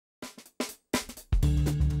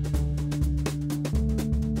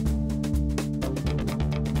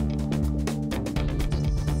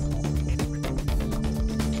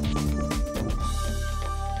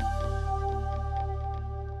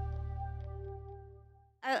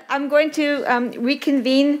I'm going to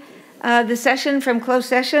reconvene the session from closed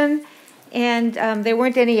session, and there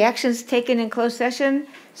weren't any actions taken in closed session,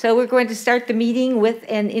 so we're going to start the meeting with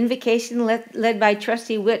an invocation led by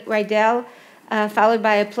Trustee Whit Rydell, followed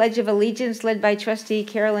by a Pledge of Allegiance led by Trustee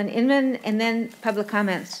Carolyn Inman, and then public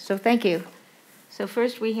comments. So thank you. So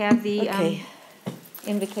first we have the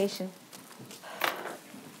invocation.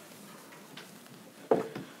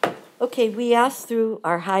 Okay, we ask through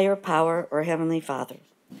our higher power or Heavenly Father,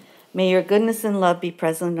 may your goodness and love be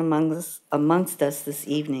present amongst us this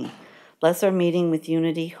evening. Bless our meeting with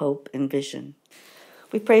unity, hope, and vision.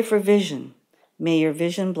 We pray for vision. May your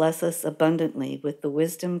vision bless us abundantly with the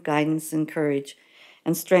wisdom, guidance, and courage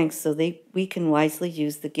and strength so that we can wisely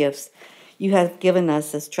use the gifts you have given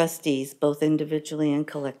us as trustees, both individually and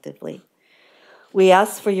collectively. We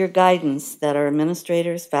ask for your guidance that our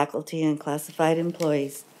administrators, faculty, and classified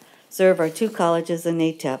employees serve our two colleges and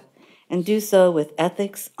ATEP, and do so with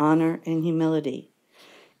ethics, honor, and humility.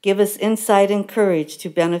 Give us insight and courage to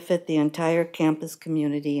benefit the entire campus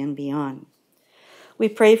community and beyond. We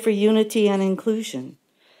pray for unity and inclusion.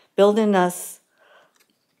 Build in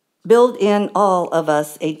all of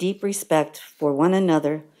us a deep respect for one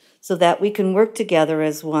another so that we can work together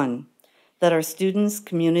as one, that our students,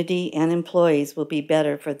 community, and employees will be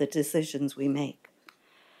better for the decisions we make.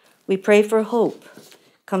 We pray for hope.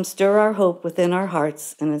 Come stir our hope within our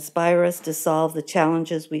hearts and inspire us to solve the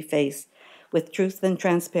challenges we face with truth and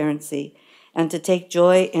transparency, and to take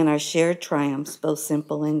joy in our shared triumphs, both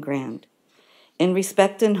simple and grand. In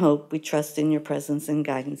respect and hope, we trust in your presence and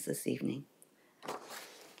guidance this evening.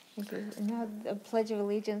 Thank you. And now the Pledge of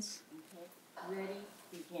Allegiance. Ready,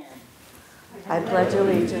 begin. I pledge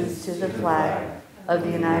allegiance to the flag of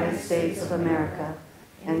the United States of America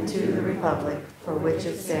and to the republic for which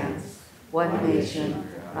it stands, one nation,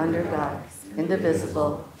 under God,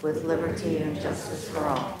 indivisible, with liberty and justice for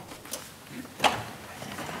all.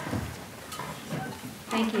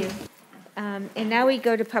 Thank you. And now we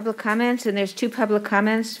go to public comments, and there's two public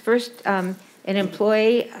comments. First, an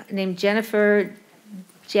employee named Jennifer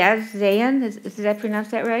Jazayan. Did I pronounce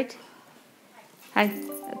that right? Hi.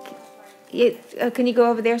 Okay. Can you go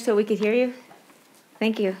over there so we could hear you?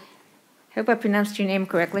 Thank you. I hope I pronounced your name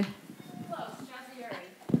correctly. Close,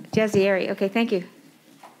 Jazzieri. Okay, thank you.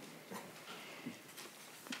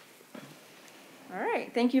 All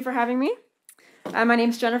right, thank you for having me. My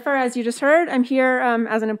name's Jennifer, as you just heard. I'm here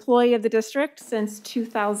as an employee of the district since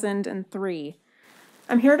 2003.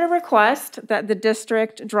 I'm here to request that the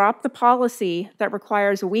district drop the policy that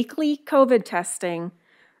requires weekly COVID testing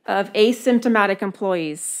of asymptomatic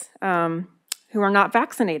employees who are not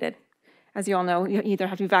vaccinated. As you all know, you either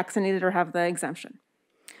have to be vaccinated or have the exemption.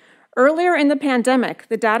 Earlier in the pandemic,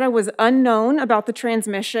 the data was unknown about the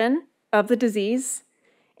transmission of the disease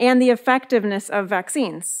and the effectiveness of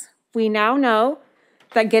vaccines. We now know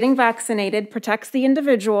that getting vaccinated protects the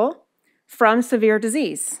individual from severe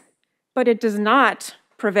disease, but it does not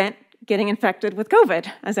prevent getting infected with COVID,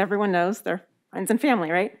 as everyone knows, their friends and family,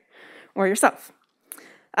 right? Or yourself.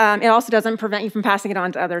 It also doesn't prevent you from passing it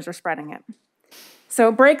on to others or spreading it. So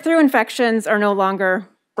breakthrough infections are no longer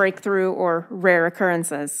breakthrough or rare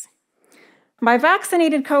occurrences. My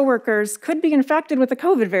vaccinated coworkers could be infected with a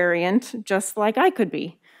COVID variant, just like I could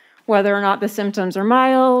be, whether or not the symptoms are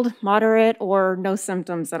mild, moderate, or no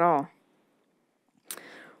symptoms at all.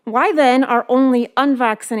 Why then are only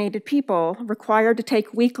unvaccinated people required to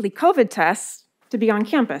take weekly COVID tests to be on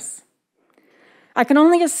campus? I can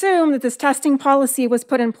only assume that this testing policy was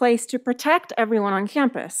put in place to protect everyone on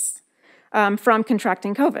campus from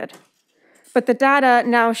contracting COVID. But the data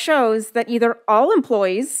now shows that either all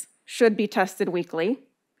employees should be tested weekly,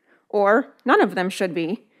 or none of them should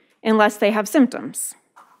be, unless they have symptoms.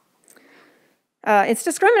 It's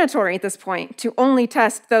discriminatory at this point to only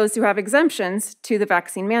test those who have exemptions to the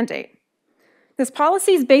vaccine mandate. This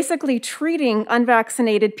policy is basically treating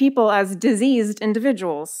unvaccinated people as diseased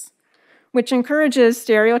individuals, which encourages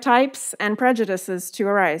stereotypes and prejudices to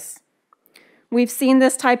arise. We've seen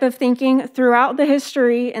this type of thinking throughout the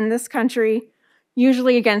history in this country,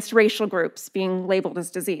 usually against racial groups being labeled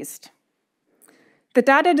as diseased. The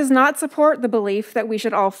data does not support the belief that we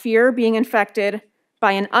should all fear being infected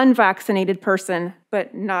by an unvaccinated person,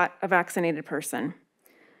 but not a vaccinated person.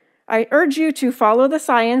 I urge you to follow the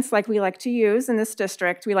science like we like to use in this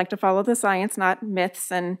district. We like to follow the science, not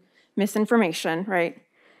myths and misinformation, right?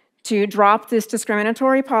 To drop this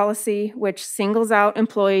discriminatory policy, which singles out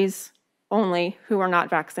employees only who are not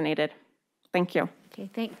vaccinated. Thank you.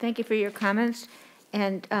 Okay, thank you for your comments.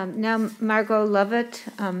 And now Margot Lovett,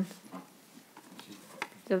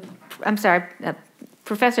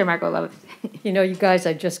 Professor Margot Lovett. You know, you guys,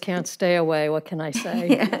 I just can't stay away. What can I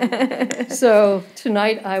say? So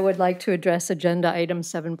tonight, I would like to address Agenda Item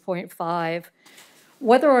 7.5.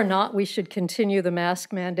 Whether or not we should continue the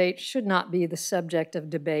mask mandate should not be the subject of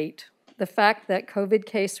debate. The fact that COVID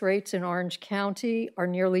case rates in Orange County are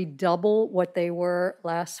nearly double what they were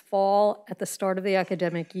last fall at the start of the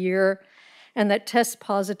academic year, and that test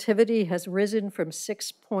positivity has risen from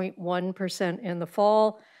 6.1% in the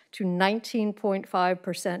fall to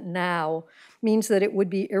 19.5% now, means that it would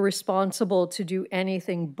be irresponsible to do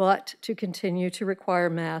anything but to continue to require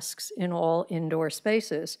masks in all indoor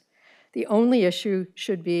spaces. The only issue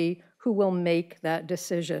should be who will make that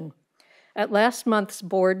decision. At last month's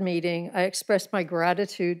board meeting, I expressed my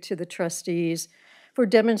gratitude to the trustees for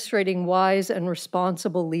demonstrating wise and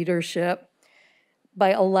responsible leadership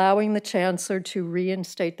by allowing the chancellor to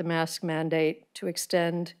reinstate the mask mandate to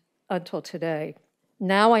extend until today.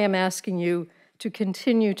 Now I am asking you to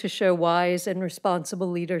continue to show wise and responsible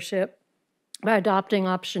leadership by adopting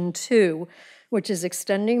option 2, which is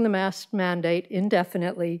extending the mask mandate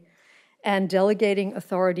indefinitely and delegating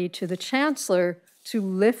authority to the chancellor to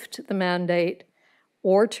lift the mandate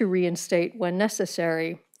or to reinstate when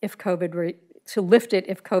necessary if to lift it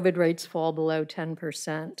if COVID rates fall below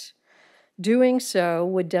 10%. Doing so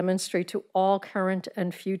would demonstrate to all current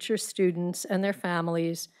and future students and their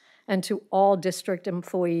families and to all district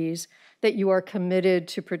employees that you are committed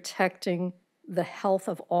to protecting the health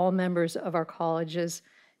of all members of our colleges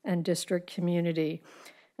and district community.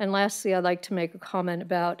 And lastly, I'd like to make a comment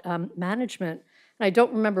about management. And I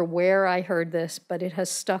don't remember where I heard this, but it has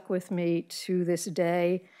stuck with me to this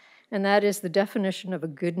day. And that is the definition of a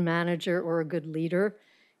good manager or a good leader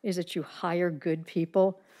is that you hire good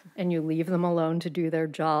people and you leave them alone to do their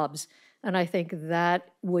jobs. And I think that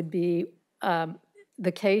would be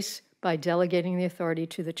the case by delegating the authority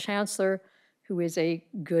to the chancellor, who is a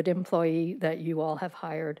good employee that you all have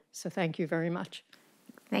hired. So thank you very much.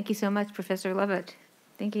 Thank you so much, Professor Lovett.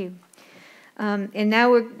 Thank you. And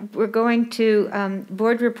now we're going to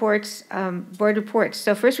board reports.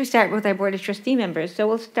 So first we start with our Board of Trustee members. So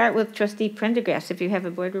we'll start with Trustee Prendergast, if you have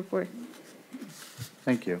a board report.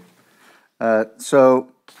 Thank you.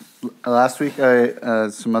 So last week,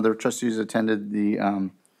 some other trustees attended the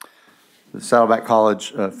Saddleback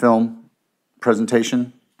College film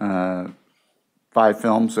presentation. 5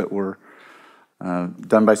 films that were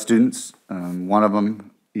done by students. One of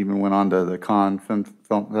them even went on to the Cannes Film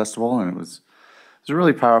Festival, and it was a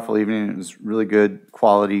really powerful evening. It was really good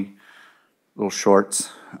quality little shorts,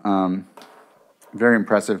 very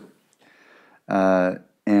impressive, and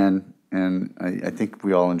I think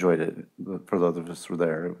we all enjoyed it. For those of us who were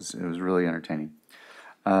there, it was really entertaining,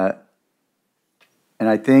 and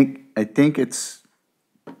I think it's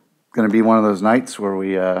going to be one of those nights where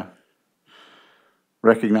we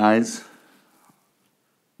recognize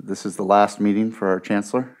this is the last meeting for our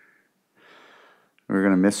chancellor. We're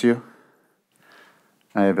going to miss you.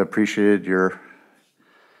 I have appreciated your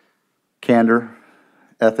candor,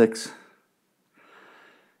 ethics,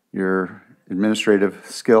 your administrative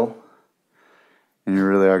skill, and you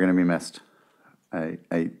really are going to be missed.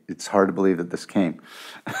 It's hard to believe that this came.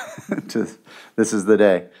 This is the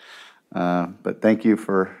day. But thank you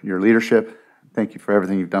for your leadership. Thank you for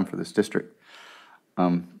everything you've done for this district.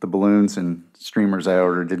 The balloons and streamers I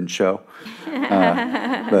ordered didn't show,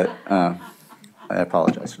 but I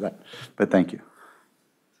apologize for that. But thank you.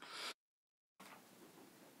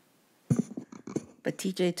 But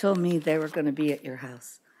TJ told me they were going to be at your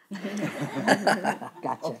house.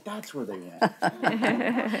 Gotcha. Oh, that's where they went.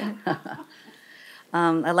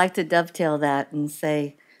 I'd like to dovetail that and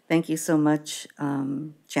say thank you so much,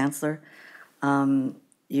 Chancellor.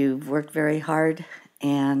 You've worked very hard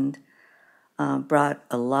and brought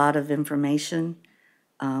a lot of information.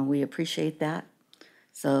 We appreciate that.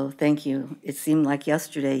 So thank you. It seemed like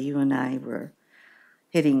yesterday you and I were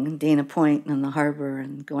hitting Dana Point and the harbor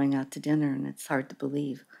and going out to dinner, and it's hard to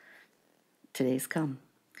believe today's come.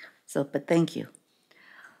 So, but thank you.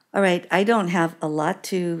 All right, I don't have a lot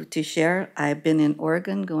to share. I've been in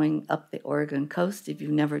Oregon, going up the Oregon coast. If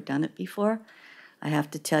you've never done it before, I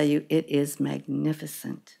have to tell you, it is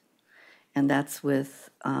magnificent. And that's with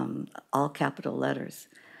all capital letters.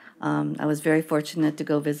 I was very fortunate to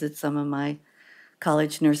go visit some of my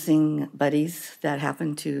college nursing buddies that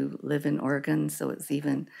happen to live in Oregon, so it's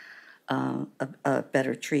even a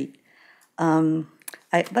better treat.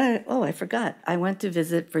 I forgot. I went to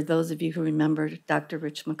visit, for those of you who remember, Dr.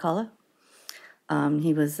 Rich McCullough.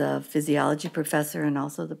 He was a physiology professor and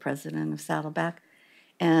also the president of Saddleback.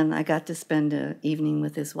 And I got to spend an evening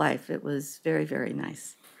with his wife. It was very, very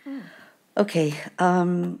nice. Okay,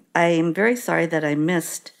 I am very sorry that I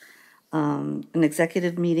missed an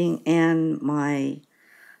executive meeting and my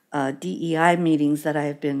DEI meetings that I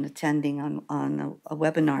have been attending on a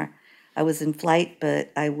webinar. I was in flight,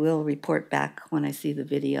 but I will report back when I see the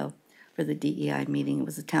video for the DEI meeting. It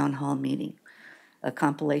was a town hall meeting, a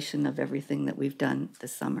compilation of everything that we've done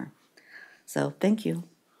this summer. So thank you.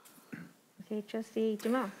 Okay, Trustee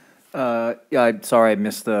Jamal. Yeah, I'm sorry I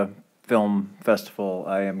missed the film festival.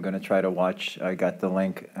 I am going to try to watch. I got the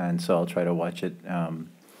link, and so I'll try to watch it.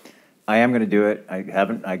 I am going to do it. I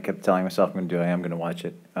haven't. I kept telling myself I'm going to do it. I am going to watch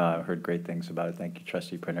it. Heard great things about it. Thank you,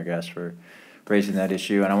 Trustee Prendergast, for raising that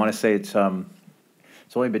issue. And I want to say it's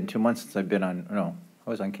only been 2 months since I've been on. No, I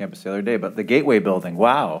was on campus the other day, but the Gateway Building.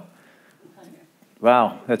 Wow,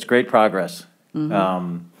 wow, that's great progress.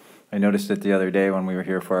 I noticed it the other day when we were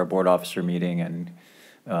here for our board officer meeting, and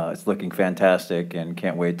it's looking fantastic, and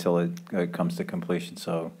can't wait till it comes to completion.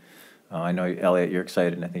 So I know, Elliot, you're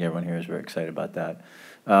excited, and I think everyone here is very excited about that.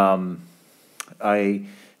 I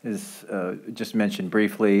just mentioned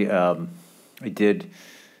briefly, I did,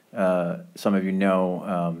 some of you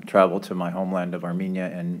know, travel to my homeland of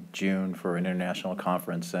Armenia in June for an international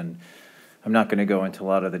conference, and I'm not going to go into a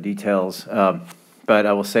lot of the details, but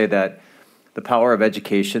I will say that the power of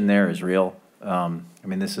education there is real. I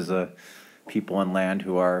mean, this is a people and land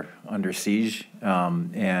who are under siege,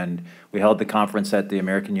 and we held the conference at the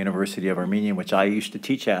American University of Armenia, which I used to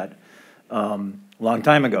teach at a long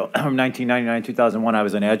time ago. From 1999, 2001, I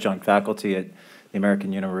was an adjunct faculty at the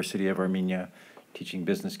American University of Armenia, teaching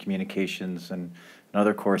business communications and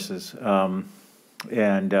other courses.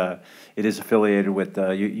 And it is affiliated with the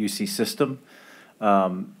UC system.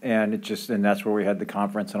 And that's where we had the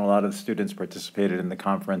conference, and a lot of the students participated in the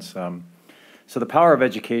conference. So the power of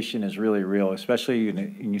education is really real, especially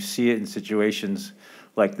when you see it in situations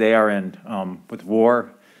like they are in, with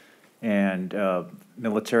war and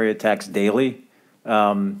military attacks daily.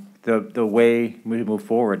 The way we move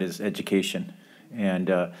forward is education,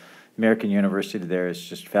 and American University there is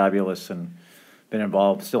just fabulous, and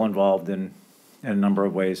still involved in a number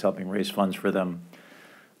of ways, helping raise funds for them.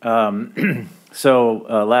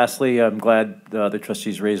 So lastly, I'm glad the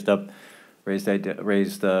trustees raised that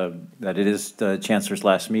it is the chancellor's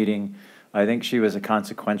last meeting. I think she was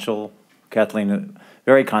Kathleen, a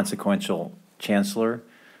very consequential chancellor,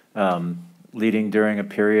 leading during a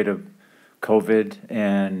period of COVID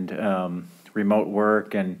and remote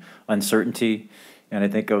work and uncertainty. And I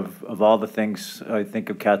think of all the things I think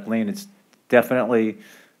of Kathleen, it's definitely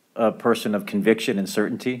a person of conviction and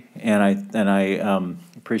certainty. And I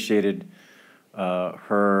appreciated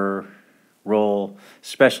her role,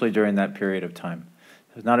 especially during that period of time.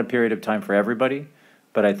 It was not a period of time for everybody,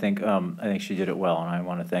 but I think she did it well, and I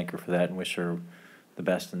want to thank her for that and wish her the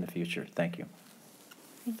best in the future. Thank you.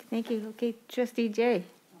 Thank you. Okay, Trustee Jay.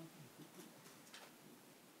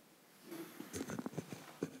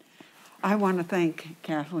 I want to thank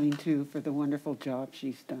Kathleen, too, for the wonderful job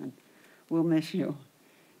she's done. We'll miss you.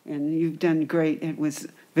 And you've done great. It was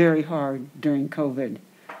very hard during COVID.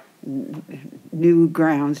 New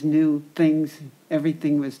grounds, new things,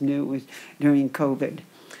 everything was new during COVID.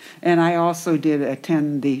 And I also did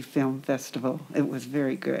attend the film festival. It was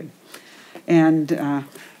very good. And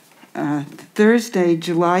Thursday,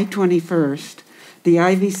 July 21st, the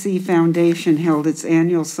IVC Foundation held its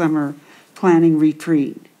annual summer planning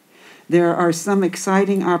retreat. There are some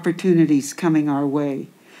exciting opportunities coming our way.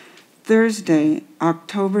 Thursday,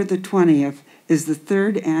 October the 20th, is the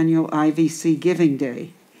third annual IVC Giving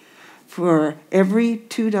Day. For every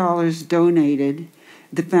 $2 donated,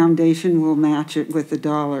 the foundation will match it with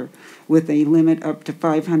 $1, with a limit up to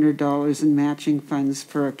 $500 in matching funds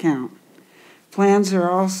per account. Plans are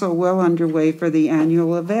also well underway for the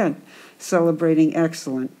annual event, Celebrating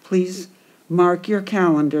Excellence. Please mark your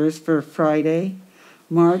calendars for Friday,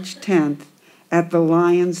 March 10th, at the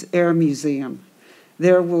Lions Air Museum.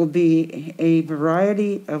 There will be a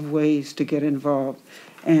variety of ways to get involved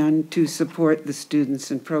and to support the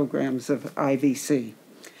students and programs of IVC.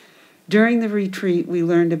 During the retreat, we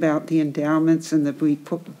learned about the endowments and the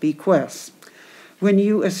bequests. When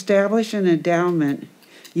you establish an endowment,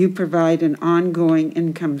 you provide an ongoing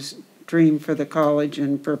income stream for the college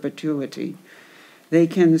in perpetuity. They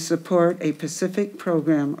can support a specific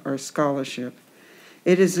program or scholarship.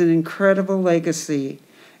 It is an incredible legacy,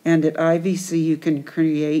 and at IVC you can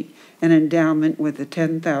create an endowment with a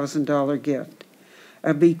 $10,000 gift.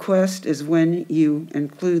 A bequest is when you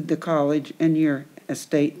include the college in your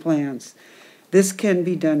estate plans. This can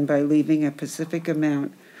be done by leaving a specific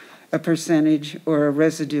amount, a percentage, or a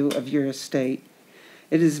residue of your estate.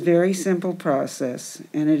 It is a very simple process,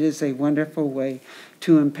 and it is a wonderful way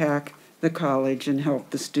to impact the college and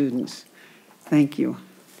help the students. Thank you.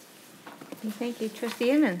 Thank you.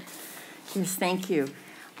 Trustee Inman. Yes, thank you.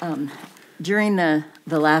 During the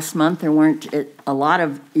last month, there weren't a lot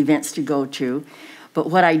of events to go to, but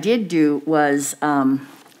what I did do was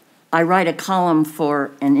I write a column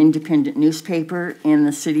for an independent newspaper in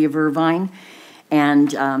the city of Irvine,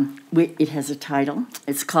 and it has a title.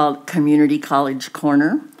 It's called Community College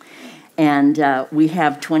Corner, and we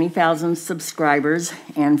have 20,000 subscribers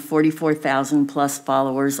and 44,000 plus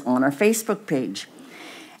followers on our Facebook page.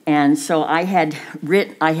 And so I had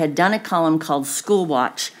done a column called School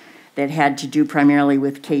Watch that had to do primarily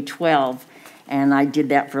with K-12, and I did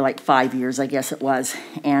that for like 5 years, I guess it was.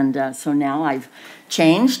 And so now I've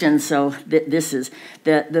changed, and so this is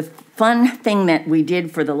the fun thing that we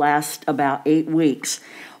did for the last about 8 weeks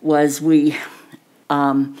was we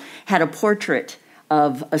had a portrait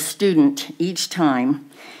of a student each time,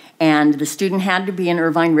 and the student had to be an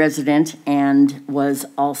Irvine resident and was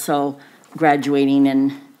also graduating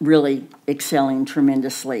and really excelling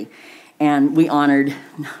tremendously. And we honored,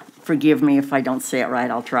 forgive me if I don't say it right,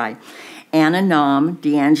 I'll try, Anna Nam,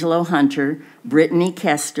 D'Angelo Hunter, Brittany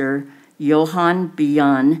Kester, Johan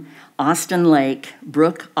Bian, Austin Lake,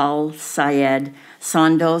 Brooke Al-Sayed,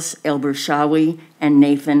 Sandos El-Bershawi, and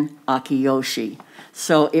Nathan Akiyoshi.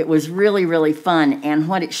 So it was really, really fun. And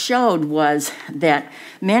what it showed was that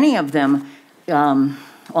many of them, well,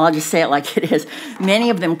 I'll just say it like it is, many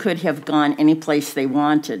of them could have gone any place they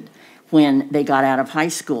wanted when they got out of high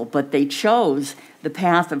school, but they chose the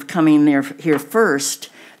path of coming here first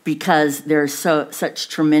because there's such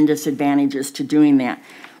tremendous advantages to doing that.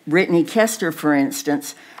 Brittany Kester, for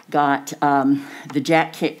instance, got the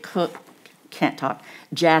Jack Kent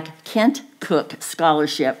Cook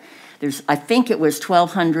Scholarship. I think it was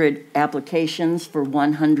 1,200 applications for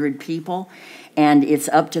 100 people, and it's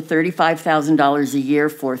up to $35,000 a year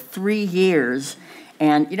for 3 years.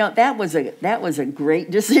 And you know that was a great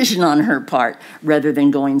decision on her part, rather than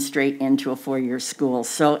going straight into a 4-year school.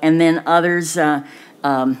 So, and then others,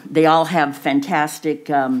 they all have fantastic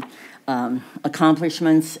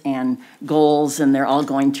accomplishments and goals, and they're all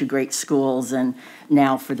going to great schools and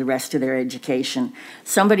now for the rest of their education.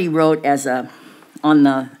 Somebody wrote as a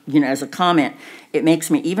comment, it makes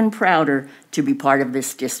me even prouder to be part of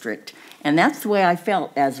this district. And that's the way I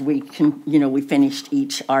felt as we finished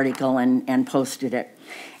each article and posted it.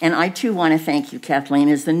 And I too want to thank you, Kathleen.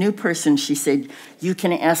 As the new person, she said, you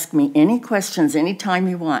can ask me any questions anytime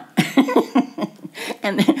you want.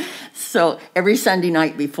 And so every Sunday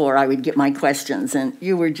night before I would get my questions, and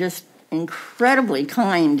you were just incredibly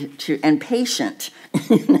kind and patient.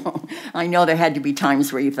 I know there had to be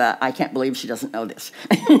times where you thought, I can't believe she doesn't know this.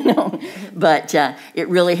 But it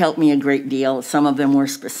really helped me a great deal. Some of them were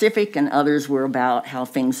specific, and others were about how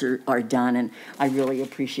things are done, and I really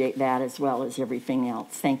appreciate that as well as everything else.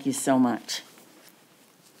 Thank you so much.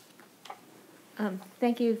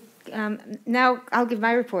 Thank you. Now I'll give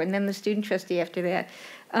my report, and then the student trustee after that.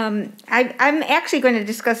 I'm actually going to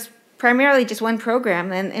discuss primarily just one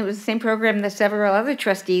program, and it was the same program that several other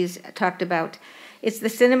trustees talked about. It's the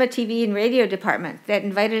Cinema, TV, and Radio Department that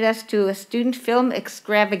invited us to a student film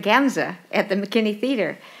extravaganza at the McKinney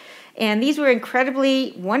Theater. And these were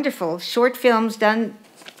incredibly wonderful short films done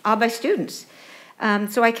all by students.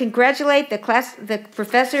 So I congratulate the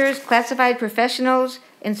professors, classified professionals,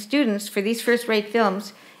 and students for these first-rate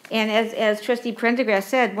films. And as Trustee Prendergast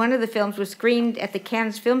said, one of the films was screened at the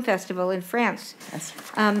Cannes Film Festival in France. Yes.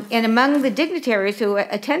 And among the dignitaries who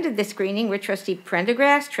attended the screening were Trustee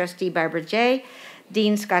Prendergast, Trustee Barbara Jay,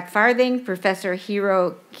 Dean Scott Farthing, Professor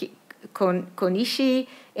Hiro Konishi,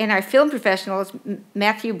 and our film professionals,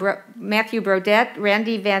 Matthew Brodette,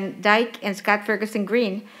 Randy Van Dyke, and Scott Ferguson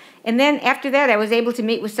Green. And then after that, I was able to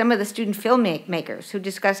meet with some of the student filmmakers who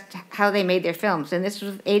discussed how they made their films. And this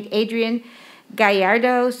was Adrian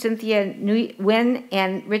Gallardo, Cynthia Nguyen,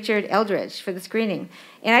 and Richard Eldridge for the screening.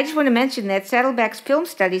 And I just want to mention that Saddleback's Film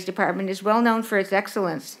Studies Department is well known for its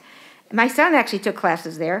excellence. My son actually took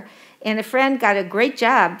classes there, and a friend got a great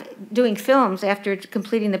job doing films after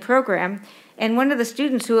completing the program. And one of the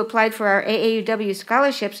students who applied for our AAUW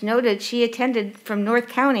scholarships noted she attended from North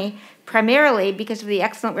County primarily because of the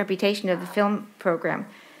excellent reputation of the film program.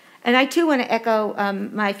 And I too want to echo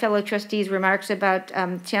my fellow trustees' remarks about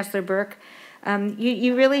Chancellor Burke.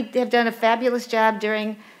 You really have done a fabulous job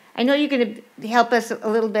during, I know you're going to help us a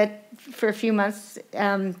little bit for a few months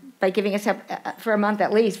by giving us, for a month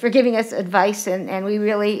at least, for giving us advice, and we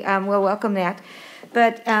really will welcome that.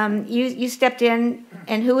 but you stepped in,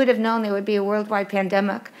 and who would have known there would be a worldwide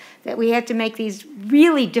pandemic, that we had to make these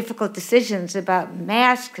really difficult decisions about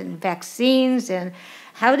masks and vaccines and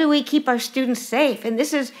how do we keep our students safe? And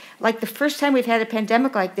this is like the first time we've had a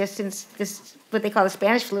pandemic like this since this, what they call the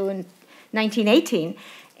Spanish flu in 1918.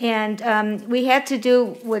 And we had to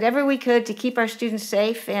do whatever we could to keep our students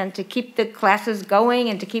safe and to keep the classes going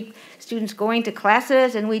and to keep students going to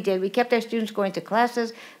classes, and we did. We kept our students going to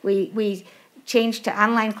classes. We changed to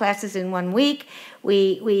online classes in 1 week.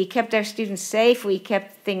 We kept our students safe. We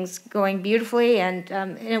kept things going beautifully, and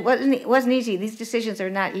it wasn't easy. These decisions are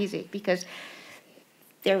not easy because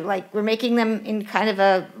they're like, we're making them in kind of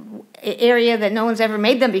a area that no one's ever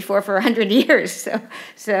made them before for 100 years.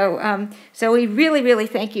 So we really, really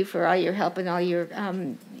thank you for all your help and all your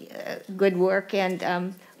good work,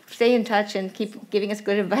 and stay in touch and keep giving us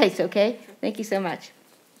good advice, okay? Thank you so much.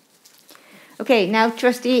 Okay, now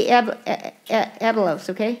Trustee Abelos,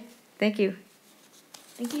 okay? Thank you.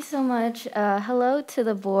 Thank you so much. Hello to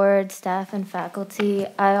the board, staff, and faculty.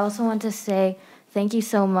 I also want to say thank you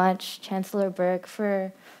so much, Chancellor Burke,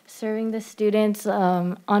 for serving the students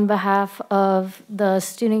on behalf of the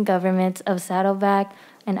student governments of Saddleback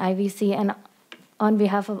and IVC, and on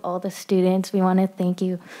behalf of all the students. We want to thank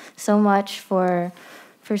you so much for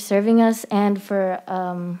serving us and for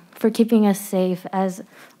keeping us safe, as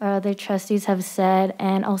our other trustees have said.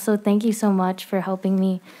 And also thank you so much for helping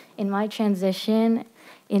me in my transition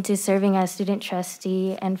into serving as student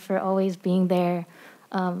trustee, and for always being there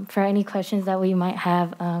for any questions that we might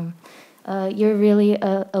have. You're really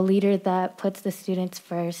a leader that puts the students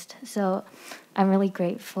first, so I'm really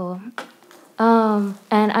grateful. And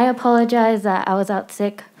I apologize that I was out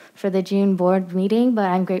sick for the June board meeting, but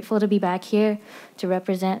I'm grateful to be back here to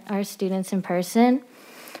represent our students in person.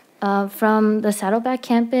 From the Saddleback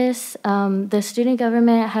campus, the student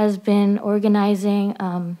government has been organizing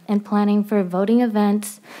and planning for voting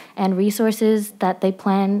events and resources that they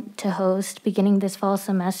plan to host beginning this fall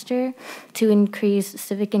semester to increase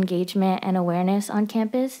civic engagement and awareness on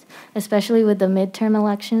campus, especially with the midterm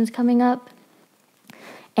elections coming up.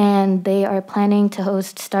 And they are planning to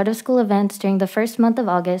host start of school events during the first month of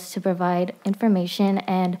August to provide information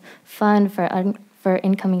and fun for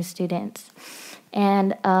incoming students.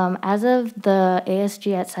 And as of the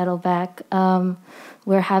ASG at Saddleback,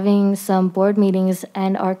 we're having some board meetings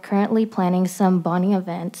and are currently planning some bonding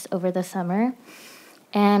events over the summer.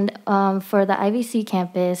 And for the IVC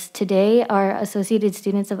campus, today our associated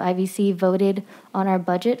students of IVC voted on our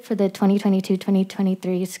budget for the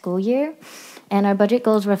 2022-2023 school year. And our budget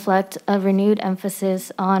goals reflect a renewed emphasis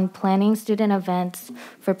on planning student events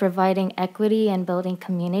for providing equity and building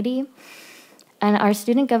community. And our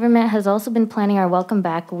student government has also been planning our Welcome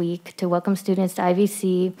Back Week to welcome students to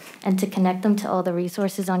IVC and to connect them to all the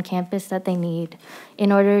resources on campus that they need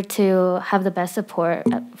in order to have the best support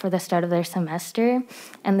for the start of their semester.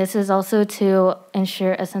 And this is also to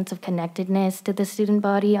ensure a sense of connectedness to the student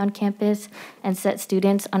body on campus and set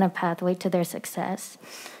students on a pathway to their success.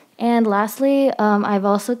 And lastly, I've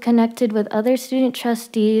also connected with other student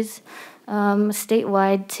trustees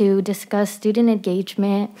statewide to discuss student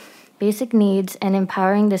engagement, basic needs, and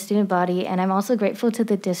empowering the student body. And I'm also grateful to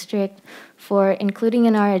the district for including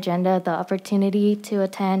in our agenda the opportunity to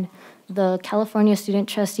attend the California Student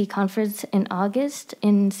Trustee Conference in August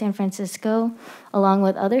in San Francisco, along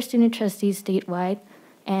with other student trustees statewide.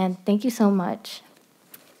 And thank you so much.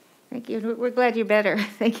 Thank you. We're glad you're better.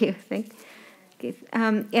 Thank you.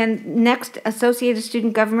 And next, Associated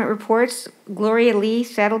Student Government Reports, Gloria Lee,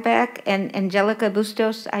 Saddleback, and Angelica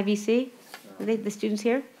Bustos, IVC. Are they the students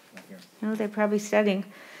here? Not here. No, they're probably studying.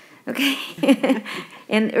 Okay.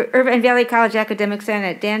 And Irvine Valley College Academic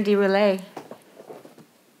Senate, Dan DeRelay.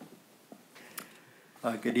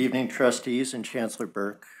 Good evening, trustees and Chancellor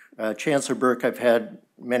Burke. Chancellor Burke, I've had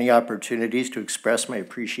many opportunities to express my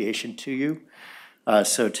appreciation to you.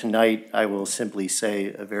 So tonight I will simply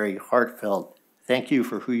say a very heartfelt thank you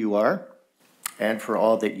for who you are and for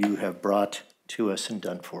all that you have brought to us and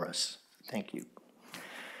done for us. Thank you.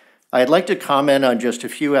 I'd like to comment on just a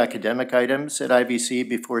few academic items at IVC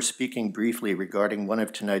before speaking briefly regarding one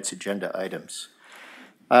of tonight's agenda items.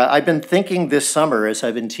 I've been thinking this summer as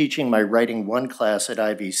I've been teaching my Writing 1 class at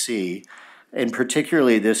IVC, and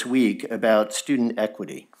particularly this week, about student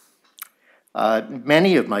equity.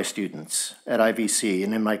 Many of my students at IVC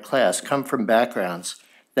and in my class come from backgrounds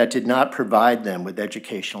that did not provide them with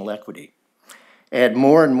educational equity. And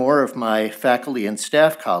more of my faculty and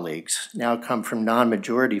staff colleagues now come from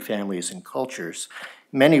non-majority families and cultures.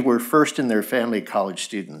 Many were first in their family college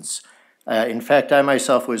students. In fact, I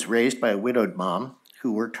myself was raised by a widowed mom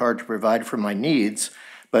who worked hard to provide for my needs,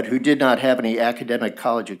 but who did not have any academic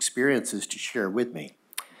college experiences to share with me.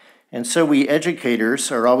 And so we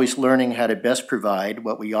educators are always learning how to best provide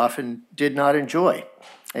what we often did not enjoy.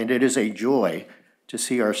 And it is a joy to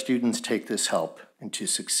see our students take this help and to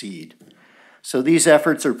succeed. So these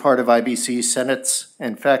efforts are part of IBC's, Senate's,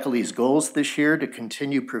 and faculty's goals this year to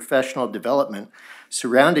continue professional development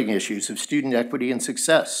surrounding issues of student equity and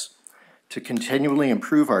success, to continually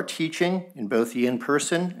improve our teaching in both the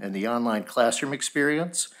in-person and the online classroom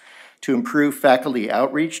experience, to improve faculty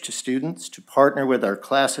outreach to students, to partner with our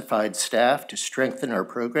classified staff to strengthen our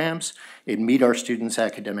programs and meet our students'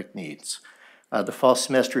 academic needs. The fall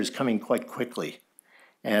semester is coming quite quickly,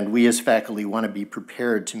 and we as faculty want to be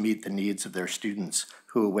prepared to meet the needs of their students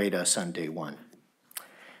who await us on day one.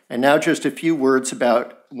 And now just a few words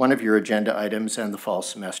about one of your agenda items and the fall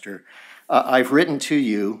semester. I've written to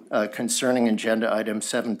you concerning agenda item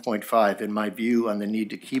 7.5 in my view on the need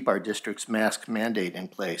to keep our district's mask mandate in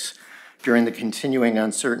place during the continuing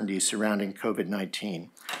uncertainty surrounding COVID-19.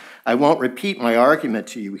 I won't repeat my argument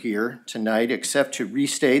to you here tonight, except to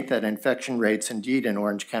restate that infection rates indeed in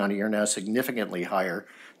Orange County are now significantly higher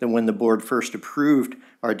than when the board first approved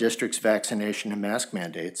our district's vaccination and mask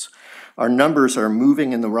mandates. Our numbers are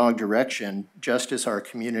moving in the wrong direction, just as our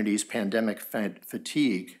community's pandemic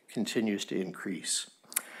fatigue continues to increase.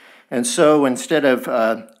 And so instead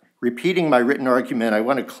of repeating my written argument, I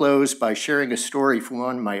want to close by sharing a story from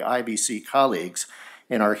one of my IBC colleagues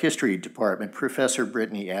in our history department, Professor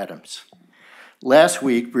Brittany Adams. Last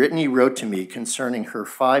week, Brittany wrote to me concerning her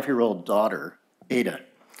 5-year-old daughter, Ada.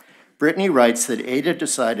 Brittany writes that Ada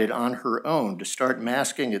decided on her own to start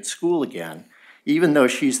masking at school again, even though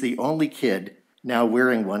she's the only kid now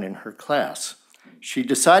wearing one in her class. She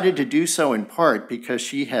decided to do so in part because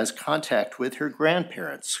she has contact with her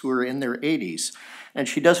grandparents who are in their 80s, and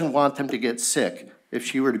she doesn't want them to get sick if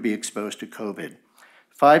she were to be exposed to COVID.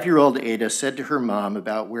 5-year-old Ada said to her mom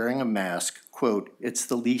about wearing a mask, quote, "It's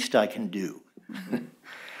the least I can do."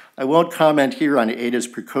 I won't comment here on Ada's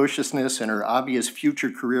precociousness and her obvious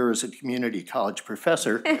future career as a community college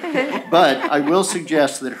professor, but I will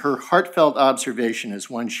suggest that her heartfelt observation is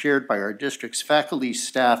one shared by our district's faculty,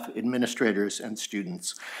 staff, administrators, and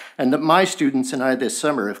students, and that my students and I this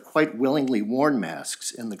summer have quite willingly worn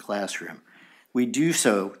masks in the classroom. We do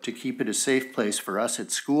so to keep it a safe place for us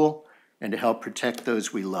at school and to help protect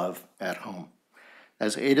those we love at home.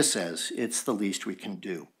 As Ada says, it's the least we can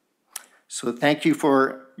do. So thank you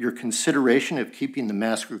for your consideration of keeping the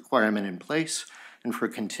mask requirement in place and for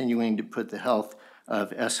continuing to put the health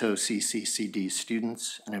of SOCCCD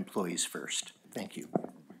students and employees first. Thank you.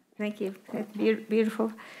 Thank you. That's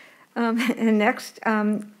beautiful. And next,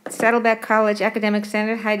 Saddleback College Academic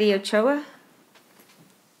Center, Heidi Ochoa.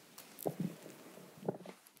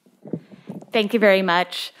 Thank you very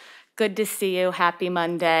much. Good to see you. Happy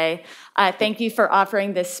Monday. Thank you for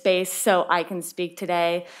offering this space so I can speak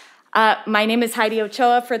today. My name is Heidi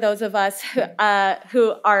Ochoa, for those of us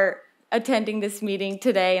who are attending this meeting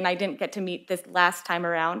today, and I didn't get to meet this last time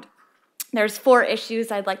around. There's 4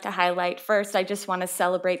 issues I'd like to highlight. First, I just want to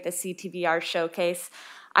celebrate the CTVR showcase.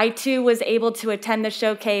 I too was able to attend the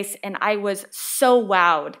showcase, and I was so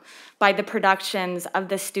wowed by the productions of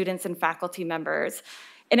the students and faculty members.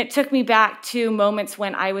 And it took me back to moments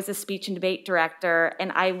when I was a speech and debate director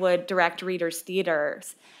and I would direct readers'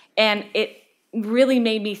 theaters. And it really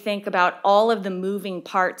made me think about all of the moving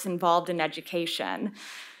parts involved in education.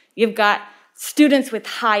 You've got students with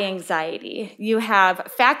high anxiety. You have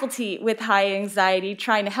faculty with high anxiety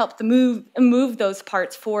trying to help move those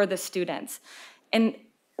parts for the students. And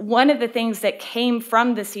one of the things that came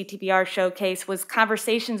from the CTVR showcase was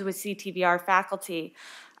conversations with CTVR faculty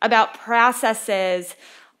about processes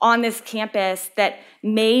on this campus that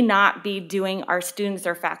may not be doing our students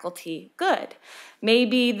or faculty good.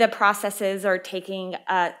 Maybe the processes are taking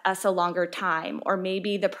us a longer time, or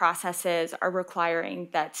maybe the processes are requiring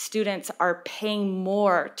that students are paying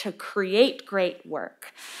more to create great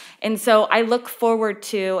work. And so I look forward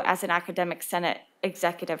to, as an Academic Senate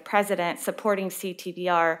Executive President, supporting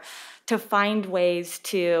CTVR to find ways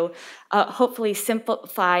to hopefully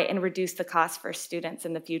simplify and reduce the cost for students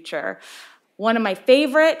in the future. One of my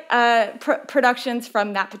favorite productions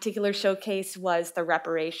from that particular showcase was the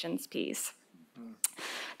reparations piece.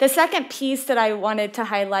 The second piece that I wanted to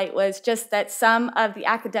highlight was just that some of the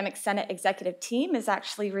Academic Senate executive team is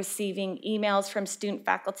actually receiving emails from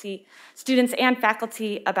students and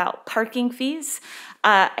faculty about parking fees.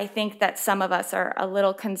 I think that some of us are a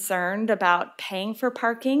little concerned about paying for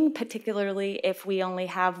parking, particularly if we only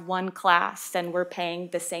have one class and we're paying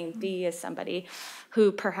the same fee as somebody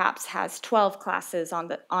who perhaps has 12 classes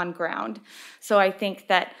on ground. So I think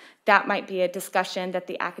that that might be a discussion that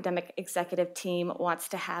the academic executive team wants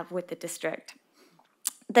to have with the district.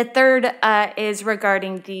 The third is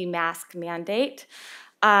regarding the mask mandate.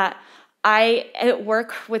 I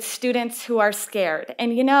work with students who are scared.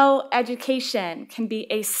 And you know, education can be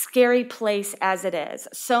a scary place as it is.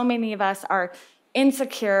 So many of us are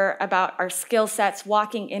insecure about our skill sets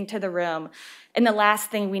walking into the room. And the last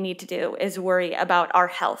thing we need to do is worry about our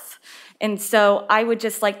health. And so I would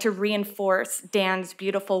just like to reinforce Dan's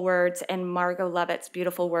beautiful words and Margot Lovett's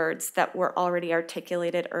beautiful words that were already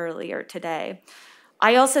articulated earlier today.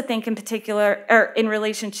 I also think in particular, or in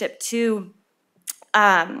relationship to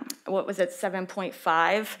what was it,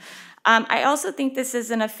 7.5. I also think this is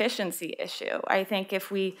an efficiency issue. I think if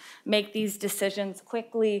we make these decisions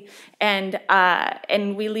quickly and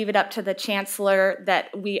we leave it up to the chancellor,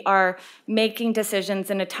 that we are making decisions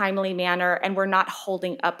in a timely manner and we're not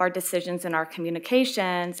holding up our decisions in our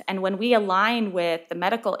communications. And when we align with the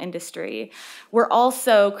medical industry, we're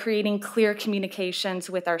also creating clear communications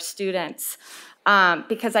with our students.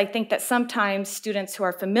 Because I think that sometimes students who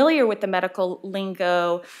are familiar with the medical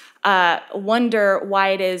lingo wonder why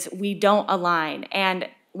it is we don't align. And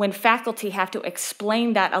when faculty have to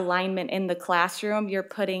explain that alignment in the classroom, you're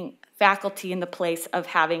putting faculty in the place of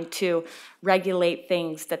having to regulate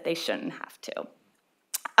things that they shouldn't have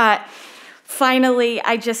to. Finally,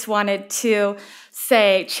 I just wanted to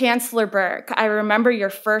say, Chancellor Burke, I remember your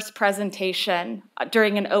first presentation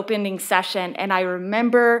during an opening session, and I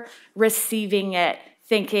remember receiving it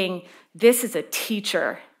thinking, this is a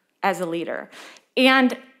teacher as a leader.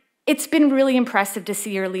 And it's been really impressive to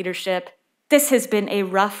see your leadership. This has been a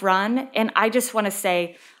rough run, and I just want to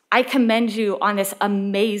say, I commend you on this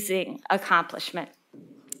amazing accomplishment.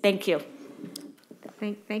 Thank you.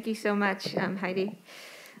 Thank you so much, Heidi.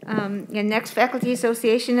 And next, Faculty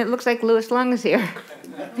Association, it looks like Louis Long is here.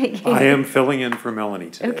 Thank you. I am filling in for Melanie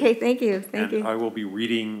today. Okay, thank you. Thank you. I will be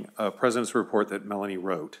reading a President's report that Melanie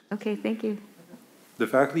wrote. Okay, thank you. The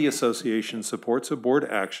Faculty Association supports a board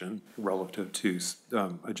action relative to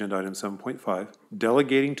Agenda Item 7.5,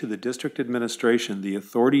 delegating to the district administration the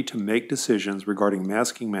authority to make decisions regarding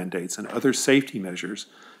masking mandates and other safety measures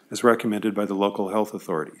as recommended by the local health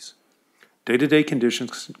authorities. Day-to-day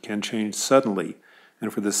conditions can change suddenly,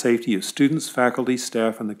 and for the safety of students, faculty,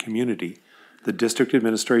 staff, and the community, the district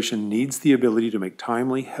administration needs the ability to make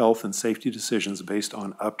timely health and safety decisions based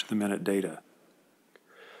on up-to-the-minute data.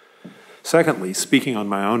 Secondly, speaking on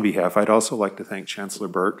my own behalf, I'd also like to thank Chancellor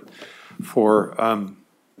Burke for,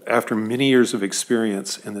 after many years of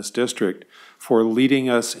experience in this district, for leading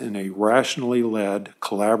us in a rationally led,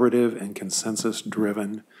 collaborative, and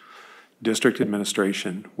consensus-driven district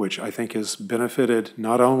administration, which I think has benefited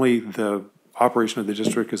not only the operation of the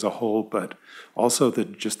district as a whole, but also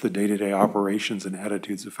just the day-to-day operations and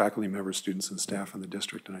attitudes of faculty members, students, and staff in the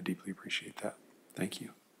district, and I deeply appreciate that. Thank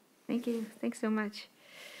you. Thank you. Thanks so much.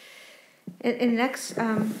 And next,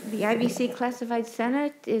 the IVC Classified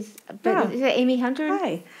Senate is that Amy Hunter?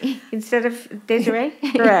 Hi. Instead of Desiree?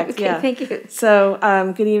 Correct, Okay, yeah. thank you. So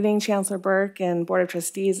good evening, Chancellor Burke and Board of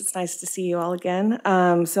Trustees. It's nice to see you all again.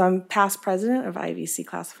 So I'm past president of IVC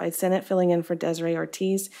Classified Senate, filling in for Desiree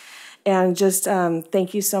Ortiz. And just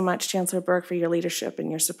thank you so much, Chancellor Burke, for your leadership and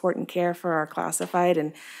your support and care for our classified,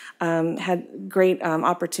 and had great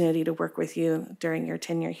opportunity to work with you during your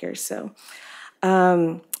tenure here. So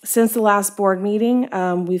since the last board meeting,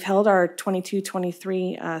 we've held our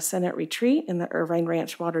 22-23 Senate retreat in the Irvine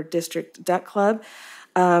Ranch Water District Duck Club.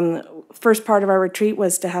 First part of our retreat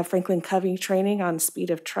was to have Franklin Covey training on speed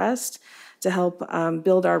of trust to help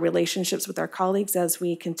build our relationships with our colleagues as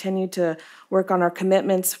we continue to work on our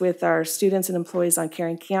commitments with our students and employees on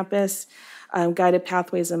Caring Campus, guided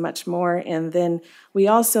pathways, and much more. And then we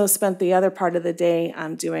also spent the other part of the day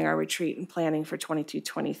doing our retreat and planning for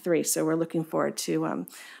 22-23. So we're looking forward to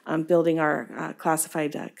building our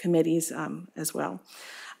classified committees as well.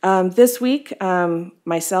 This week,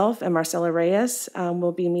 myself and Marcela Reyes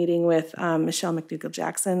will be meeting with Michelle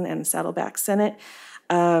McDougall-Jackson and Saddleback Senate,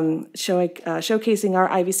 showcasing our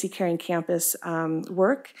IVC Caring Campus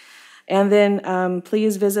work. And then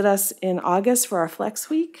please visit us in August for our Flex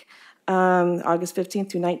Week. August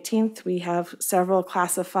 15th through 19th, we have several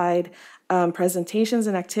classified presentations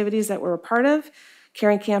and activities that we're a part of.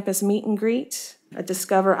 Caring Campus Meet and Greet, a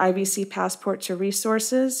Discover IVC Passport to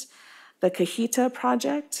Resources, the Cajita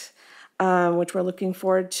Project, which we're looking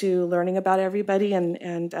forward to learning about everybody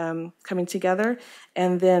and coming together,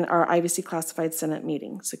 and then our IVC Classified Senate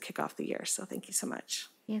meeting to kick off the year. So thank you so much.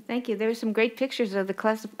 Yeah, thank you. There were some great pictures of the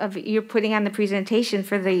class of you're putting on the presentation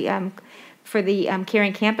for the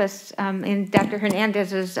Caring Campus in Dr.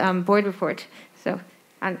 Hernandez's board report. So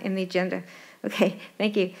in the agenda. Okay,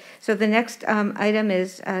 thank you. So the next item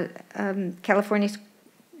is California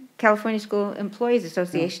School Employees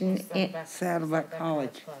Association. Saddleback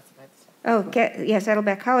College.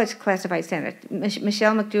 Saddleback College Classified Senate.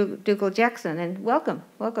 Michelle McDougall-Jackson, and welcome.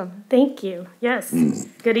 Thank you. Yes.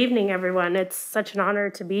 Good evening, everyone. It's such an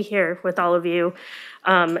honor to be here with all of you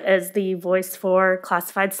as the voice for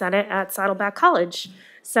Classified Senate at Saddleback College.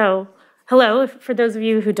 So, hello. For those of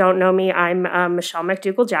you who don't know me, I'm Michelle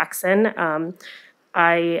McDougall-Jackson.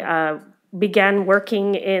 I began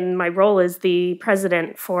working in my role as the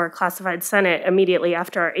president for Classified Senate immediately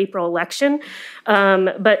after our April election.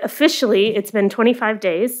 But officially, it's been 25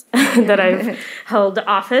 days that I've held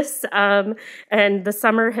office, and the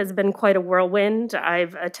summer has been quite a whirlwind.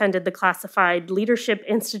 I've attended the Classified Leadership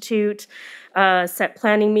Institute, set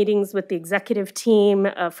planning meetings with the executive team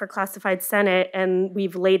for Classified Senate, and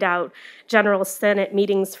we've laid out general Senate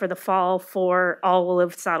meetings for the fall for all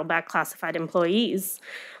of Saddleback classified employees.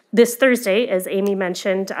 This Thursday, as Amy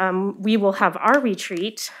mentioned, we will have our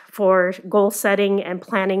retreat for goal setting and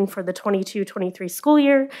planning for the 22-23 school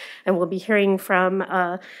year, and we'll be hearing from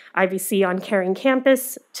IVC on Caring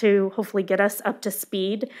Campus to hopefully get us up to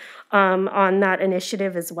speed on that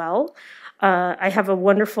initiative as well. I have a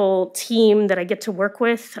wonderful team that I get to work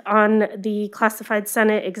with on the Classified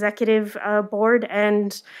Senate Executive Board,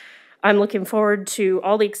 and I'm looking forward to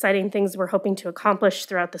all the exciting things we're hoping to accomplish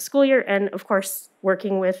throughout the school year, and of course,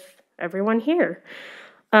 working with everyone here.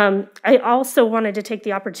 I also wanted to take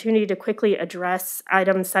the opportunity to quickly address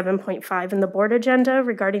item 7.5 in the board agenda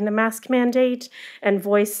regarding the mask mandate and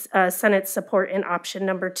voice Senate support in option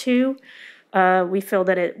number 2. We feel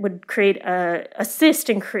that it would assist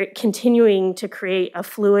in continuing to create a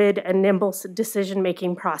fluid and nimble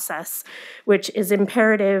decision-making process, which is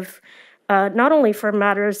imperative not only for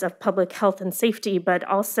matters of public health and safety, but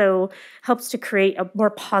also helps to create a more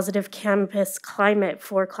positive campus climate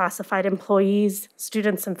for classified employees,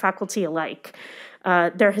 students, and faculty alike.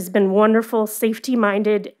 There has been wonderful,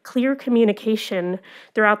 safety-minded, clear communication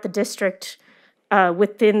throughout the district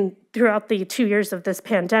throughout the 2 years of this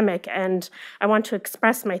pandemic, and I want to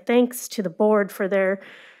express my thanks to the board for their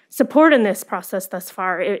support in this process thus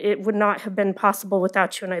far. It would not have been possible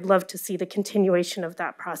without you, and I'd love to see the continuation of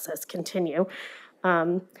that process continue.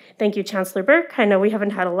 Thank you, Chancellor Burke. I know we haven't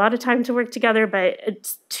had a lot of time to work together,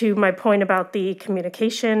 but to my point about the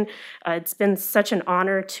communication, it's been such an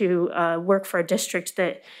honor to work for a district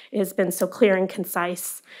that has been so clear and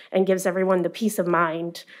concise and gives everyone the peace of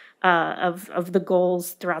mind of the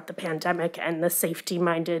goals throughout the pandemic and the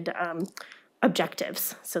safety-minded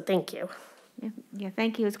objectives. So thank you. Yeah,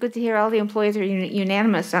 thank you. It's good to hear all the employees are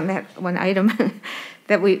unanimous on that one item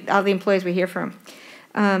that all the employees we hear from.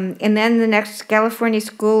 And then the next, California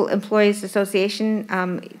School Employees Association.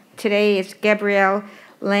 Today it's Gabrielle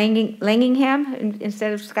Langingham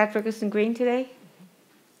instead of Scott Ferguson Green today.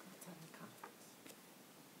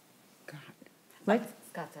 What?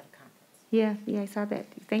 Scott's at a conference. Yeah, I saw that.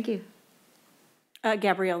 Thank you.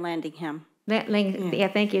 Gabrielle Landingham. Yeah,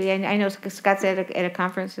 thank you. I know Scott's at a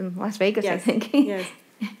conference in Las Vegas, yes, I think. Yes.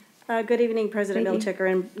 Good evening, President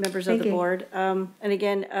Milchiker and members of the board. And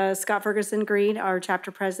again, Scott Ferguson Green, our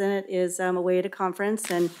chapter president, is away at a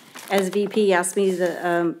conference, and as VP asked me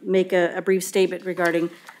to make a brief statement regarding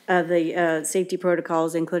the safety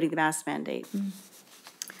protocols, including the mask mandate.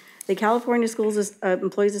 The California Schools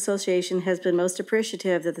Employees Association has been most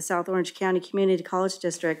appreciative that the South Orange County Community College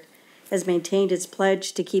District has maintained its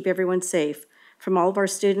pledge to keep everyone safe, from all of our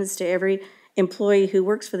students to every employee who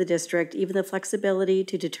works for the district, even the flexibility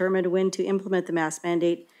to determine when to implement the mask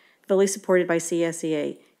mandate, fully supported by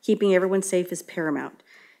CSEA. Keeping everyone safe is paramount.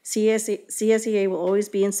 CSEA will always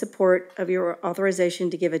be in support of your authorization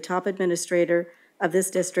to give a top administrator of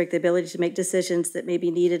this district the ability to make decisions that may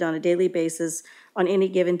be needed on a daily basis on any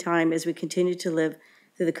given time as we continue to live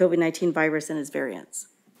through the COVID-19 virus and its variants.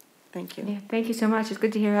 Thank you. Yeah, thank you so much. It's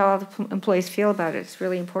good to hear how all the employees feel about it. It's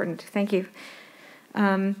really important. Thank you.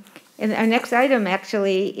 And our next item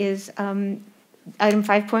actually is item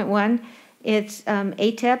 5.1. It's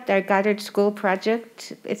ATEP, our Goddard School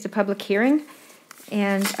Project. It's a public hearing.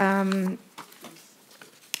 And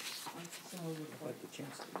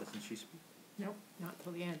nope, not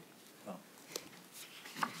till the end.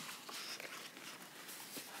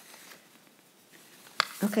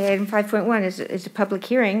 okay, item 5.1 is a public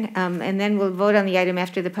hearing, and then we'll vote on the item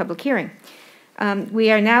after the public hearing.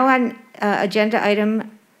 We are now on agenda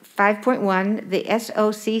item 5.1, the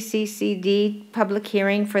SOCCCD public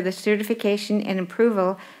hearing for the certification and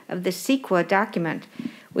approval of the CEQA document,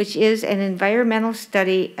 which is an environmental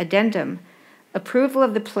study addendum, approval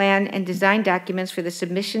of the plan and design documents for the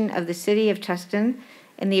submission of the City of Tustin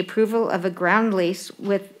and the approval of a ground lease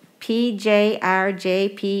with PJRJPA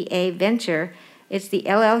Venture. It's the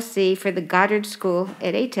LLC for the Goddard School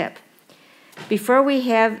at ATEP. Before we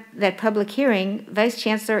have that public hearing, Vice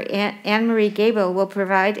Chancellor Anne Marie Gable will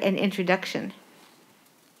provide an introduction.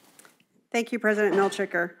 Thank you, President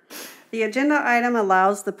Milchiker. The agenda item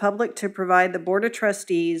allows the public to provide the Board of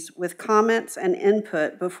Trustees with comments and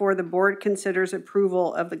input before the board considers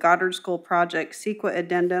approval of the Goddard School project CEQA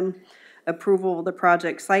addendum, approval of the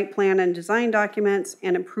project site plan and design documents,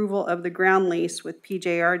 and approval of the ground lease with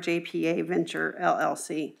PJRJPA Venture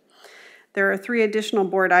LLC. There are 3 additional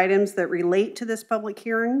board items that relate to this public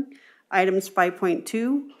hearing, items 5.2,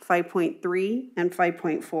 5.3, and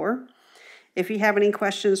 5.4. If you have any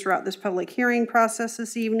questions throughout this public hearing process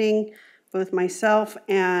this evening, both myself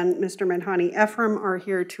and Mr. Madhani Ephraim are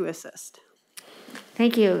here to assist.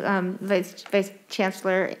 Thank you, Vice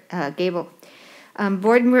Chancellor Gable.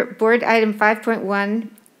 Board item 5.1,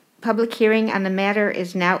 public hearing on the matter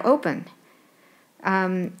is now open.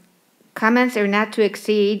 Comments are not to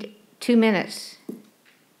exceed 2 minutes.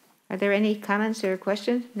 Are there any comments or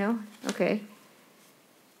questions? No? Okay.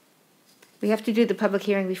 We have to do the public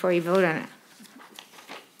hearing before you vote on it.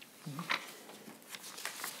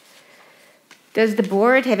 Does the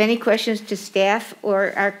board have any questions to staff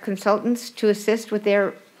or our consultants to assist with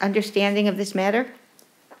their understanding of this matter?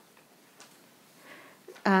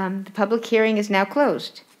 The public hearing is now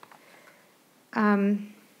closed.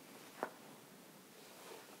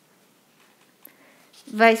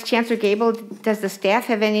 Vice Chancellor Gable, does the staff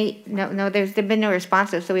have any? No. There's been no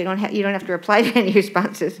responses, so you don't have to reply to any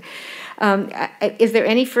responses. Is there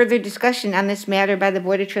any further discussion on this matter by the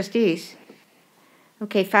Board of Trustees?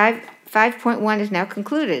 Okay, 5.1 is now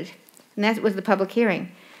concluded, and that was the public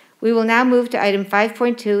hearing. We will now move to item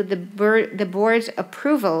 5.2, the board's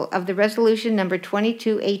approval of the resolution number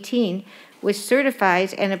 2218, which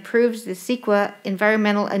certifies and approves the CEQA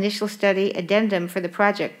environmental initial study addendum for the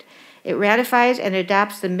project. It ratifies and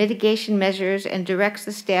adopts the mitigation measures and directs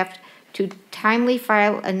the staff to timely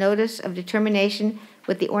file a notice of determination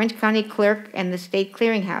with the Orange County Clerk and the State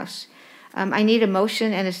Clearinghouse. I need a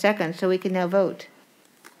motion and a second so we can now vote.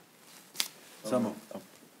 So moved.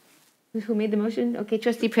 Who made the motion? Okay,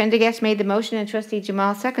 Trustee Prendergast made the motion and Trustee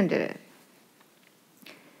Jamal seconded it.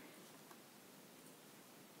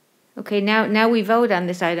 Okay, now we vote on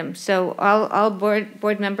this item. So all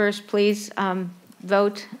board members, please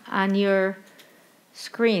vote on your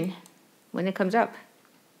screen when it comes up.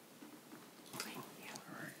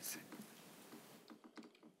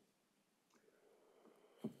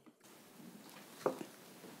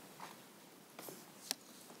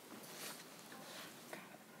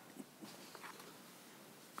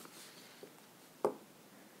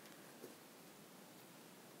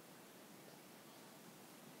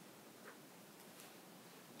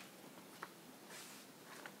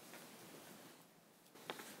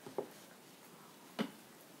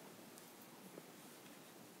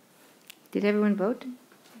 Did everyone vote?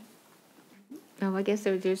 No, I guess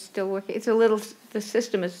they're still working. It's a little, the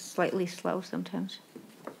system is slightly slow sometimes.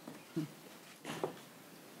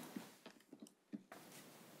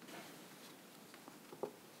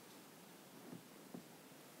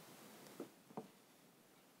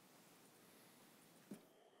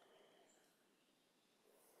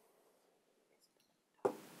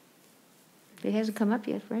 It hasn't come up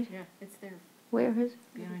yet, right? Yeah, it's there. Where is it?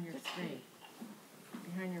 Behind your screen.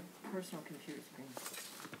 Behind your personal computer screen.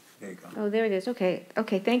 There you go. Oh, there it is. Okay,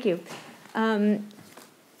 thank you.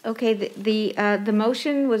 Okay, the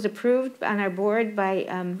motion was approved on our board by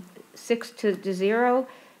 6-0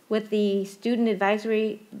 with the student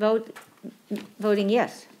advisory voting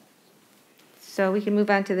yes. So we can move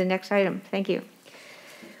on to the next item. Thank you.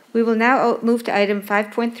 We will now move to item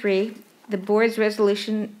 5.3, the board's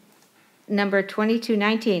resolution number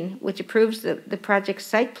 2219, which approves the project's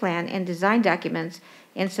site plan and design documents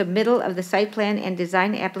and submittal of the site plan and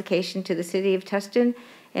design application to the City of Tustin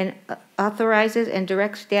and authorizes and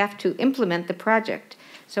directs staff to implement the project.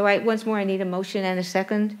 So once more, I need a motion and a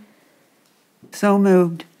second. So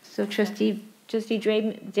moved. So Trustee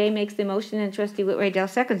Day makes the motion and Trustee Whitwright-Dell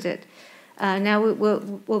seconds it. Now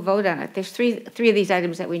we'll vote on it. There's three of these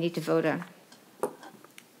items that we need to vote on.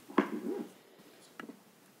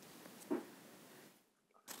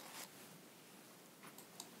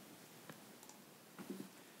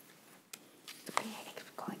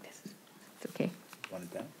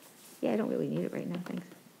 Yeah, I don't really need it right now, thanks.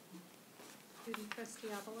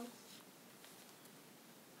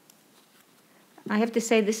 I have to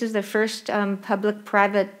say this is the first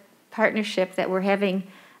public-private partnership that we're having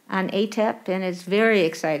on ATEP, and it's very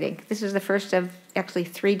exciting. This is the first of actually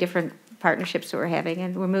 3 different partnerships that we're having,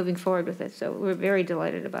 and we're moving forward with it. So we're very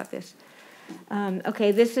delighted about this.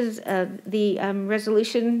 Okay, this is the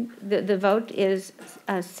resolution. The vote is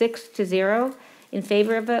 6-0 in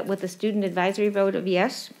favor of it, with a student advisory vote of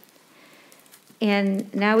yes.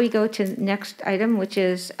 And now we go to the next item, which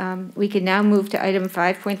is we can now move to item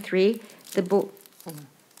 5.3. The board.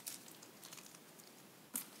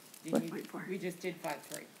 We just did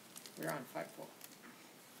 5.3. We're on 5.4.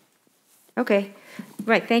 Okay,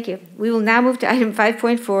 right, thank you. We will now move to item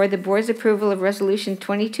 5.4, the board's approval of resolution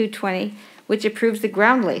 2220, which approves the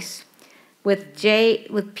ground lease with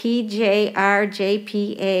PJRJPA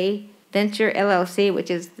Venture LLC, which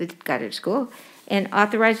is the Goddard School, and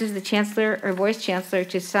authorizes the chancellor or vice chancellor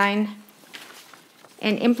to sign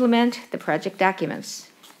and implement the project documents.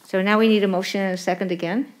 So now we need a motion and a second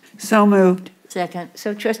again. So moved. Second.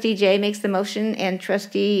 So trustee Jay makes the motion and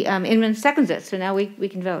trustee Inman seconds it. So now we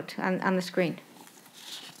can vote on the screen.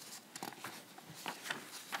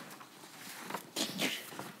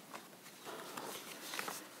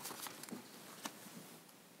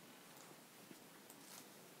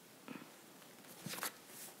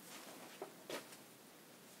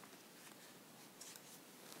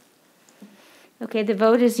 Okay, the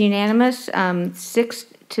vote is unanimous,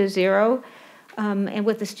 6-0. And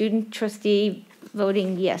with the student trustee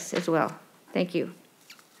voting yes as well. Thank you.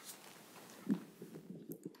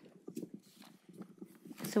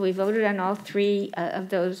 So we voted on all three of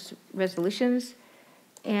those resolutions.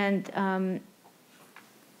 And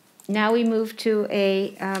now we move to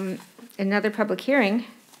another public hearing.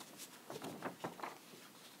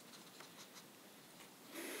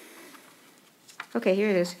 Okay, here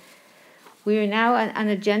it is. We are now on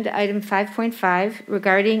agenda item 5.5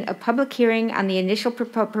 regarding a public hearing on the initial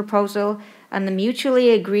proposal on the mutually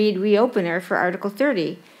agreed reopener for Article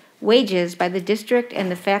 30, wages by the district and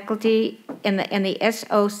the faculty and the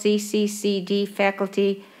SOCCCD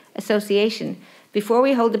Faculty Association. Before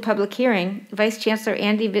we hold the public hearing, Vice Chancellor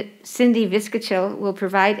Cindy Viscachill will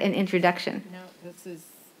provide an introduction. No, this is,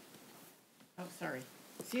 oh, sorry.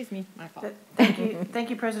 Excuse me, my fault. Thank you. Thank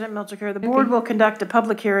you, President Milchiker. The board will conduct a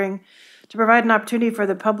public hearing to provide an opportunity for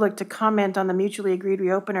the public to comment on the mutually agreed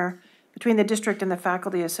reopener between the district and the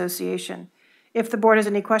faculty association. If the board has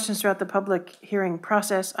any questions throughout the public hearing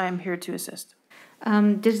process, I am here to assist.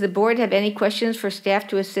 Does the board have any questions for staff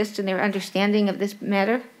to assist in their understanding of this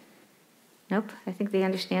matter? Nope, I think they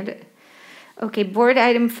understand it. Okay, board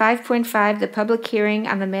item 5.5, the public hearing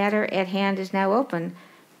on the matter at hand is now open.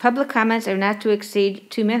 Public comments are not to exceed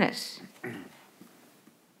 2 minutes.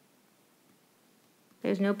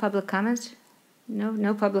 There's no public comments?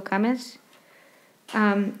 No public comments?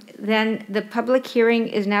 Then the public hearing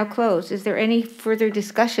is now closed. Is there any further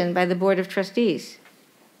discussion by the Board of Trustees?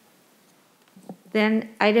 Then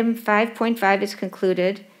item 5.5 is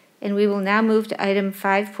concluded, and we will now move to item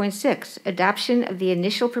 5.6, adoption of the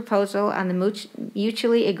initial proposal on the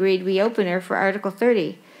mutually agreed reopener for Article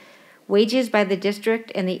 30, wages by the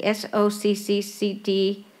district and the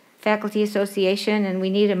SOCCCD Faculty Association, and we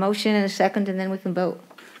need a motion and a second, and then we can vote.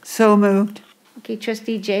 So moved. Okay,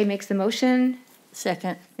 trustee Jay makes the motion.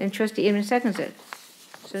 Second. And trustee Inman seconds it.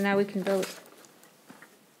 So now we can vote.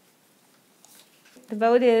 The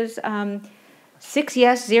vote is 6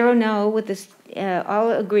 yes, 0 no, with this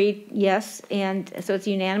all agreed yes, and so it's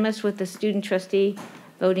unanimous with the student trustee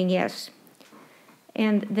voting yes.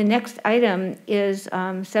 And the next item is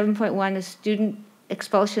 7.1, a student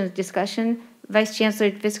expulsion discussion. Vice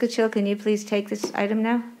Chancellor Viscachill, can you please take this item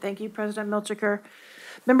now? Thank you, President Milchiker.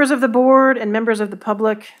 Members of the board and members of the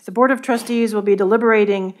public, the Board of Trustees will be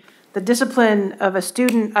deliberating the discipline of a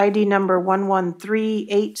student ID number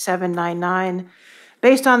 1138799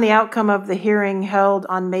 based on the outcome of the hearing held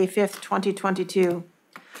on May 5th, 2022.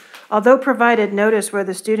 Although provided notice where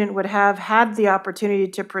the student would have had the opportunity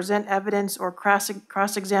to present evidence or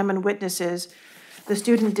cross-examine witnesses, the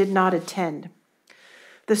student did not attend.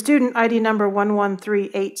 The student ID number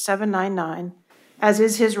 1138799, as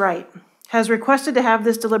is his right, has requested to have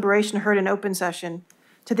this deliberation heard in open session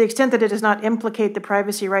to the extent that it does not implicate the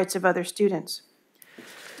privacy rights of other students.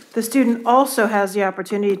 The student also has the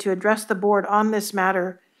opportunity to address the board on this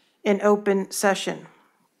matter in open session.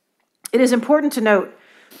 It is important to note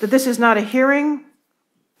that this is not a hearing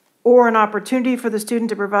or an opportunity for the student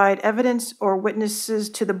to provide evidence or witnesses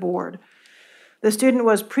to the board. The student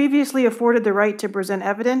was previously afforded the right to present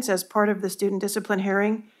evidence as part of the student discipline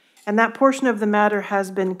hearing, and that portion of the matter has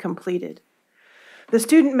been completed. The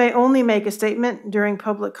student may only make a statement during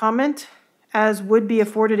public comment, as would be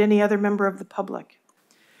afforded any other member of the public.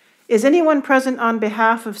 Is anyone present on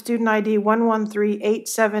behalf of student ID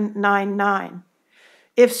 1138799?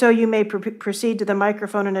 If so, you may proceed to the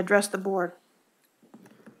microphone and address the board.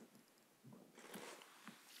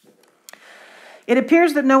 It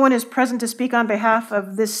appears that no one is present to speak on behalf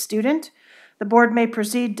of this student. The board may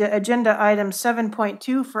proceed to agenda item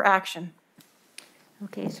 7.2 for action.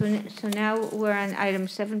 Okay, so now we're on item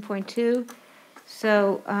 7.2.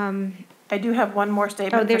 So I do have one more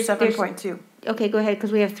statement for 7.2. Okay, go ahead,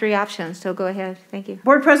 because we have 3 options, so go ahead. Thank you.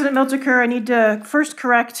 Board President Milchiker, I need to first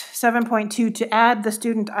correct 7.2 to add the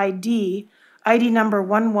student ID number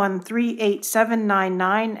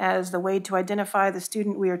 1138799 as the way to identify the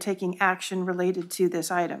student we are taking action related to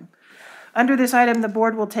this item. Under this item, the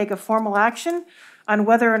board will take a formal action on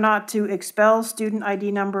whether or not to expel student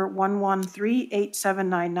ID number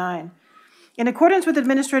 1138799. In accordance with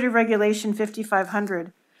Administrative Regulation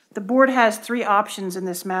 5500, the board has 3 options in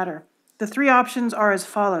this matter. The 3 options are as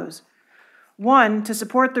follows. 1, to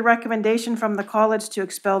support the recommendation from the college to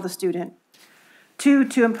expel the student. 2,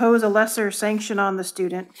 to impose a lesser sanction on the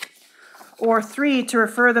student. Or 3, to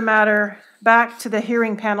refer the matter back to the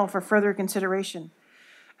hearing panel for further consideration.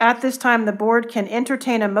 At this time, the board can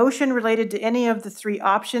entertain a motion related to any of the 3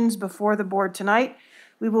 options before the board tonight.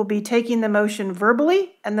 We will be taking the motion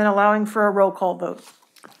verbally and then allowing for a roll call vote.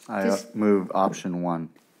 I move option 1.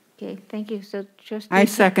 Okay, thank you. So Trustee... I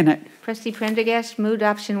second it. Trustee Prendergast moved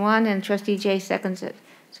option 1, and Trustee Jay seconds it.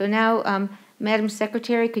 So now, Madam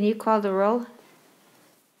Secretary, can you call the roll?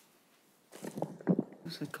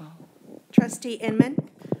 Who's the call? Trustee Inman.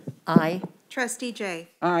 Aye. Trustee Jay.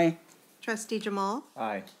 Aye. Trustee Jamal.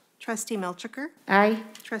 Aye. Trustee Milchiker. Aye.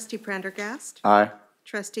 Trustee Prendergast. Aye.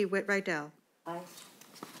 Trustee Whit-Rydell. Aye.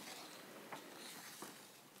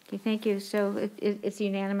 Okay, thank you. So it's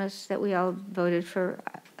unanimous that we all voted for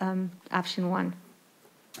option 1.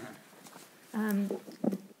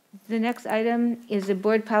 The next item is a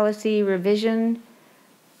board policy revision.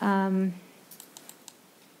 And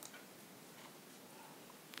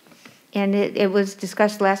it was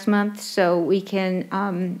discussed last month, so we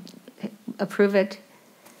can approve it.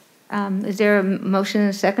 Is there a motion and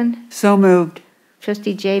a second? So moved.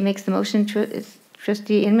 Trustee Jay makes the motion.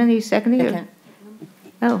 Trustee Inman, are you seconding it?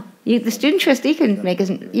 Oh, the student trustee can make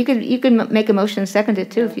you can make a motion and second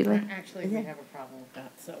it too if you like. Actually, we have a problem with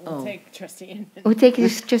that, so we'll take Trustee Inman. We'll take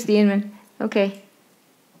Trustee Inman. Okay.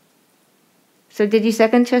 So did you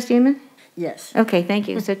second Trustee Inman? Yes. Okay, thank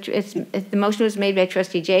you. So the motion was made by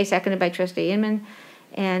Trustee Jay, seconded by Trustee Inman,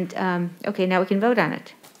 and okay, now we can vote on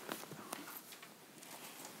it.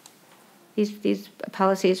 These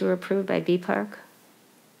policies were approved by B Park.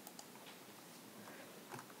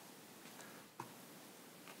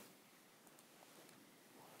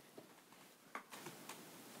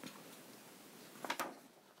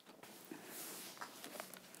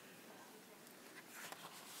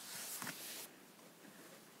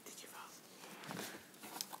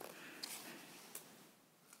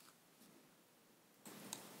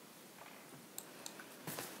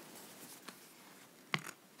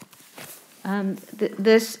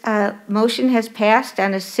 This motion has passed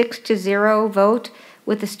on a 6-0 vote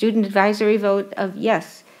with a student advisory vote of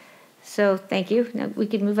yes. So thank you. Now we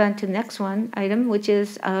can move on to the next item, which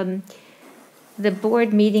is the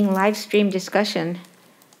board meeting live stream discussion.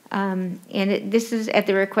 This is at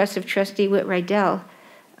the request of Trustee Whit-Rydell,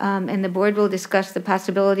 and the board will discuss the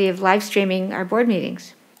possibility of live streaming our board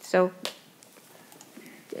meetings. So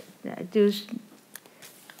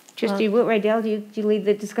Trustee Whit-Rydell, do you lead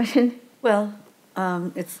the discussion? Well,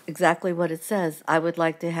 it's exactly what it says. I would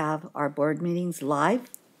like to have our board meetings live.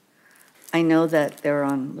 I know that they're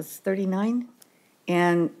on, 39?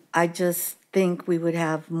 And I just think we would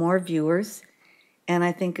have more viewers, and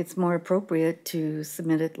I think it's more appropriate to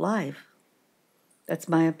submit it live. That's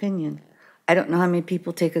my opinion. I don't know how many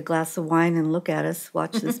people take a glass of wine and look at us,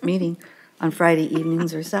 watch this meeting on Friday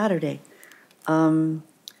evenings or Saturday. I'm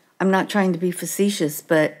not trying to be facetious,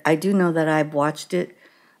 but I do know that I've watched it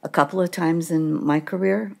a couple of times in my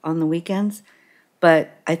career on the weekends, but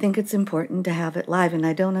I think it's important to have it live, and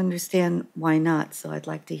I don't understand why not, so I'd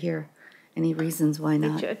like to hear any reasons why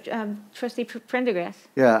not. Trustee Prendergast.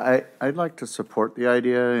 Yeah, I'd like to support the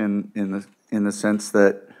idea in the sense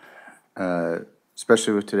that,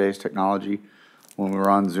 especially with today's technology, when we were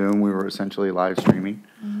on Zoom, we were essentially live streaming.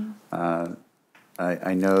 Mm-hmm.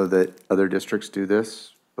 I know that other districts do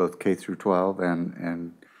this, both K through 12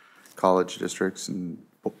 and college districts and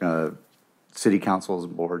city councils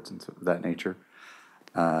and boards and of that nature.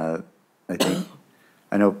 I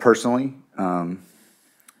know personally, not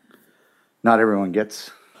everyone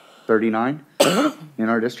gets 39 in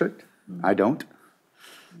our district. I don't.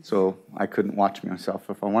 So I couldn't watch myself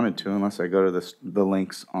if I wanted to unless I go to the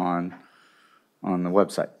links on the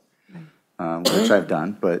website. which I've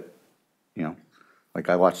done, but, you know, like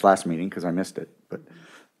I watched last meeting because I missed it. But,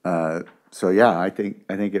 so yeah, I think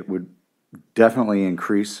it would definitely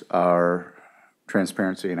increase our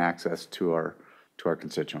transparency and access to our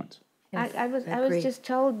constituents. I was just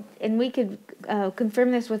told, and we could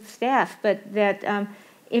confirm this with staff, but that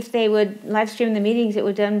if they would live stream the meetings, it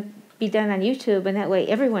would be done on YouTube, and that way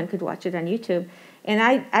everyone could watch it on YouTube. And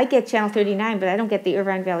I get Channel 39, but I don't get the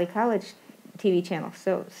Irvine Valley College TV channel,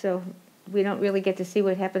 so we don't really get to see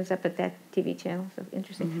what happens up at that TV channel. So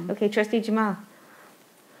interesting. Mm-hmm. Okay, Trustee Jamal.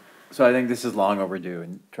 So I think this is long overdue,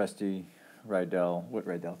 and Trustee Whit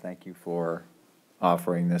Rydell, thank you for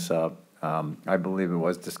offering this up. I believe it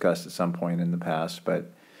was discussed at some point in the past,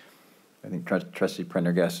 but I think Trustee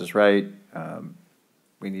Prendergast is right.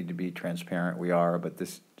 We need to be transparent. We are, but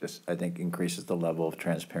this just, I think, increases the level of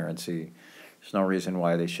transparency. There's no reason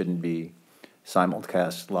why they shouldn't be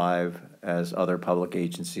simulcast live as other public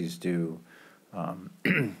agencies do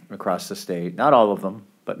across the state. Not all of them,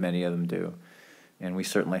 but many of them do. And we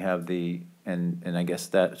certainly have and I guess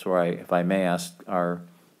that's where if I may ask our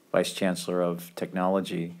Vice Chancellor of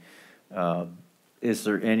Technology, is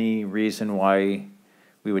there any reason why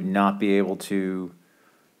we would not be able to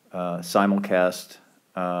simulcast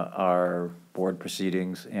our board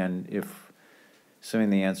proceedings? And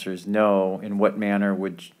assuming the answer is no, in what manner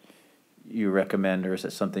would you recommend, or is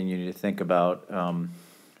it something you need to think about?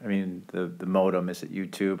 I mean, the modem, is it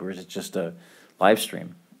YouTube, or is it just a live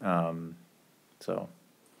stream? So.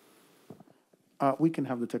 We can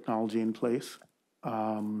have the technology in place.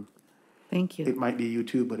 Thank you. It might be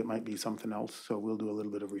YouTube, but it might be something else, so we'll do a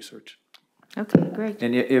little bit of research. Okay, great.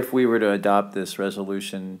 And if we were to adopt this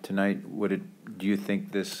resolution tonight, do you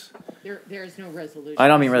think this? There is no resolution. I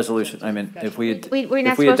don't mean resolution. I mean, if we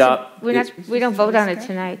don't vote on it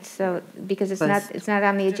tonight, so, because it's not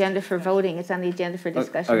on the agenda for voting, it's on the agenda for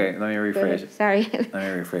discussion. Okay, let me rephrase it. Sorry. Let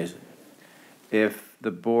me rephrase it. If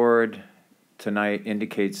the board tonight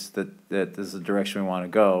indicates that this is the direction we want to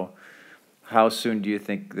go, how soon do you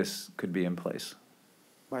think this could be in place?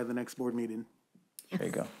 By the next board meeting. There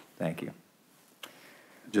you go. Thank you.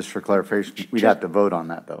 Just for clarification, we'd have to vote on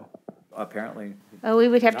that, though. Apparently. Oh, we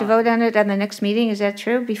would have to vote on it on the next meeting, is that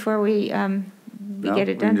true, before we get it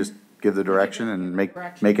We done? can just give the direction and make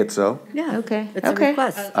it so. Yeah. Okay. It's a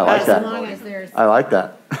request. I like that. As long as there's, I like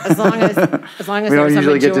that. as long as We there's don't a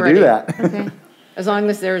usually get to do majority. that. Okay. As long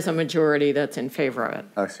as there's a majority that's in favor of it.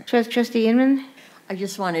 I see. Trustee Inman? I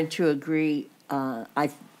just wanted to agree,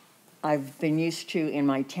 I've been used to in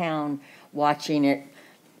my town watching it,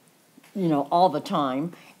 all the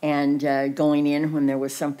time, and going in when there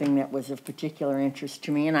was something that was of particular interest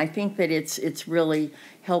to me. And I think that it's really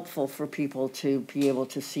helpful for people to be able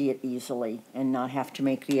to see it easily and not have to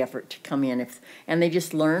make the effort to come in. And they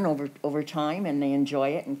just learn over time, and they enjoy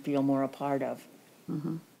it and feel more a part of.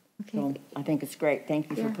 Mm-hmm. Okay. So I think it's great.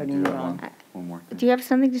 Thank you for putting it on. One more thing. Do you have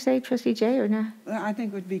something to say, Trustee Jay, or not? I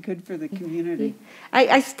think it would be good for the community.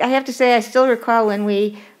 I have to say, I still recall when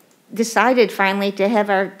we decided finally to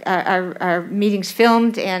have our meetings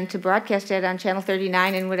filmed and to broadcast it on Channel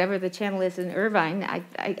 39 and whatever the channel is in Irvine.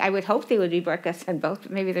 I would hope they would be broadcast on both,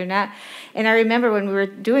 but maybe they're not. And I remember when we were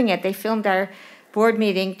doing it, they filmed our board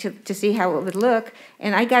meeting to see how it would look,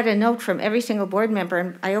 and I got a note from every single board member,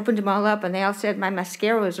 and I opened them all up, and they all said my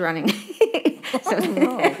mascara was running.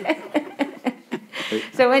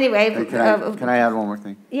 So anyway. Hey, can I add one more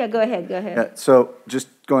thing? Yeah, go ahead. So just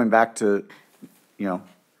going back to,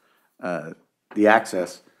 the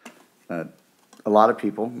access, a lot of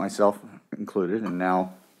people, myself included, and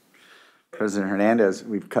now President Hernandez,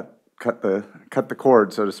 we've cut the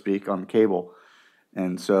cord, so to speak, on cable.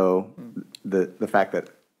 And so the fact that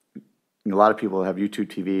a lot of people have YouTube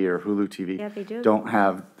TV or Hulu TV don't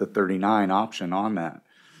have the 39 option on that.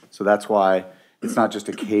 So that's why it's not just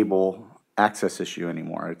a cable access issue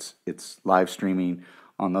anymore. It's live streaming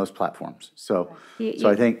on those platforms. So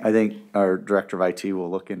I think our director of IT will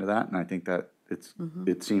look into that, and I think that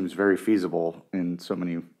it seems very feasible in so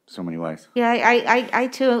many ways. Yeah, I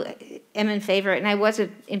too am in favor, and I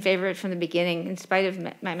wasn't in favor of it from the beginning, in spite of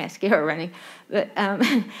my mascara running. But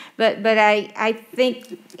I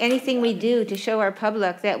think anything we do to show our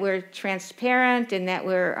public that we're transparent and that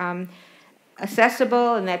we're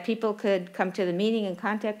accessible and that people could come to the meeting and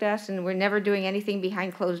contact us, and we're never doing anything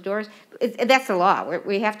behind closed doors. That's the law.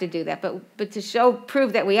 We have to do that. But to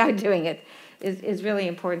prove that we are doing it is really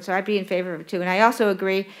important. So I'd be in favor of it too. And I also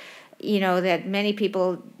agree, that many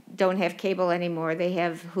people don't have cable anymore. They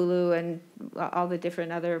have Hulu and all the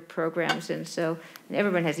different other programs, and so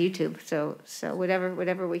everyone has YouTube. So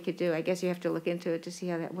whatever we could do, I guess you have to look into it to see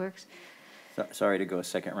how that works. Sorry to go a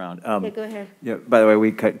second round. Yeah, go ahead. Yeah, by the way,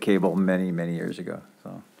 we cut cable many, many years ago,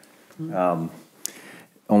 so.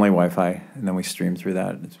 Only Wi-Fi, and then we stream through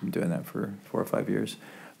that. It's been doing that for 4 or 5 years.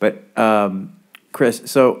 But, Chris,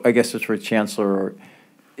 so I guess it's for Chancellor,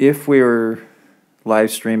 if we were live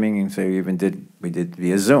streaming and say we did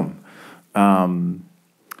via Zoom,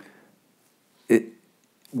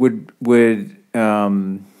 would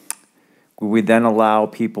we then allow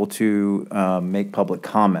people to make public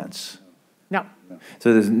comments? No,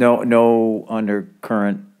 So there's no under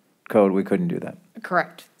current code, we couldn't do that?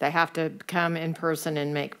 correct. They have to come in person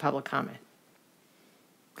and make public comment.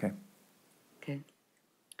 Okay. Okay.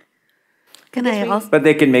 Can I also? But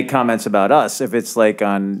they can make comments about us if it's like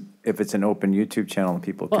if it's an open YouTube channel and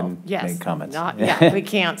people Well, can yes, make comments. yeah, we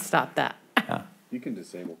can't stop that. You can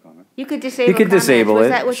disable comments. You could disable You could comments, disable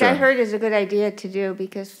it, which I sure. heard is a good idea to do,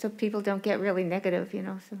 because so people don't get really negative, you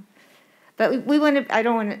know, so. But we want to, I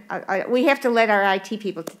don't want to, we have to let our IT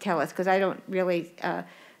people to tell us, because I don't really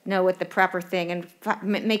know what the proper thing, and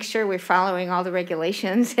make sure we're following all the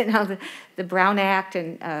regulations and all the Brown Act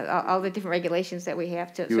and all the different regulations that we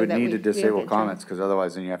have to. You would need to disable comments, because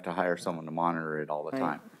otherwise then you have to hire someone to monitor it all the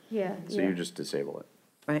time. Yeah. So you just disable it.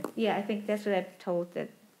 Right. Yeah, I think that's what I've told, that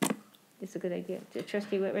it's a good idea.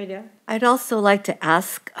 Trustee Whitwright? I'd also like to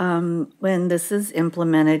ask, when this is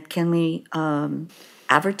implemented, can we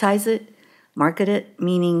advertise it, market it?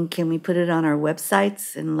 Meaning, can we put it on our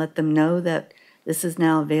websites and let them know that this is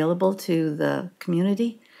now available to the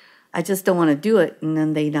community? I just don't want to do it and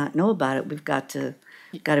then they not know about it. We've got to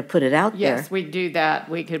put it out there. Yes, we do that.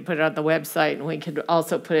 We could put it on the website, and we could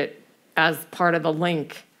also put it as part of the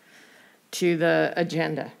link to the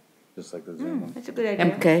agenda. Just like the Zoom one. That's a good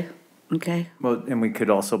idea. Okay. Well, and we could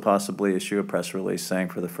also possibly issue a press release saying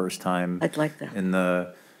for the first time. I'd like that. In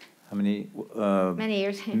the, how many? Many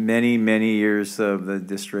years. Many years of the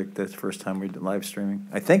district, that's the first time we did live streaming.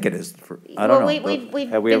 I think it is, I don't know.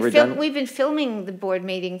 Have we ever done? We've been filming the board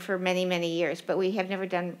meeting for many, many years, but we have never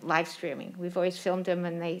done live streaming. We've always filmed them,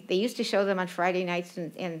 and they used to show them on Friday nights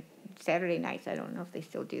and Saturday nights. I don't know if they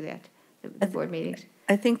still do that, the board meetings.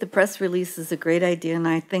 I think the press release is a great idea, and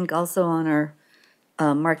I think also on our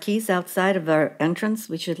marquees outside of our entrance,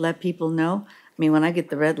 we should let people know. I mean, when I get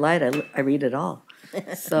the red light, I read it all.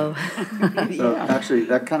 So. So actually,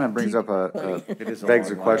 that kind of brings up begs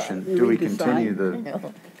a question. Do we continue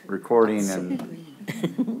the recording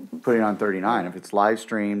and putting on 39? If it's live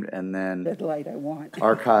streamed and then Red light I want.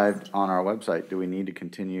 archived on our website, do we need to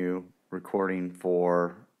continue recording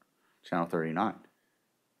for channel 39?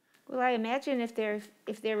 Well, I imagine if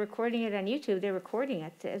they're recording it on YouTube, they're recording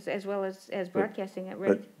it as well as broadcasting it,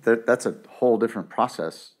 right? But that's a whole different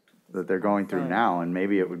process that they're going through now, and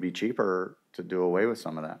maybe it would be cheaper to do away with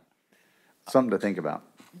some of that. Something to think about.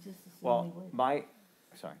 Well,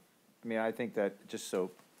 sorry. I mean, I think that just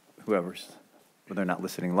so whoever's, well, they're not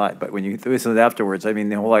listening live, but when you listen afterwards, I mean,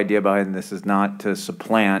 the whole idea behind this is not to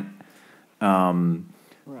supplant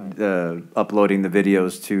the uploading the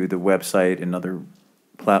videos to the website and other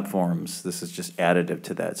platforms. This is just additive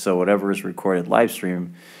to that. So whatever is recorded live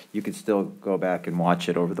stream, you can still go back and watch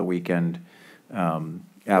it over the weekend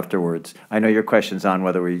afterwards. I know your question's on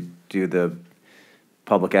whether we do the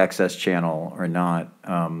public access channel or not.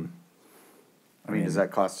 I mean, does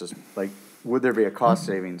that cost us, like, would there be a cost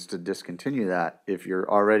savings to discontinue that if you're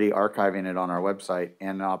already archiving it on our website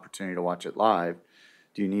and an opportunity to watch it live?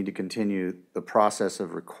 Do you need to continue the process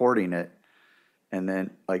of recording it? And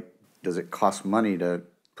then, like, does it cost money to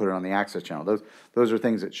put it on the access channel? Those are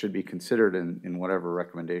things that should be considered in whatever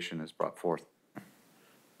recommendation is brought forth.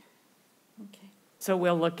 So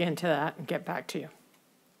we'll look into that and get back to you.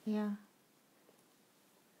 Yeah.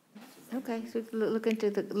 Okay, so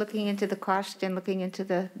looking into the cost and looking into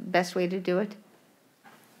the best way to do it.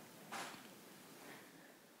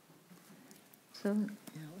 So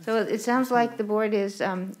it sounds like the board is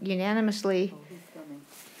unanimously.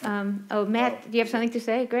 Oh, Matt, do you have something to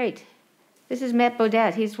say? Great. This is Matt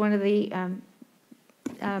Bodette. He's one of the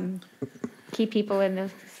key people in the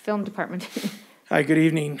film department. Hi, good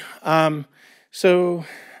evening.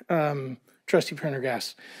 Trustee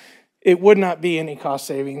Prendergast, it would not be any cost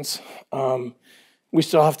savings. We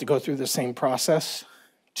still have to go through the same process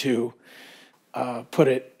to put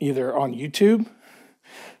it either on YouTube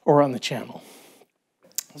or on the channel.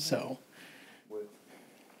 So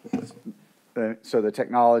the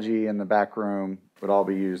technology in the back room would all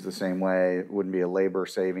be used the same way. It wouldn't be a labor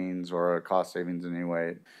savings or a cost savings in any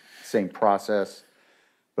way. Same process,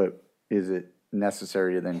 but is it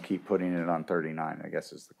necessary to then keep putting it on 39, I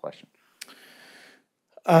guess is the question.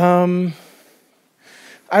 I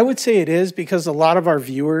would say it is, because a lot of our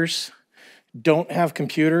viewers don't have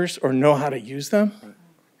computers or know how to use them.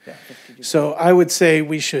 So I would say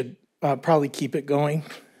we should probably keep it going.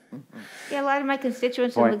 Yeah, a lot of my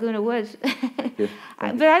constituents Point. in Laguna Woods. But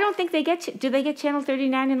I don't think they get, do they get Channel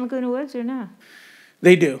 39 in Laguna Woods or not?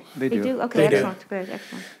 They do. They do? Okay, excellent, good,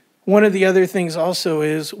 excellent. One of the other things also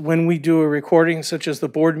is when we do a recording such as the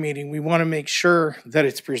board meeting, we want to make sure that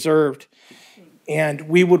it's preserved. And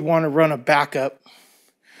we would want to run a backup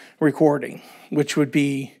recording, which would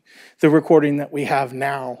be the recording that we have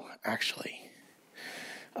now, actually.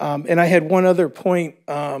 And I had one other point.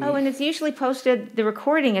 Oh, and it's usually posted, the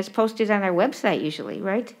recording is posted on our website usually,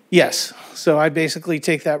 right? Yes. So I basically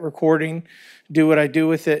take that recording, do what I do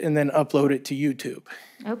with it, and then upload it to YouTube.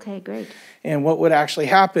 Okay, great. And what would actually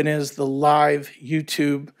happen is the live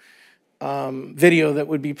YouTube video that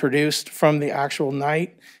would be produced from the actual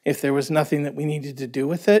night, if there was nothing that we needed to do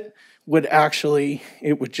with it,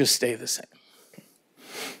 it would just stay the same.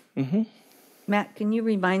 Mm-hmm. Matt, can you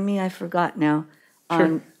remind me? I forgot now. Sure.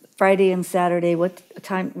 On Friday and Saturday, what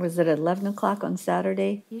time, was it 11 o'clock on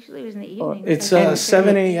Saturday? Usually it was in the evening. It's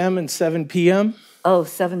 7 a.m. and 7 p.m. Oh,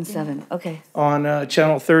 7, okay. on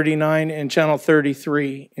Channel 39 and Channel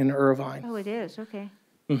 33 in Irvine. Oh, it is, okay.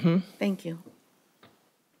 Mm-hmm. Thank you.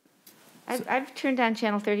 I've turned on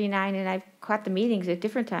Channel 39 and I've caught the meetings at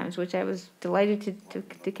different times, which I was delighted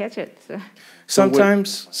to catch it. So.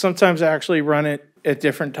 Sometimes I actually run it at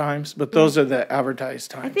different times, but those are the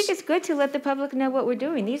advertised times. I think it's good to let the public know what we're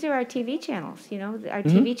doing. These are our TV channels, you know. Our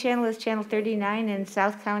TV channel is Channel 39 in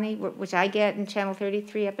South County, which I get, and Channel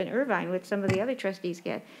 33 up in Irvine, which some of the other trustees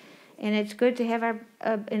get. And it's good to have our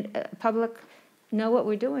public know what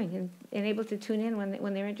we're doing and able to tune in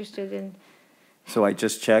when they're interested in. So I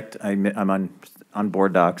just checked, I'm on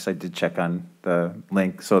Board Docs, I did check on the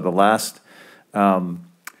link. So the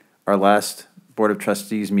our last Board of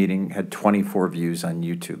Trustees meeting had 24 views on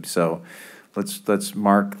YouTube. So let's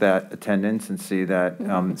mark that attendance and see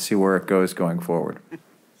see where it goes going forward.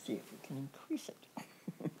 See if we can increase it.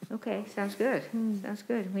 Okay, sounds good. Sounds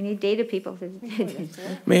good. We need data people.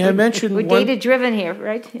 May I mention we're data-driven here,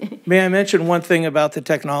 right? May I mention one thing about the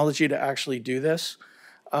technology to actually do this?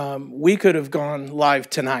 We could have gone live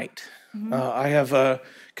tonight. I have a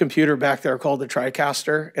computer back there called the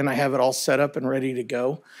TriCaster, and I have it all set up and ready to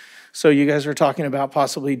go. So you guys were talking about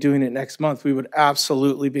possibly doing it next month. We would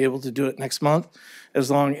absolutely be able to do it next month as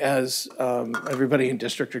long as everybody in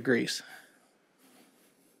district agrees.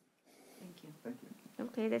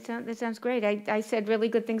 Okay, that sounds great. I said really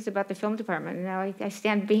good things about the film department, and now I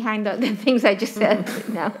stand behind the things I just said.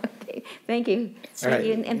 Now, okay, thank you.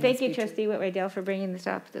 Right. And thank you, Trustee Whit-Riddell, for bringing this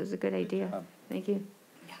up. That was a good idea. Thank you.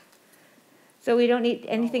 So we don't need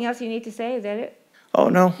anything else you need to say. Is that it? Oh,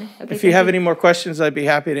 no. Okay, If you have any more questions, I'd be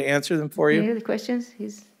happy to answer them for you. Any other questions?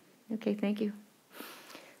 Okay, thank you.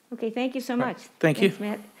 Okay, thank you so much. Thank you.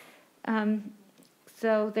 Thanks, Matt.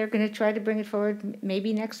 So they're going to try to bring it forward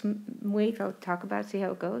maybe next week. I'll talk about it, see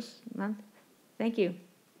how it goes. Month. Thank you.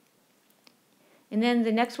 And then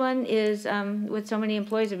the next one is what so many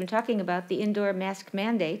employees have been talking about, the indoor mask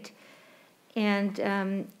mandate.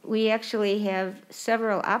 And we actually have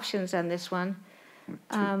several options on this one.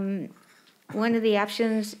 One of the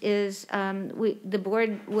options is the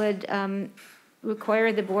board would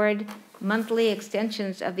require the board monthly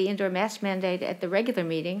extensions of the indoor mask mandate at the regular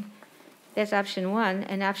meeting. That's option one.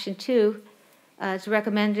 And option two, it's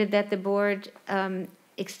recommended that the board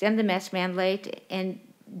extend the mask mandate and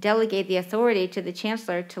delegate the authority to the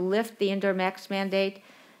chancellor to lift the indoor mask mandate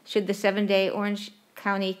should the 7-day Orange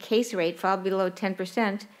County case rate fall below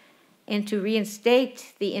 10%, and to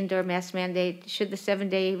reinstate the indoor mask mandate should the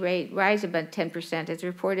 7-day rate rise above 10%, as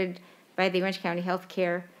reported by the Orange County Health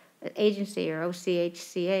Care Agency, or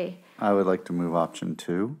OCHCA. I would like to move option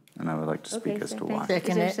 2, and I would like to speak as to why. Is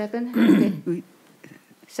there a second? Okay.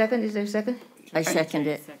 Second, is there a second? I second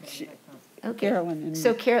it. Okay.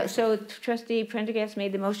 So Trustee Prendergast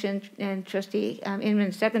made the motion and Trustee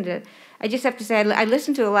Inman seconded it. I just have to say, I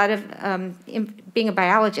listened to a lot of, being a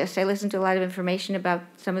biologist, I listened to a lot of information about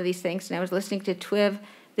some of these things, and I was listening to TWIV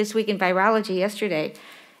This Week in Virology yesterday,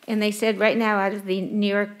 and they said right now out of the New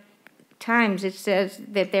York Times, it says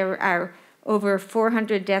that there are over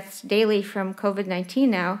 400 deaths daily from COVID-19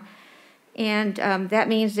 now, and that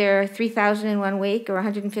means there are 3,000 in 1 week or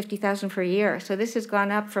 150,000 per year. So this has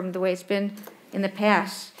gone up from the way it's been in the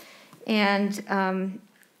past. And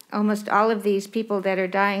almost all of these people that are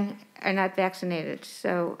dying are not vaccinated.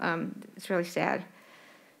 So it's really sad.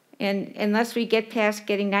 And unless we get past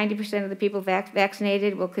getting 90% of the people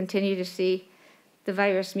vaccinated, we'll continue to see the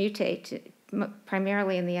virus mutate,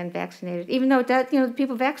 primarily in the unvaccinated. Even though that, the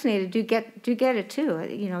people vaccinated do get it too.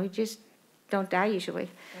 You just don't die usually.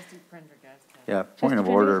 Yeah, point of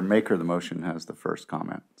order, maker of the motion has the first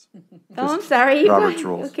comment. Oh, I'm sorry. Robert's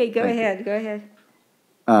rules. Okay, go Thank you. ahead, go ahead.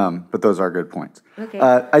 But those are good points. Okay.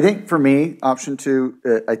 I think for me, option two,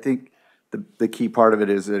 I think the key part of it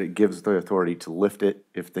is that it gives the authority to lift it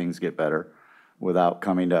if things get better without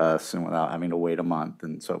coming to us and without having to wait a month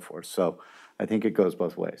and so forth. So I think it goes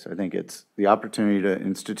both ways. I think it's the opportunity to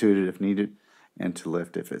institute it if needed and to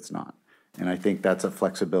lift if it's not. And I think that's a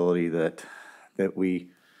flexibility that we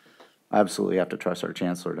absolutely have to trust our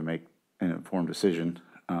chancellor to make an informed decision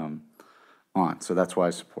on. So that's why I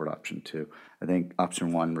support option two. I think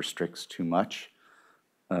option one restricts too much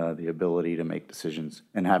the ability to make decisions,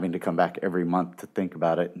 and having to come back every month to think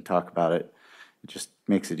about it and talk about it. It just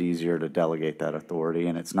makes it easier to delegate that authority,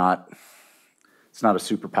 and it's not a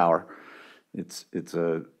superpower. It's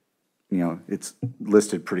a, you know, it's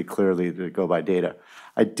listed pretty clearly to go by data.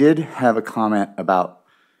 I did have a comment about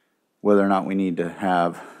whether or not we need to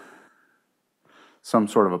have some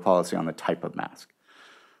sort of a policy on the type of mask.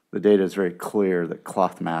 The data is very clear that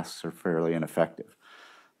cloth masks are fairly ineffective,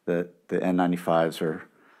 that the N95s are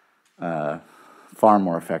far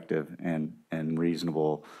more effective and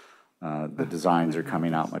reasonable. The designs are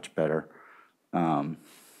coming out much better. And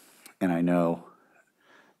I know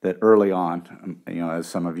that early on, you know, as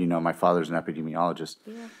some of you know, my father's an epidemiologist,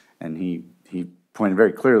 and he pointed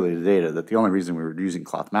very clearly to the data that the only reason we were using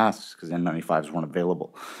cloth masks is because N95s weren't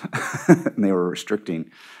available, and they were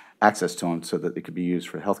restricting access to them so that they could be used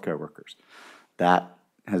for healthcare workers. That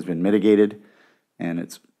has been mitigated, and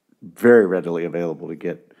it's very readily available to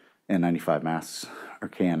get N95 masks or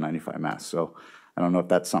KN95 masks. So I don't know if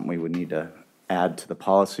that's something we would need to add to the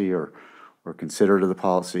policy or consider to the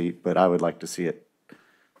policy, but I would like to see it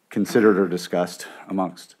considered or discussed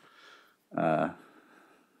amongst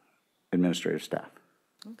administrative staff.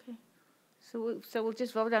 Okay. So we'll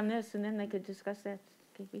just vote on this, and then they could discuss that.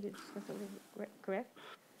 Okay, we could discuss it, correct?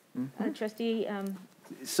 Trustee,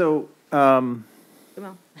 So,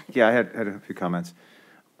 Jamal. yeah, I had a few comments.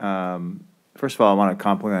 First of all, I want to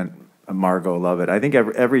compliment Margot Lovett. I think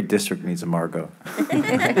every district needs a Margot.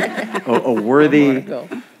 a worthy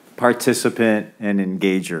participant and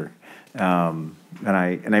engager. And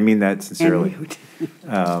I mean that sincerely.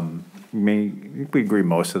 We agree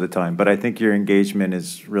most of the time, but I think your engagement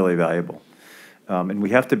is really valuable. And we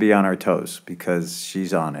have to be on our toes because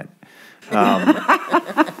she's on it.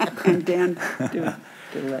 And Dan,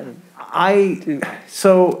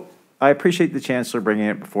 So I appreciate the chancellor bringing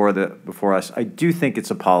it before us. I do think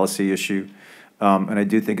it's a policy issue, and I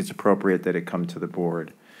do think it's appropriate that it come to the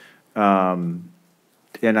board. And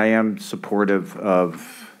I am supportive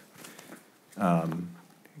of,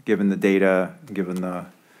 given the data, given the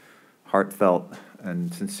heartfelt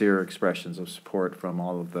and sincere expressions of support from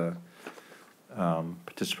all of the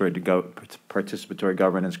participatory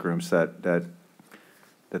governance groups that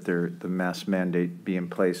the mask mandate be in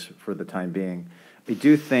place for the time being. I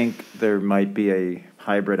do think there might be a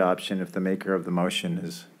hybrid option if the maker of the motion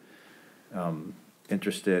is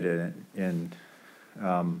interested in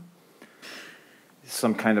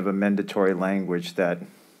some kind of a mandatory language that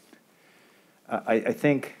I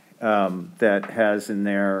think that has in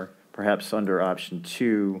there, perhaps under option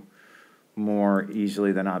two, more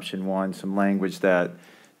easily than option one, some language that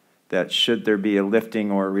should there be a lifting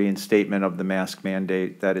or a reinstatement of the mask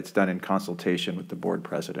mandate, that it's done in consultation with the board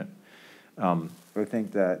president. I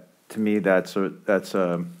think that, to me, that's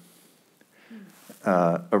a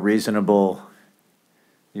reasonable.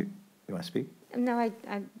 You want to speak? No,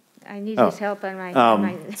 I need his help on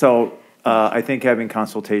my. So I think having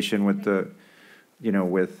consultation with the,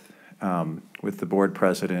 with the board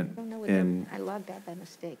president I logged out by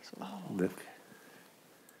mistake. So.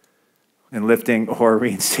 And lifting or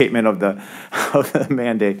reinstatement of the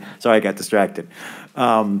mandate. Sorry, I got distracted.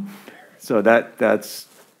 So that's.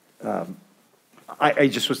 I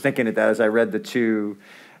just was thinking of that as I read the two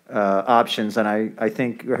options, and I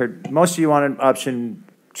think I heard most of you wanted option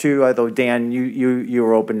two, although Dan, you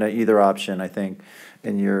were open to either option, I think,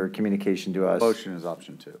 in your communication to us. Motion is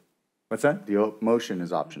option two. What's that? The motion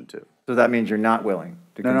is option two. So that means you're not willing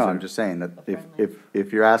to consider? No, I'm just saying that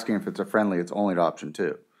if you're asking if it's a friendly, it's only to option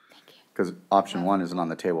two. Because option one isn't on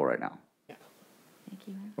the table right now. Thank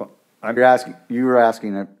you. Well, you were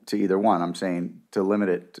asking it to either one. I'm saying to limit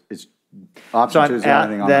it. It's option two is the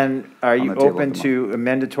only thing on the table. Then are you open to a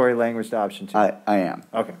mandatory language to option two? I am.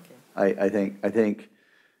 Okay. I think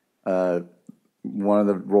one of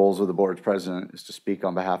the roles of the board's president is to speak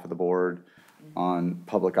on behalf of the board on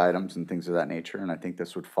public items and things of that nature, and I think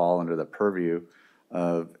this would fall under the purview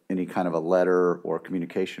of any kind of a letter or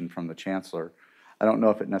communication from the chancellor. I don't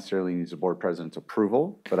know if it necessarily needs the board president's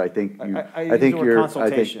approval, but I think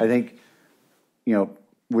you know,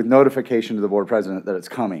 with notification to the board president that it's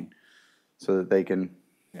coming, so that they can,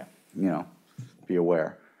 Yeah. you know, be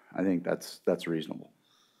aware. I think that's reasonable.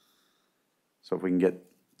 So if we can get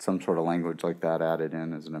some sort of language like that added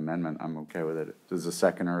in as an amendment, I'm okay with it. Does the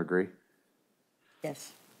seconder agree?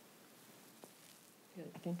 Yes.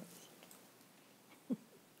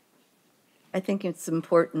 I think it's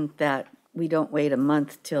important that we don't wait a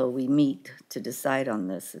month till we meet to decide on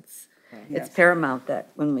this. It's Yes. paramount that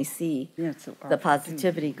when we see Yeah, it's an the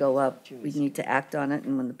positivity go up, we need to act on it,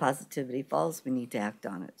 and when the positivity falls, we need to act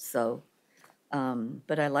on it. So,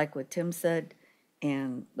 but I like what Tim said,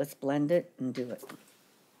 and let's blend it and do it.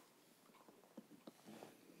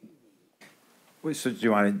 Wait, so do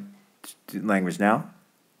you want to do language now?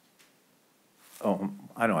 Oh,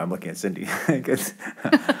 I know, I'm looking at Cindy.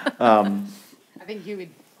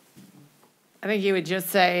 I think you would just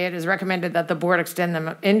say, it is recommended that the board extend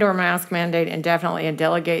the indoor mask mandate indefinitely and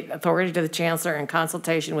delegate authority to the chancellor in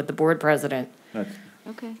consultation with the board president.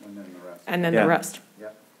 Okay, And then Yeah. the rest.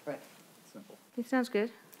 Yep. Right. Simple. it sounds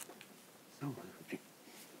good.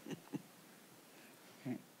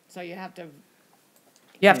 So you have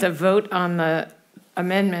to vote on the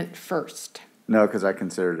amendment first. No, because I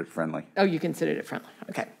considered it friendly. Oh, you considered it friendly,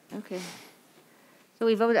 okay. Okay. So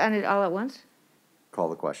we vote on it all at once? Call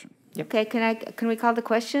the question. Okay, can we call the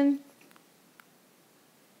question?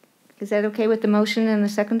 Is that okay with the motion and the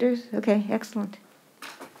seconders? Okay, excellent.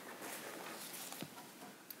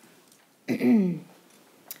 Okay,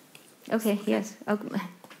 yes. Okay.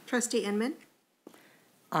 Trustee Inman.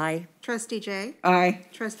 Aye. Trustee Jay. Aye.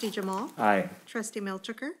 Trustee Jamal. Aye. Trustee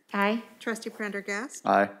Milchiker. Aye. Trustee Prendergast.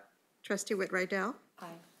 Aye. Trustee Whit-Rydell. Aye.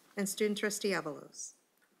 And Student Trustee Avalos.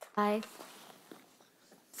 Aye.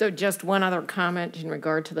 So just one other comment in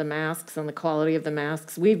regard to the masks and the quality of the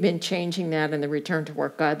masks. We've been changing that in the return to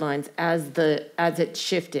work guidelines as it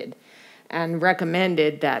shifted, and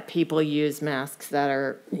recommended that people use masks that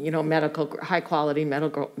are, high quality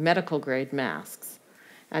medical grade masks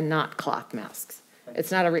and not cloth masks. It's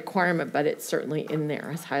not a requirement, but it's certainly in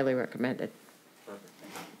there. It's highly recommended.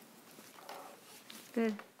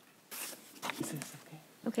 Good.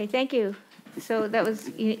 Okay, thank you. So that was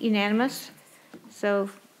unanimous. So,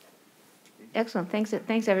 excellent.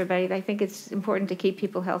 Thanks, everybody. I think it's important to keep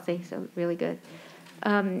people healthy, so really good.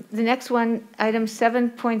 The next one, item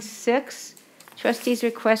 7.6, trustees'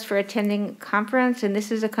 request for attending conference, and this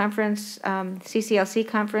is a conference, CCLC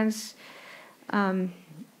conference,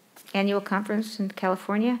 annual conference in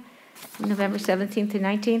California, November 17th to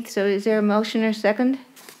 19th. So is there a motion or second?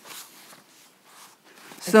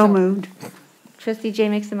 So moved. Trustee Jay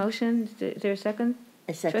makes the motion. Is there a second?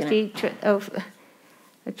 I second it.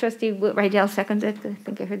 Trustee Rydell seconded. I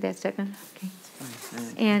think I heard that second. Okay.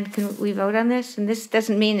 And can we vote on this? And this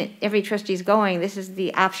doesn't mean that every trustee is going. This is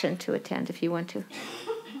the option to attend if you want to.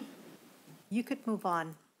 You could move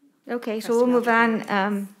on. Okay, so we'll move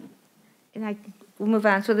on. We'll move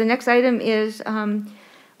on. So the next item is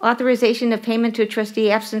authorization of payment to a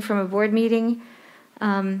trustee absent from a board meeting.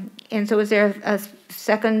 And so is there a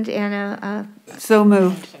second and a? So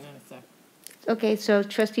moved. Okay, so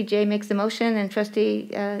Trustee Jay makes the motion, and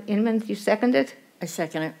Trustee Inman, you second it? I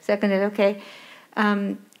second it. Second it, okay.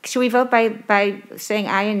 Should we vote by saying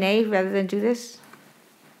aye and nay rather than do this?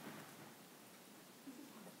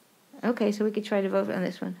 Okay, so we could try to vote on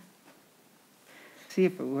this one. See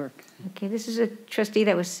if it works. Okay, this is a trustee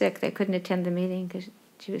that was sick, that couldn't attend the meeting because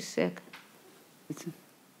she was sick.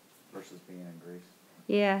 Versus being in Greece.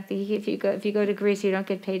 Yeah, if you go to Greece, you don't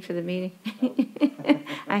get paid for the meeting.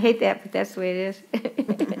 I hate that, but that's the way it is.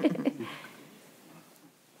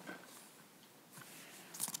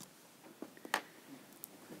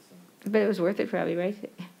 But it was worth it probably, right?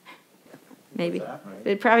 Maybe. That, right?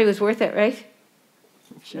 It probably was worth it, right?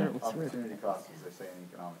 Sure, it was worth it. Opportunity cost, as they say in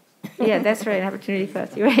economics. Yeah, that's right, opportunity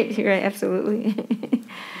cost. You're right, absolutely.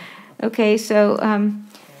 Okay, so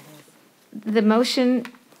the motion,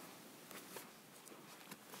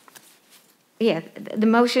 the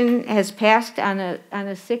motion has passed on a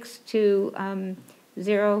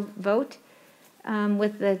 6-0 vote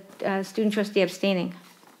with the student trustee abstaining.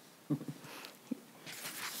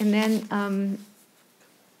 And then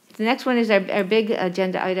the next one is our big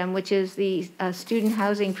agenda item, which is the student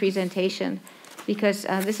housing presentation, because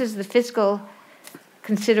this is the fiscal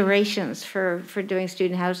considerations for doing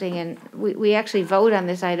student housing, and we actually vote on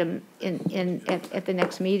this item at the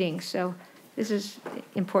next meeting. So this is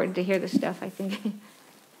important to hear this stuff, I think.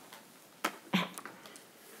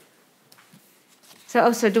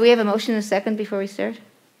 So do we have a motion and a second before we start?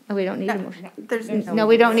 Oh, we don't need a motion. No,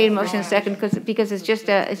 we don't need a motion and a second because it's just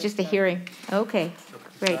a hearing. Okay,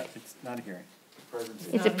 great. It's not a hearing.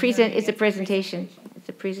 It's a presentation. It's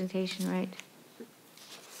a presentation, right?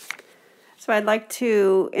 So I'd like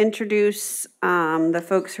to introduce the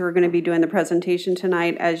folks who are going to be doing the presentation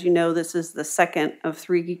tonight. As you know, this is the second of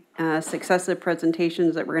three successive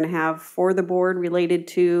presentations that we're going to have for the board related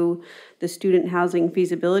to the student housing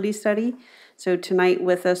feasibility study. So tonight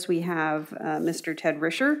with us we have Mr. Ted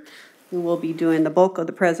Risher, who will be doing the bulk of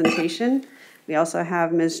the presentation. We also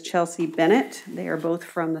have Ms. Chelsea Bennett. They are both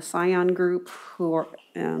from the Scion Group, who are,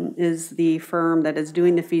 is the firm that is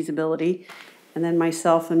doing the feasibility. And then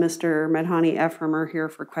myself and Mr. Medhani Ephraim are here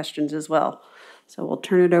for questions as well. So we'll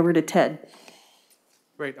turn it over to Ted.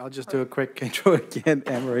 Great. I'll just do a quick intro again,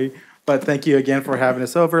 Anne-Marie. But thank you again for having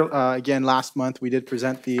us over. Again, last month we did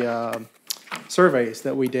present the surveys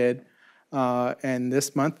that we did. And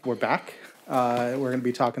this month we're back. We're going to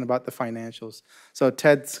be talking about the financials. So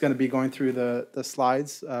Ted's going to be going through the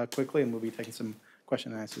slides quickly, and we'll be taking some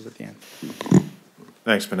question and answers at the end.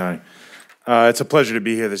 Thanks, Benani. It's a pleasure to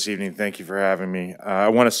be here this evening. Thank you for having me. I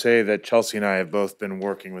want to say that Chelsea and I have both been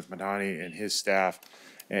working with Medhani and his staff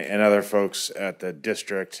and other folks at the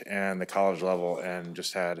district and the college level, and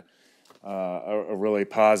just had a really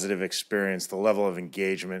positive experience. The level of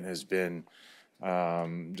engagement has been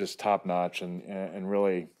just top notch and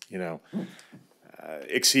really, you know,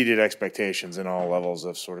 exceeded expectations in all levels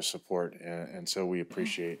of sort of support, and so we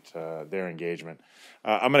appreciate their engagement.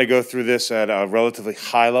 I'm going to go through this at a relatively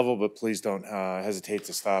high level, but please don't hesitate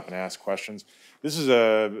to stop and ask questions. This is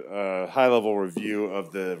a high-level review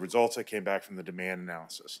of the results that came back from the demand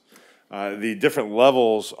analysis. The different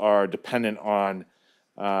levels are dependent on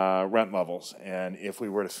rent levels, and if we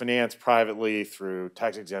were to finance privately through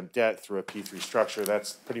tax-exempt debt through a P3 structure,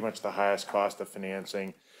 that's pretty much the highest cost of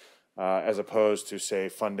financing, as opposed to, say,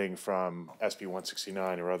 funding from SB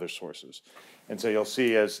 169 or other sources. And so you'll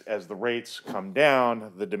see as the rates come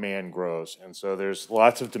down, the demand grows. And so there's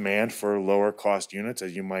lots of demand for lower cost units,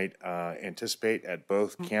 as you might anticipate at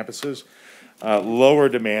both campuses. Lower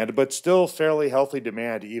demand, but still fairly healthy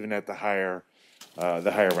demand even at the higher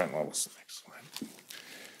rent levels. Next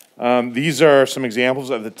slide. These are some examples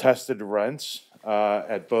of the tested rents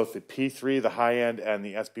at both the P3, the high end, and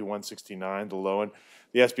the SB 169, the low end.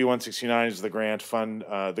 The SB 169 is the grant fund,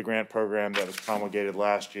 the grant program that was promulgated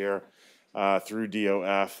last year through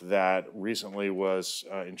DOF that recently was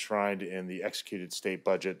enshrined in the executed state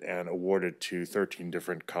budget and awarded to 13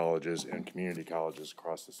 different colleges and community colleges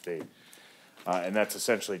across the state. And that's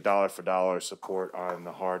essentially dollar for dollar support on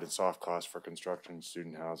the hard and soft costs for construction and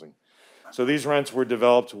student housing. So these rents were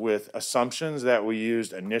developed with assumptions that we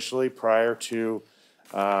used initially prior to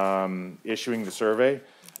issuing the survey.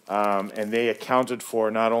 And they accounted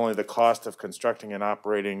for not only the cost of constructing and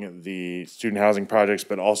operating the student housing projects,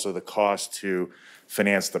 but also the cost to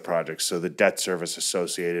finance the projects, so the debt service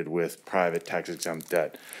associated with private tax-exempt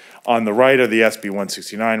debt. On the right are the SB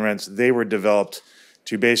 169 rents. They were developed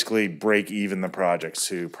to basically break even the projects,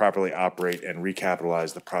 to properly operate and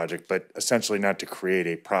recapitalize the project, but essentially not to create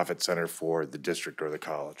a profit center for the district or the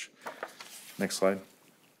college. Next slide.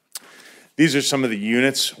 These are some of the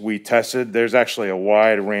units we tested. There's actually a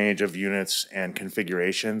wide range of units and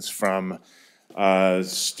configurations, from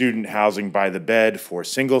student housing by the bed for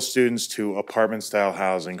single students to apartment-style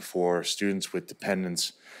housing for students with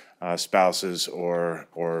dependents, spouses, or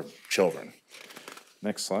children.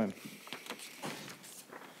 Next slide.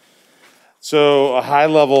 So a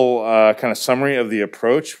high-level kind of summary of the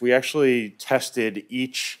approach. We actually tested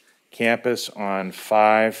each campus on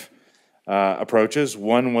 5 approaches.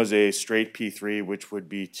 One was a straight P3, which would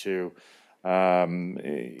be to,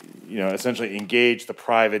 essentially engage the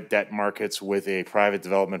private debt markets with a private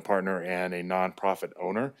development partner and a nonprofit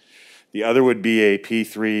owner. The other would be a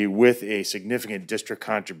P3 with a significant district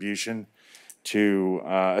contribution to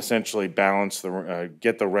essentially balance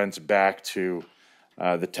get the rents back to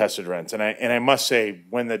the tested rents. And I must say,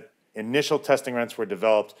 when the initial testing rents were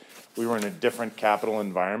developed, we were in a different capital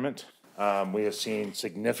environment. We have seen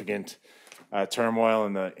significant turmoil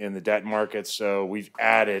in the debt markets, so we've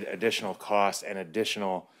added additional costs and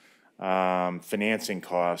additional financing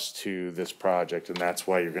costs to this project, and that's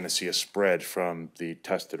why you're going to see a spread from the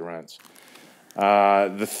tested rents.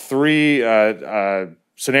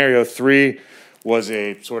 Scenario 3 was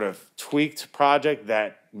a sort of tweaked project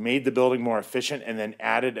that made the building more efficient and then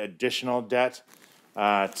added additional debt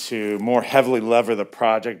to more heavily lever the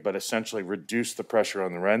project, but essentially reduce the pressure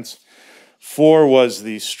on the rents. 4 was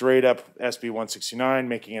the straight-up SB 169,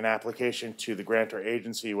 making an application to the grantor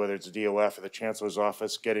agency, whether it's DOF or the Chancellor's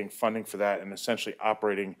Office, getting funding for that, and essentially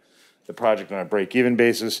operating the project on a break-even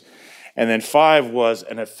basis. And then 5 was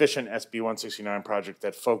an efficient SB 169 project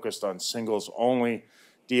that focused on singles only,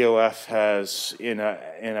 DOF has, in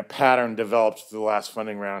a pattern developed through the last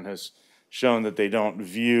funding round, has shown that they don't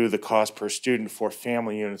view the cost per student for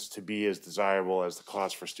family units to be as desirable as the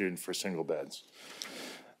cost per student for single beds.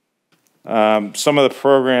 Some of the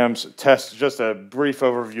programs, just a brief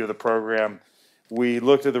overview of the program. We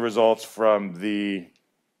looked at the results from the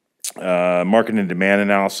market and demand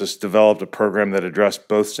analysis, developed a program that addressed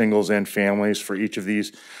both singles and families for each of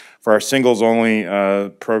these. For our singles only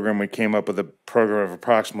program, we came up with a program of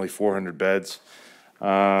approximately 400 beds.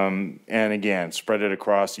 And again, spread it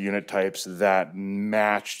across unit types that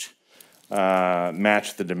matched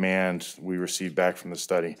the demand we received back from the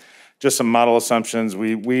study. Just some model assumptions.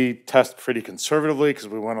 We test pretty conservatively because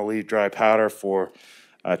we want to leave dry powder for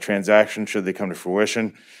transactions should they come to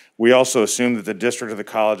fruition. We also assumed that the district or the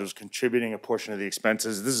college was contributing a portion of the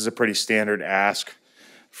expenses. This is a pretty standard ask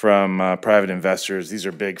from private investors. These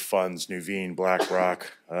are big funds, Nuveen,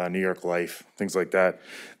 BlackRock, New York Life, things like that.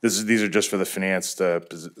 These are just for the financed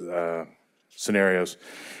scenarios.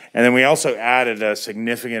 And then we also added a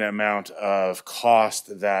significant amount of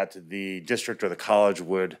cost that the district or the college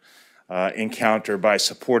would encounter by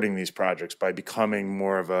supporting these projects, by becoming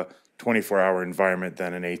more of a 24-hour environment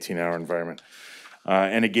than an 18-hour environment.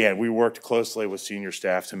 And again, we worked closely with senior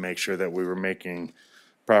staff to make sure that we were making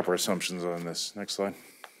proper assumptions on this. Next slide.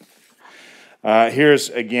 Here's,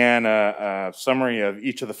 again, a summary of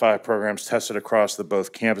each of the 5 programs tested across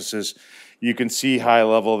both campuses. You can see high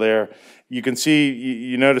level there. You can see,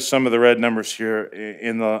 you notice some of the red numbers here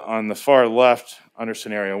on the far left under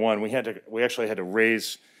scenario 1. We actually had to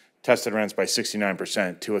raise tested rents by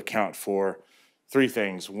 69% to account for 3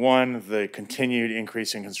 things. 1, the continued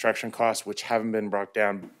increase in construction costs, which haven't been brought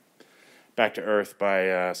down back to earth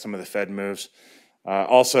by some of the Fed moves.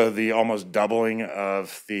 Also, the almost doubling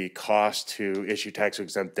of the cost to issue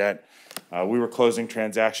tax-exempt debt. We were closing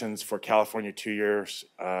transactions for California 2 years.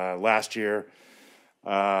 Last year,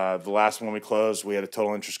 the last one we closed, we had a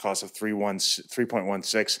total interest cost of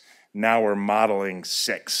 3.16. Now we're modeling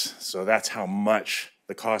 6. So that's how much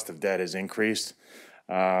the cost of debt has increased.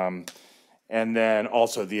 And then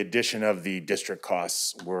also the addition of the district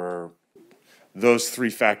costs those 3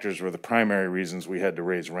 factors were the primary reasons we had to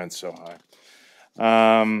raise rents so high.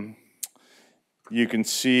 You can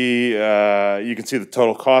see the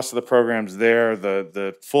total cost of the programs there.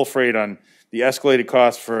 The full freight on the escalated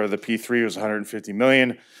cost for the P3 was $150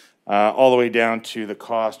 million, all the way down to the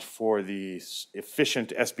cost for the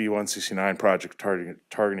efficient SB 169 project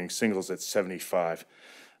targeting singles at $75.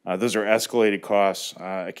 Those are escalated costs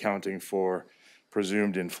accounting for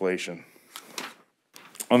presumed inflation.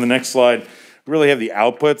 On the next slide, we really have the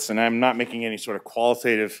outputs, and I'm not making any sort of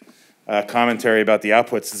qualitative commentary about the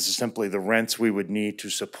outputs. This is simply the rents we would need to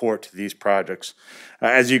support these projects.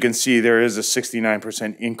 As you can see, there is a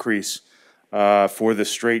 69% increase for the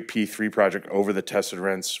straight P3 project over the tested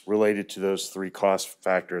rents related to those 3 cost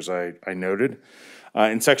factors I noted.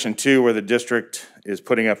 In section 2, where the district is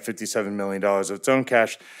putting up $57 million of its own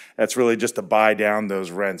cash, that's really just to buy down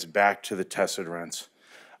those rents back to the tested rents.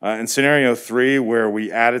 In scenario 3, where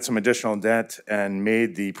we added some additional debt and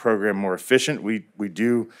made the program more efficient, we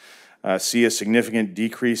do see a significant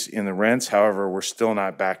decrease in the rents. However, we're still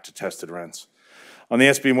not back to tested rents. On the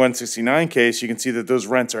SB 169 case, you can see that those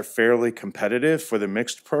rents are fairly competitive for the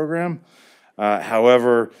mixed program.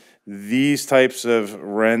 However, these types of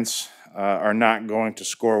rents are not going to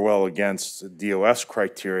score well against DOF's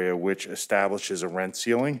criteria, which establishes a rent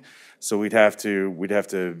ceiling. So we'd have to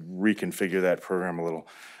reconfigure that program a little.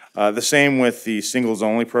 The same with the singles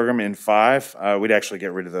only program in 5. We'd actually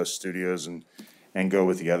get rid of those studios and go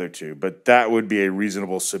with the other 2. But that would be a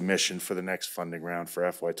reasonable submission for the next funding round for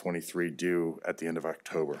FY23 due at the end of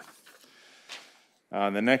October.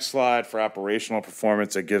 The next slide for operational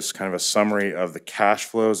performance, it gives kind of a summary of the cash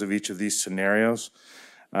flows of each of these scenarios.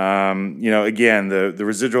 Again, the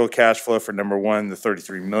residual cash flow for number 1, the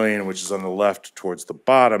 $33 million, which is on the left towards the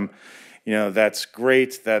bottom, that's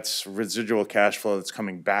great. That's residual cash flow that's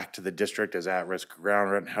coming back to the district as at-risk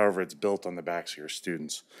ground rent. However, it's built on the backs of your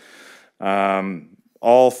students.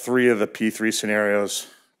 All 3 of the P3 scenarios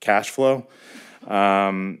cash flow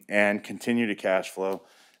and continue to cash flow.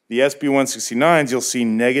 The SB 169s, you'll see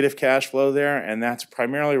negative cash flow there, and that's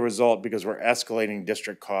primarily a result because we're escalating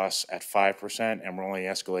district costs at 5% and we're only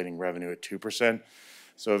escalating revenue at 2%.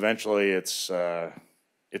 So eventually it's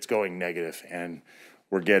going negative and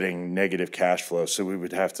we're getting negative cash flow. So we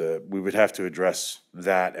would have to address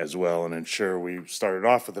that as well and ensure we started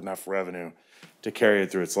off with enough revenue to carry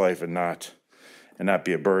it through its life and not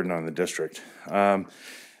be a burden on the district. The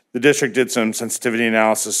district did some sensitivity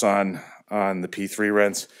analysis on the P3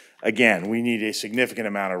 rents. Again, we need a significant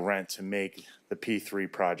amount of rent to make the P3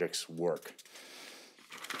 projects work.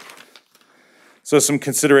 So some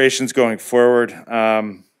considerations going forward.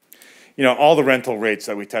 You know, all the rental rates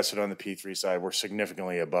that we tested on the P3 side were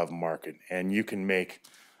significantly above market, and you can make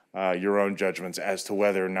your own judgments as to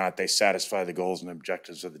whether or not they satisfy the goals and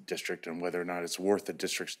objectives of the district and whether or not it's worth the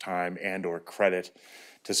district's time and or credit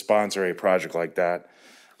to sponsor a project like that.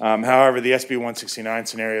 However, the SB 169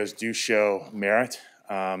 scenarios do show merit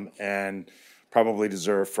and probably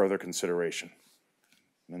deserve further consideration.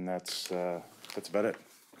 And that's about it.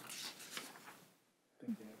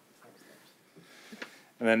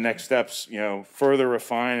 And then next steps, you know, further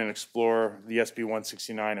refine and explore the SB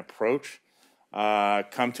 169 approach.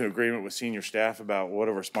 Come to agreement with senior staff about what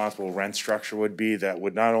a responsible rent structure would be that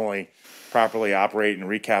would not only properly operate and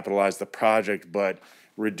recapitalize the project, but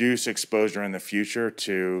reduce exposure in the future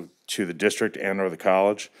to the district and or the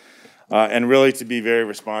college. And really to be very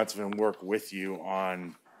responsive and work with you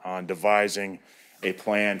on devising a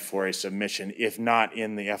plan for a submission, if not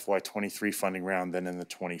in the FY23 funding round, then in the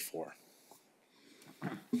 24.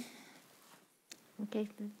 Okay.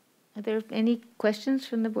 Are there any questions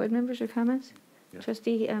from the board members or comments? Yes.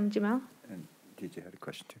 Trustee Jamal? And DJ had a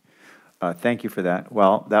question too. Thank you for that.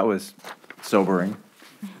 Well, that was sobering.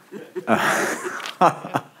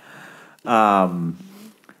 I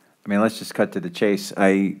mean, let's just cut to the chase.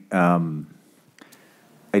 I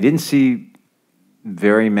didn't see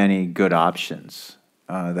very many good options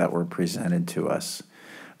that were presented to us.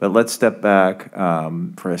 But let's step back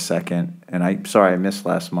for a second. And I'm sorry I missed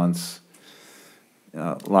last month's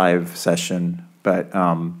live session, but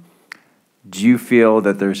do you feel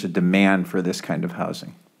that there's a demand for this kind of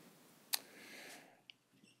housing?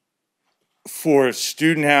 For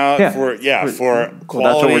student housing, for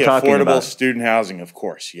quality, affordable student housing, of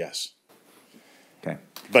course, yes. Okay.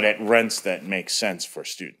 But at rents that make sense for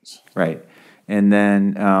students. Right. And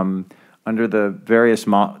then under the various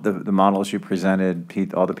the models you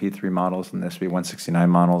presented, all the P3 models and the SB 169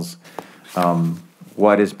 models,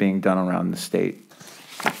 what is being done around the state?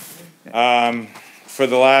 For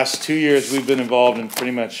the last 2 years, we've been involved in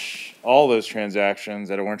pretty much all those transactions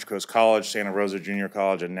at Orange Coast College, Santa Rosa Junior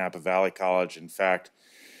College, and Napa Valley College. In fact,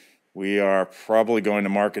 we are probably going to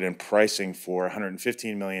market and pricing for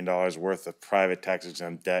 $115 million worth of private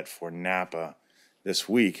tax-exempt debt for Napa this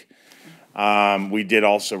week. We did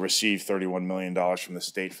also receive $31 million from the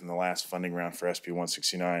state from the last funding round for SB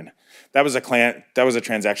 169. That was a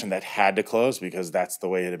transaction that had to close because that's the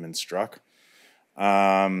way it had been struck.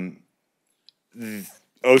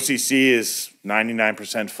 OCC is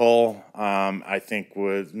 99% full. I think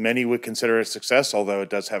many would consider it a success, although it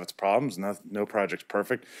does have its problems. No project's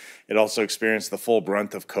perfect. It also experienced the full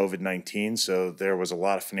brunt of COVID-19, so there was a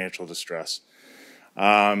lot of financial distress.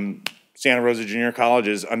 Santa Rosa Junior College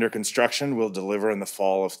is under construction. We'll deliver in the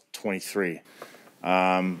fall of 23.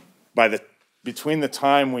 Between the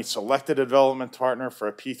time we selected a development partner for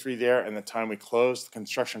a P3 there and the time we closed, the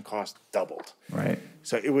construction cost doubled. Right.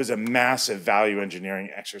 So it was a massive value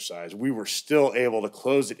engineering exercise. We were still able to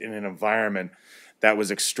close it in an environment that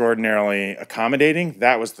was extraordinarily accommodating.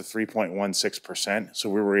 That was the 3.16%. So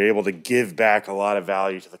we were able to give back a lot of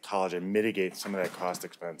value to the college and mitigate some of that cost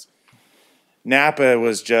expense. Napa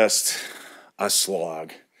was just a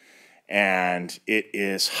slog, and it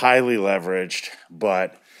is highly leveraged,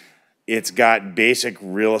 but it's got basic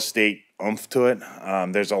real estate oomph to it.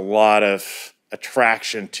 There's a lot of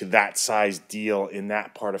attraction to that size deal in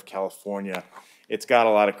that part of California. It's got a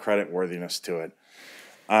lot of credit worthiness to it.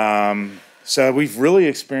 So we've really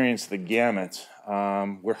experienced the gamut.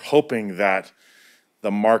 We're hoping that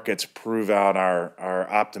the markets prove out our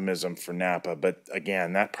optimism for Napa, but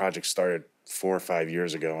again, that project started 4 or 5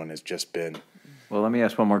 years ago and has just been. Well, let me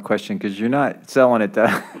ask one more question, because you're not selling it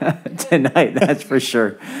tonight, that's for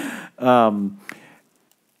sure.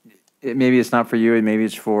 Maybe it's not for you, and maybe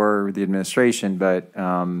it's for the administration, but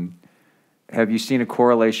have you seen a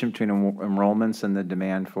correlation between enrollments and the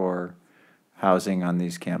demand for housing on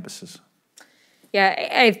these campuses? Yeah,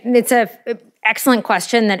 it's an excellent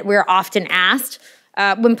question that we're often asked.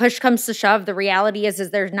 When push comes to shove, the reality is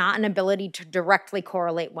there's not an ability to directly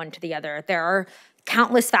correlate one to the other. There are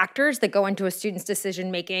countless factors that go into a student's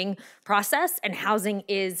decision-making process, and housing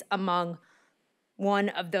is among one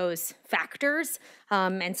of those factors.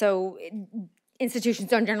 And so institutions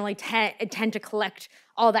don't generally tend to collect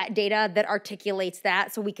all that data that articulates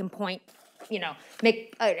that, so we can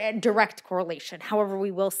make a direct correlation. However,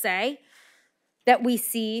 we will say that we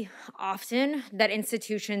see often that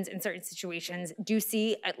institutions in certain situations do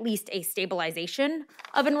see at least a stabilization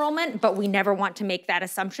of enrollment, but we never want to make that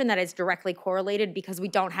assumption that it's directly correlated because we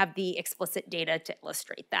don't have the explicit data to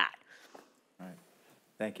illustrate that. All right.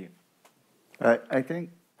 Thank you. I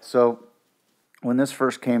think, so when this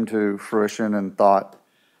first came to fruition and thought,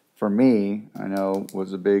 for me, I know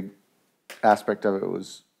was a big aspect of it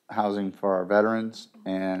was housing for our veterans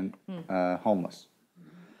and homeless.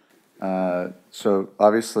 So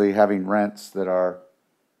obviously having rents that are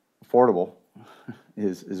affordable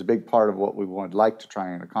is a big part of what we would like to try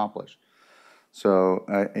and accomplish. So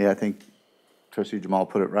I think Trustee Jamal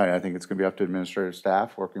put it right. I think it's going to be up to administrative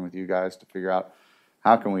staff working with you guys to figure out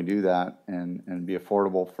how can we do that and be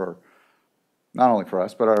affordable for not only for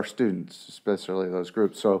us, but our students, especially those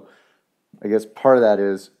groups. So I guess part of that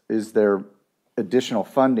is there additional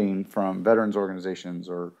funding from veterans organizations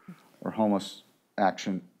or homeless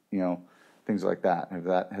action, things like that?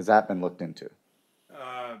 Has that been looked into?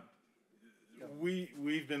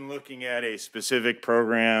 We've been looking at a specific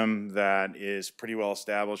program that is pretty well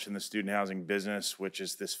established in the student housing business, which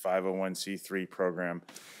is this 501c3 program,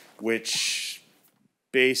 which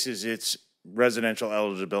bases its residential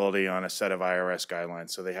eligibility on a set of IRS guidelines.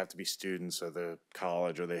 So they have to be students of the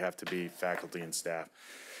college or they have to be faculty and staff.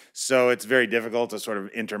 So it's very difficult to sort of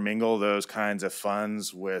intermingle those kinds of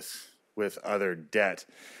funds with other debt.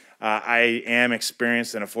 I am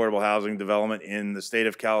experienced in affordable housing development in the state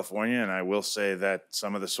of California, and I will say that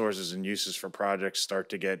some of the sources and uses for projects start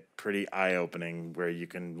to get pretty eye-opening, where you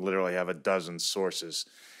can literally have a dozen sources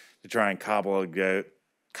to try and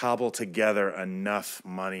cobble together enough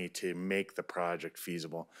money to make the project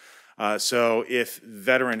feasible. So if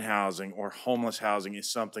veteran housing or homeless housing is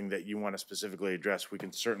something that you want to specifically address, we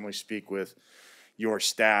can certainly speak with your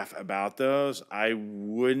staff about those. I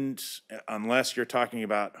wouldn't, unless you're talking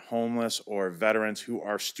about homeless or veterans who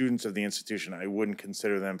are students of the institution, I wouldn't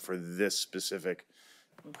consider them for this specific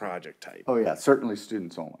project type. Oh, yeah, certainly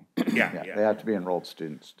students only. Yeah. They have to be enrolled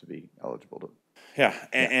students to be eligible to. Yeah,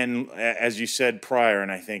 and as you said prior,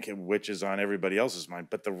 and I think which is on everybody else's mind,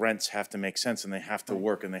 but the rents have to make sense and they have to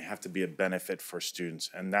work and they have to be a benefit for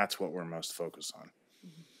students, and that's what we're most focused on.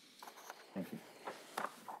 Thank you.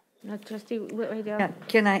 Trustee Whitway. Yeah,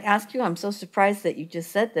 can I ask you, I'm so surprised that you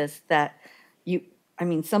just said this, that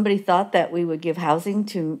somebody thought that we would give housing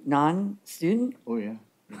to non-student? Oh, yeah.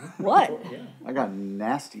 What? I got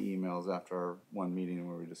nasty emails after our one meeting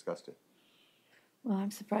where we discussed it. Well,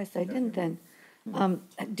 I'm surprised I didn't then.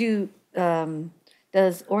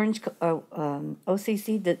 Does Orange,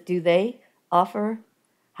 OCC, do they offer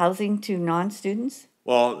housing to non-students?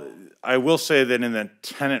 Well, I will say that in the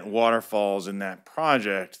tenant waterfalls in that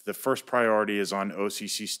project, the first priority is on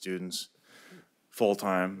OCC students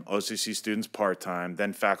full-time, OCC students part-time,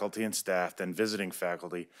 then faculty and staff, then visiting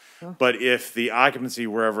faculty. Oh. But if the occupancy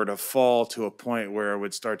were ever to fall to a point where it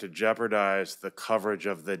would start to jeopardize the coverage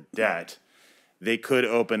of the debt, they could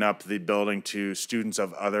open up the building to students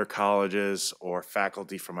of other colleges or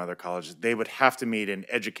faculty from other colleges. They would have to meet an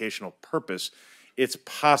educational purpose. It's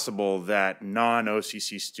possible that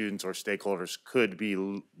non-OCC students or stakeholders could be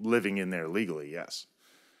living in there legally, yes.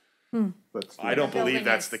 But I don't believe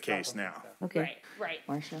that's the case now. Okay. Right.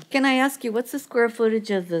 Marsha. Can I ask you, what's the square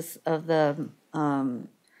footage of the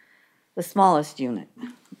smallest unit?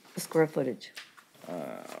 The square footage?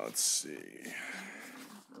 Let's see.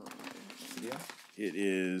 It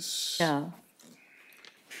is. Yeah.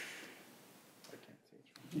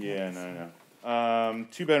 Yeah, no.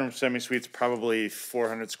 2-bedroom semi-suites, probably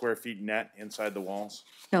 400 square feet net inside the walls.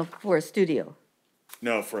 No, for a studio.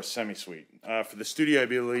 No, for a semi-suite. For the studio, I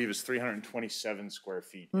believe, is 327 square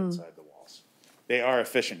feet inside the walls. They are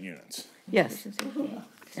efficient units. Yes.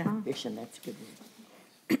 Yeah. Efficient, that's a good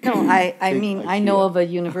word. No, I mean, I know of a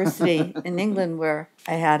university in England where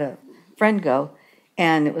I had a friend go,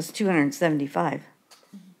 and it was 275.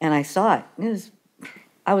 And I saw it.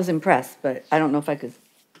 I was impressed, but I don't know if I could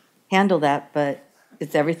handle that, but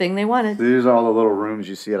it's everything they wanted. These are all the little rooms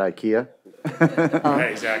you see at IKEA. Yeah,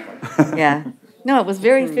 exactly. Yeah. No, it was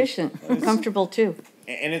very efficient, comfortable too.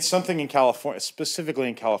 And it's something in California, specifically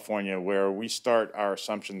in California, where we start our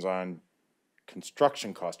assumptions on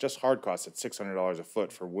construction costs, just hard costs at $600 a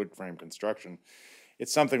foot for wood frame construction.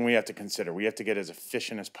 It's something we have to consider. We have to get as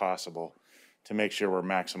efficient as possible to make sure we're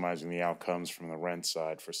maximizing the outcomes from the rent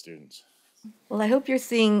side for students. Well, I hope you're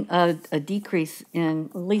seeing a decrease in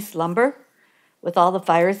leased lumber with all the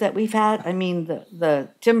fires that we've had. I mean, the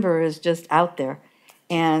timber is just out there.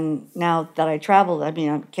 And now that I traveled, I mean,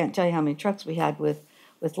 I can't tell you how many trucks we had with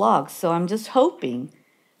logs. So I'm just hoping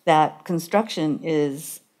that construction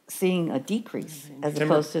is seeing a decrease as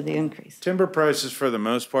opposed to the increase. Timber prices, for the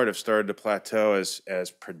most part, have started to plateau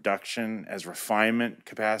as production, as refinement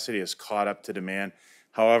capacity has caught up to demand.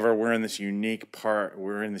 However, we're in this unique part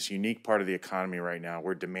of the economy right now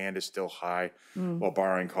where demand is still high, while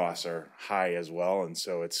borrowing costs are high as well, and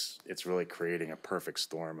so it's really creating a perfect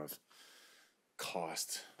storm of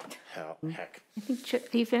cost. Heck. I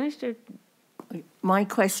think, you finished or? My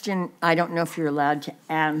question, I don't know if you're allowed to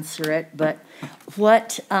answer it, but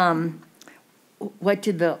what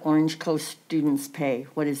did the Orange Coast students pay?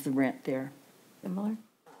 What is the rent there? Similar?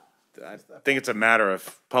 I think it's a matter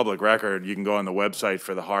of public record. You can go on the website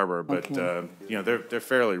for the harbor, but they're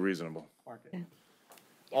fairly reasonable.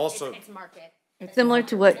 Also, It's market. Similar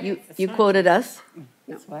to what you quoted us?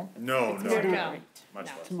 What? No. Much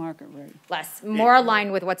less. To market rate. Less, more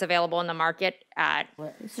aligned with what's available in the market at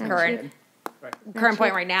current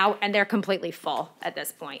point right now, and they're completely full at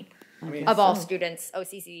this point. Of all students,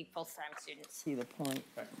 OCC full-time students. See the point.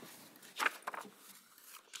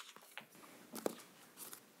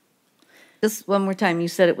 Just one more time, you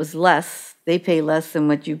said it was less. They pay less than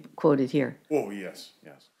what you quoted here. Oh, yes.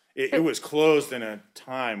 It was closed in a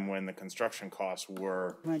time when the construction costs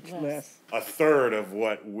were Much less. a third of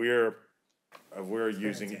what we're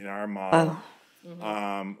using in our model.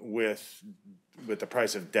 With the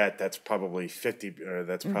price of debt, that's probably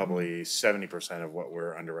 70% of what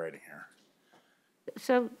we're underwriting here.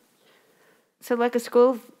 So like a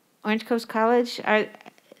school, Orange Coast College,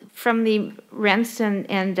 from the rents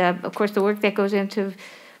and of course the work that goes into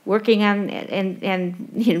working on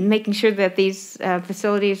and making sure that these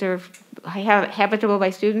facilities are habitable by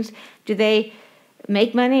students, do they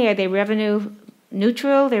make money? Are they revenue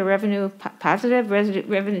neutral? They're revenue positive?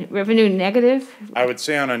 Revenue negative? I would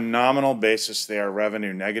say on a nominal basis they are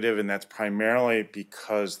revenue negative, and that's primarily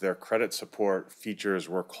because their credit support features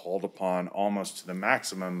were called upon almost to the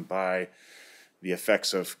maximum by the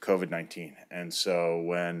effects of COVID-19. And so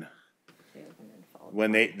when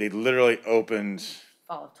they literally opened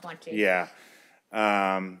Fall of 20. Yeah.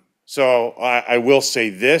 So I will say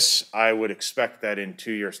this, I would expect that in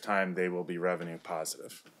 2 years' time, they will be revenue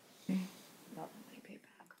positive. Okay.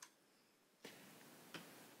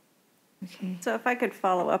 So if I could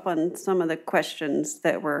follow up on some of the questions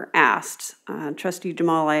that were asked. Trustee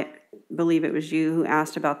Jamal, I believe it was you who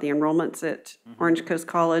asked about the enrollments at Orange Coast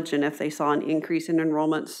College and if they saw an increase in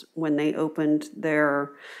enrollments when they opened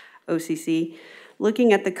their OCC.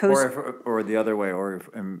 Looking at the coast... Or the other way, or if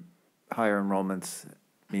higher enrollments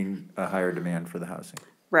mean a higher demand for the housing.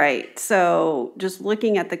 Right. So just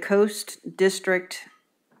looking at the Coast District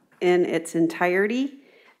in its entirety,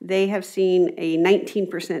 they have seen a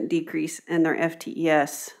 19% decrease in their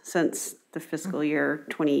FTES since the fiscal year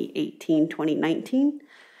 2018, 2019.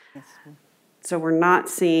 So we're not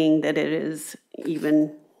seeing that it is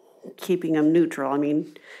even keeping them neutral. I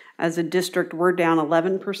mean, as a district, we're down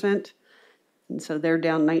 11%. And so they're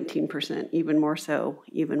down 19%, even more so,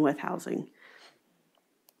 even with housing.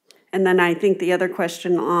 And then I think the other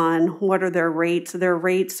question on what are their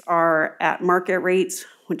rates are at market rates,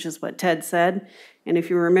 which is what Ted said. And if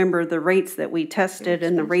you remember, the rates that we tested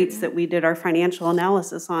and the rates that we did our financial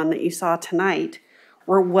analysis on that you saw tonight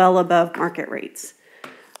were well above market rates.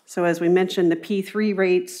 So as we mentioned, the P3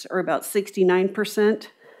 rates are about 69%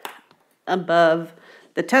 above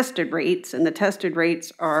the tested rates, and the tested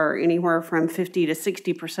rates are anywhere from 50 to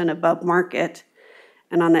 60% above market.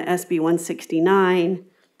 And on the SB 169,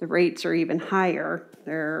 the rates are even higher.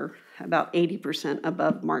 They're about 80%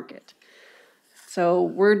 above market. So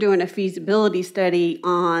we're doing a feasibility study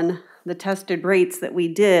on the tested rates that we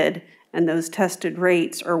did, and those tested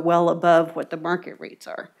rates are well above what the market rates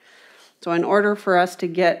are. So in order for us to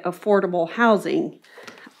get affordable housing,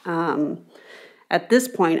 at this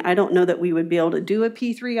point, I don't know that we would be able to do a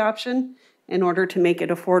P3 option in order to make it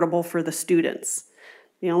affordable for the students.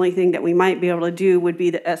 The only thing that we might be able to do would be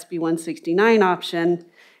the SB 169 option.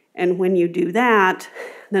 And when you do that,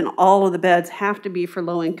 then all of the beds have to be for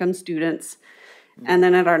low-income students. And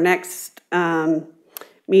then at our next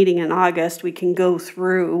meeting in August, we can go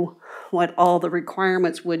through what all the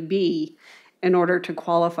requirements would be in order to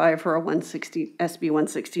qualify for a SB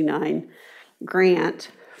 169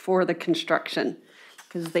 grant for the construction,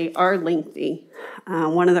 because they are lengthy.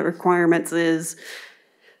 One of the requirements is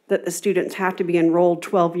that the students have to be enrolled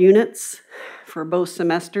 12 units for both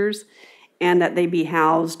semesters and that they be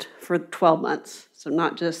housed for 12 months. So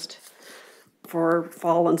not just for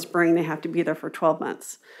fall and spring, they have to be there for 12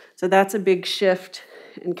 months. So that's a big shift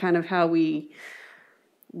in kind of how we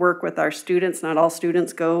work with our students. Not all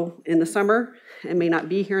students go in the summer and may not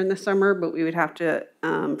be here in the summer, but we would have to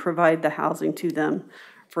provide the housing to them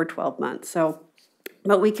for 12 months. So,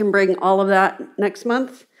 but we can bring all of that next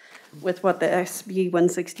month with what the SB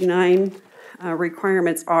 169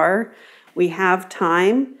 requirements are. We have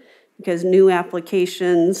time because new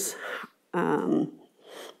applications,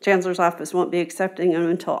 Chancellor's office won't be accepting them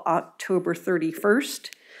until October 31st,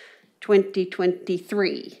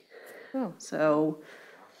 2023. Oh. So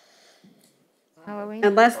Halloween?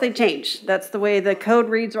 unless they change, that's the way the code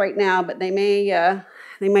reads right now, but they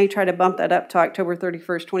may try to bump that up to October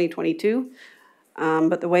 31st, 2022.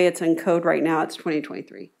 But the way it's in code right now, it's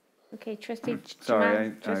 2023. Okay, Trustee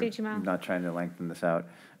Sorry, Trustee Jamal. I'm not trying to lengthen this out.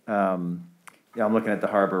 Yeah, I'm looking at the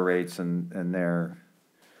harbor rates and they're,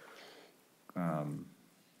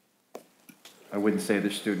 I wouldn't say they're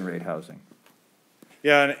student rate housing.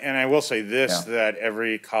 Yeah, and I will say this, Yeah. that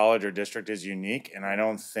every college or district is unique, and I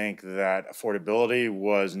don't think that affordability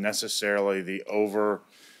was necessarily the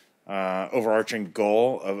overarching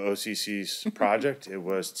goal of OCC's project. It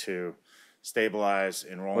was to stabilize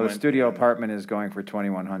enrollment. Well, the studio apartment is going for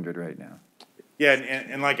 2,100 right now. Yeah,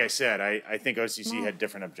 and like I said, I think OCC had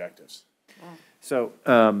different objectives. So,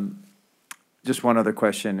 just one other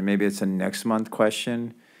question, and maybe it's a next month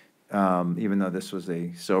question, even though this was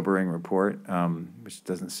a sobering report, which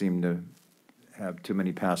doesn't seem to have too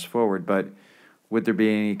many paths forward, but would there be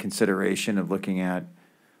any consideration of looking at,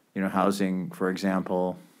 housing, for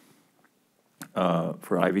example,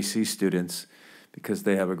 for IVC students, because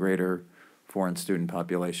they have a greater foreign student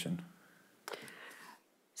population?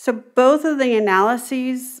 So both of the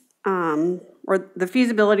analyses or the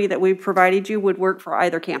feasibility that we provided you would work for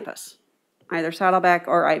either campus, either Saddleback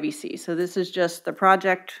or IVC. So this is just the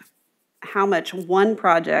project, how much one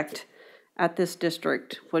project at this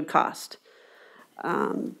district would cost.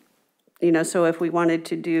 So if we wanted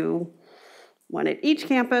to do one at each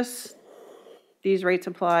campus, these rates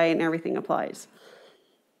apply and everything applies.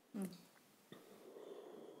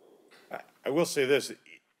 I will say this,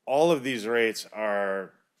 all of these rates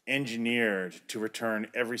are engineered to return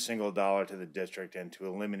every single dollar to the district and to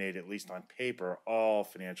eliminate, at least on paper, all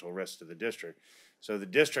financial risk to the district. So the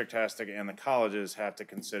district has to, and the colleges have to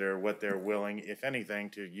consider what they're willing, if anything,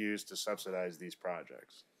 to use to subsidize these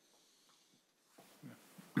projects.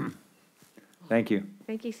 Thank you.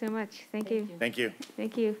 Thank you so much. Thank you. Thank you.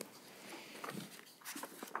 Thank you.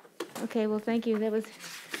 Okay, well, thank you. That was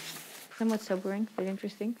somewhat sobering, but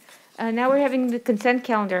interesting. Now we're having the consent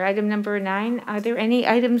calendar, item number 9. Are there any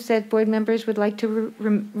items that board members would like to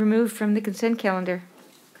remove from the consent calendar?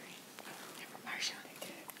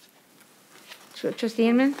 Trustee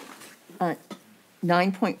Inman?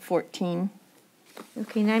 9.14.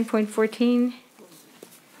 Okay, 9.14.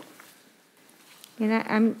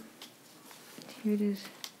 And here it is.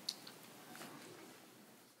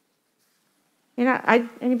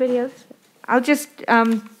 Anybody else? I'll just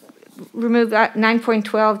remove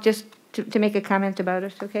 9.12 just to make a comment about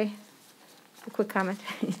it, okay? A quick comment.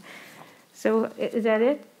 So is that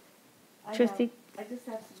it? Trustee? I just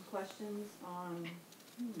have some questions on,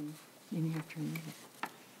 You have to remove it.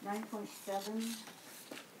 9.7.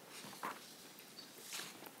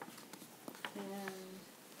 And,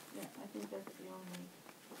 yeah, I think that's the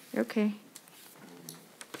only. Okay.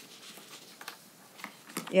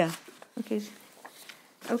 Yeah. Okay.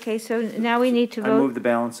 Okay, so now we need to I vote. move the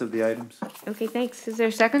balance of the items. Okay, thanks. Is there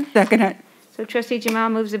a second? Second it. So trustee Jamal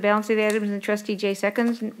moves the balance of the items and trustee Jay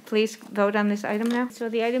seconds. Please vote on this item now. So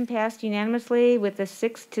the item passed unanimously with a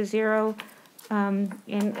 6-0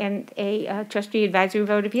 and a trustee advisory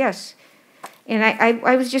vote of yes. And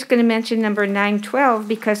I was just going to mention number 912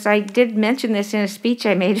 because I did mention this in a speech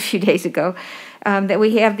I made a few days ago, that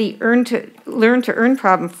we have the learn to earn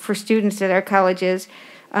problem for students at our colleges.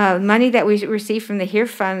 Money that we receive from the HERE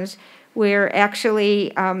funds, we're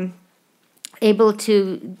actually able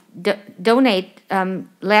to donate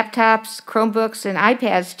laptops, Chromebooks, and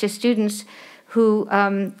iPads to students who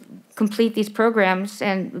complete these programs.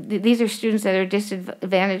 And these are students that are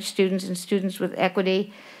disadvantaged students and students with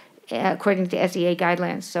equity, according to SEA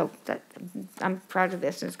guidelines. So I'm proud of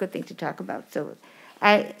this, and it's a good thing to talk about. So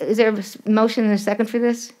is there a motion and a second for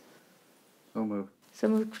this? So moved. So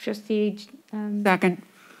moved, trustee. Second.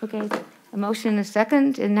 Okay, a motion and a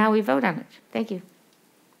second, and now we vote on it. Thank you.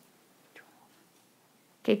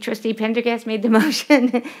 Okay, trustee Pendergast made the motion,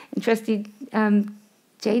 and trustee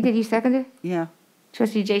Jay, did you second it? Yeah.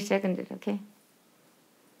 Trustee Jay seconded, okay.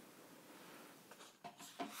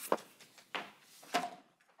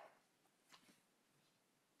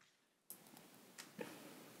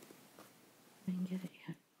 I didn't get it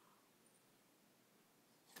yet.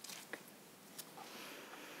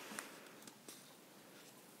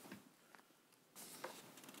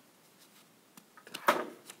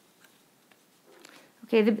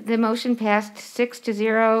 Okay, the motion passed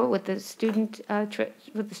 6-0 with the student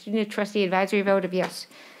trustee advisory vote of yes.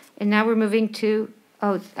 And now we're moving to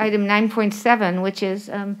item 9.7, which is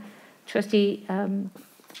trustee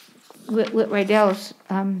Whit Rydell's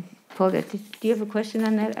pulled it. Do you have a question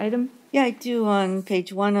on that item? Yeah, I do. On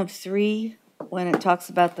page 1 of 3, when it talks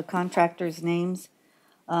about the contractors' names,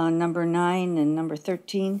 number 9 and number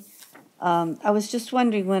 13. I was just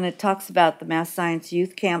wondering when it talks about the math science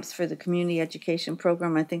youth camps for the community education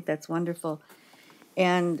program, I think that's wonderful.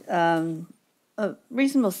 And a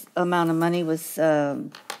reasonable amount of money was, the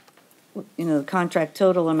contract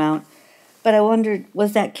total amount. But I wondered,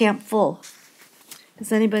 was that camp full?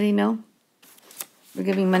 Does anybody know? We're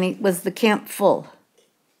giving money, was the camp full?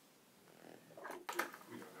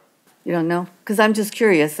 You don't know? Because I'm just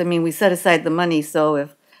curious. I mean, we set aside the money, so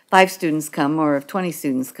if 5 students come or if 20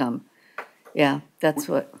 students come, yeah, that's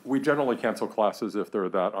what. We generally cancel classes if they're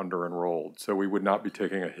that under-enrolled, so we would not be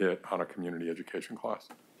taking a hit on a community education class.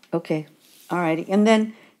 Okay, all righty. And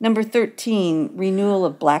then number 13, renewal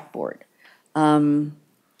of Blackboard.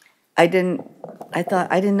 I didn't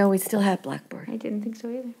know we still had Blackboard. I didn't think so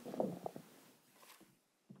either.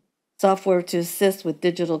 Software to assist with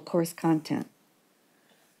digital course content.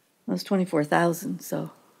 It was $24,000,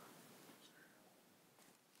 so.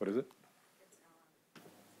 What is it?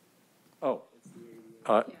 Oh,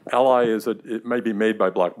 Ally it may be made by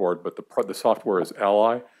Blackboard, but the software is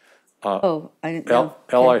Ally. I didn't know.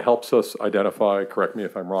 Ally helps us identify, correct me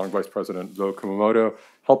if I'm wrong, Vice President Zoe Kumamoto,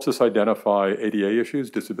 helps us identify ADA issues,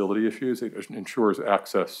 disability issues. It ensures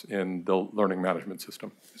access in the learning management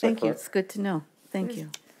system. Thank you. It's good to know. Thank you.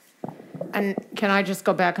 And can I just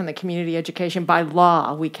go back on the community education? By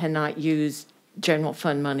law, we cannot use general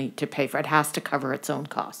fund money to pay for it. It has to cover its own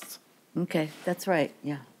costs. Okay, that's right.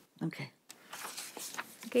 Yeah. Okay.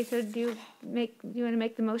 Okay, so do you want to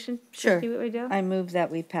make the motion? Sure. Trustee Whitwell? I move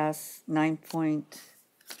that we pass 9.7.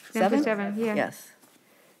 9.7, yeah. Yes.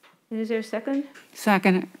 And is there a second?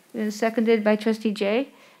 Second. It is seconded by trustee Jay.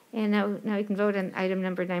 And now we can vote on item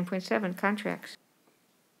number 9.7, contracts.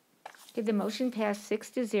 Okay, the motion passed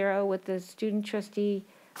 6-0 with the student trustee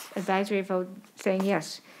advisory vote saying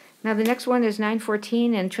yes. Now the next one is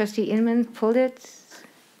 9.14 and trustee Inman pulled it.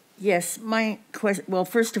 Yes, my question, well,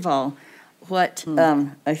 first of all, what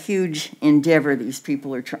a huge endeavor these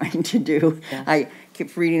people are trying to do. Yeah. I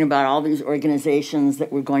kept reading about all these organizations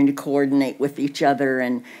that were going to coordinate with each other,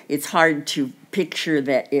 and it's hard to picture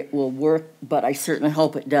that it will work, but I certainly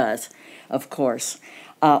hope it does, of course.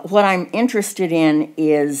 What I'm interested in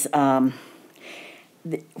is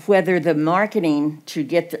whether the marketing to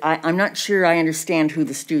get, I'm not sure I understand who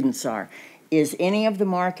the students are. Is any of the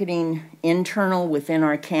marketing internal within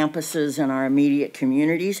our campuses and our immediate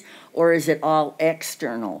communities, or is it all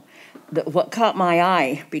external? What caught my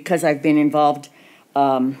eye, because I've been involved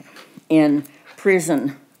in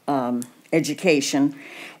prison education,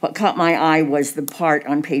 what caught my eye was the part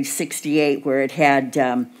on page 68 where it had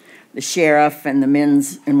the sheriff and the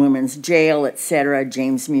men's and women's jail, et cetera,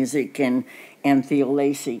 James Music and Theo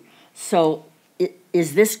Lacey. So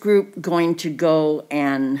is this group going to go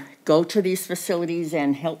to these facilities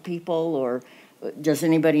and help people, or does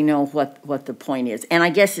anybody know what the point is? And I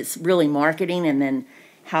guess it's really marketing, and then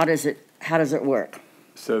how does it work?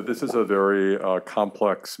 So this is a very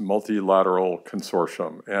complex multilateral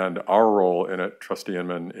consortium, and our role in it, Trustee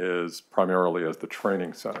Inman, is primarily as the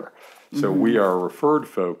training center. So we are referred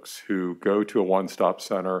folks who go to a one-stop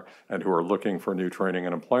center and who are looking for new training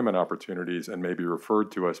and employment opportunities and may be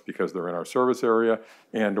referred to us because they're in our service area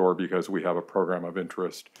and or because we have a program of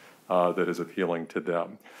interest that is appealing to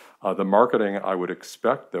them. The marketing, I would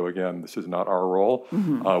expect, though again, this is not our role,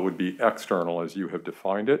 would be external as you have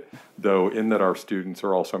defined it, though in that our students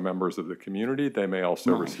are also members of the community, they may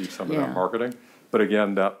also receive some of that marketing. But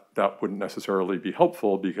again, that wouldn't necessarily be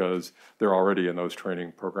helpful because they're already in those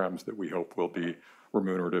training programs that we hope will be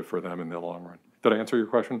remunerative for them in the long run. Did I answer your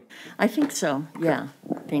question? I think so, yeah.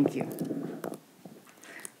 Thank you.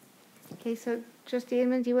 Okay, so Trustee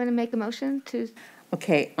Inman, do you want to make a motion to?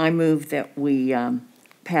 Okay, I move that we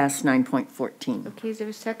pass 9.14. Okay, is there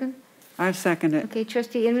a second? I second it. Okay,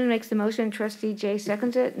 Trustee Inman makes the motion, Trustee Jay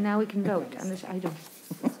seconds it, and now we can vote on this item.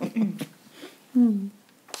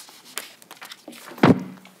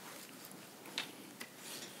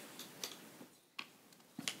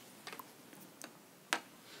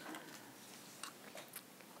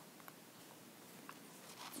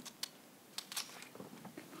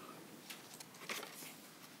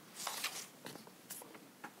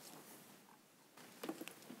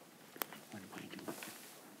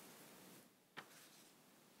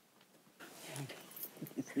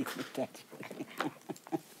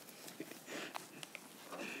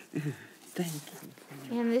 Thank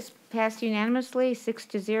you. And this passed unanimously,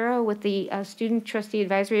 6-0, with the student trustee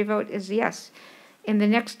advisory vote is yes. And the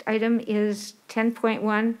next item is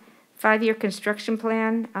 10.1, 5-year construction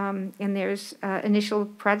plan, and there's initial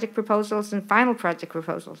project proposals and final project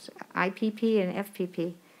proposals, IPP and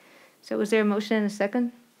FPP. So is there a motion and a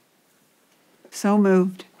second? So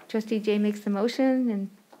moved. Trustee Jay makes the motion, and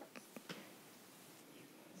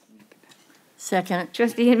Second.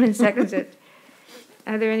 Trustee Inman seconds it.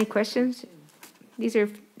 Are there any questions? These are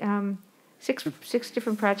six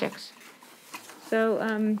different projects.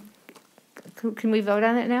 So can we vote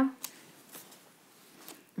on it now?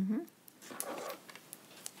 Mm-hmm.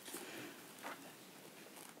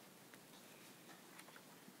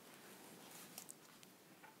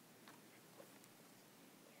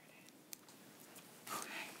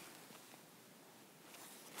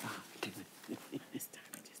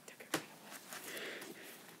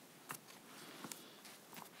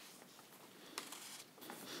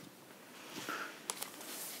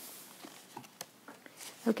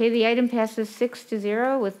 Okay, the item passes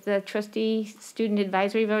 6-0 with the trustee student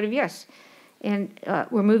advisory vote of yes. And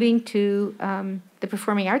we're moving to the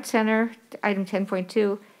Performing Arts Center, item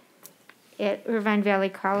 10.2, at Irvine Valley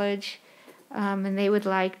College, and they would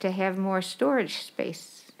like to have more storage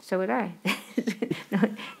space. So would I. No,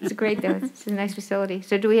 it's great, though. It's a nice facility.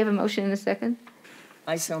 So do we have a motion in a second?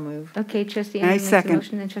 I so move. Okay, Trustee I Inman makes the second.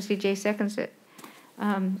 motion, and Trustee Jay seconds it.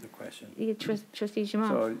 The question. Trustee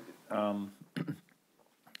Jamal. So,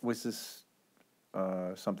 was this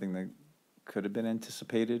something that could have been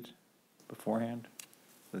anticipated beforehand,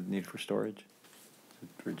 the need for storage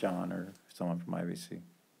for John or someone from IVC?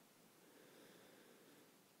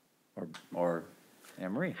 Or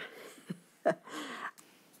Anne Marie?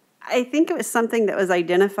 I think it was something that was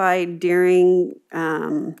identified during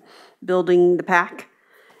building the PAC,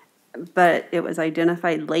 but it was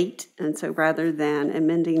identified late, and so rather than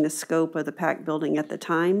amending the scope of the PAC building at the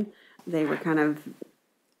time, they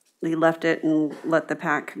left it and let the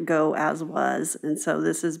PAC go as was. And so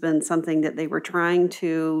this has been something that they were trying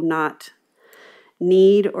to not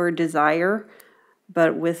need or desire,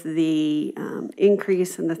 but with the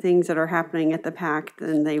increase in the things that are happening at the PAC,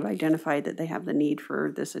 then they've identified that they have the need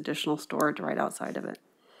for this additional storage right outside of it.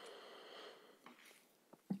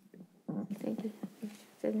 Thank you. Is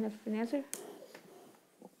that enough of an answer?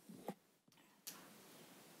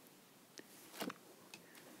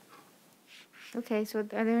 Okay, so are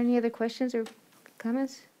there any other questions or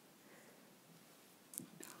comments?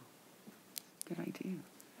 Good idea.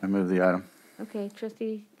 I move the item. Okay,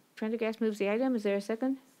 Trustee Prendergast moves the item. Is there a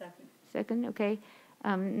second? Second. Second, okay.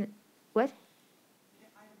 What?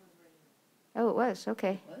 Oh, it was,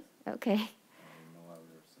 okay. Okay.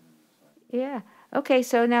 Yeah, okay,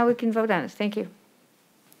 so now we can vote on it. Thank you.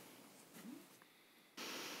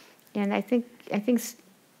 And I think,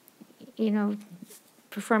 you know,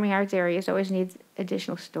 performing arts areas always need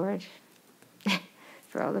additional storage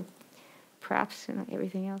for all the props and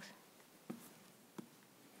everything else.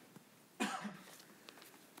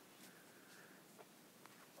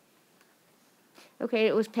 Okay,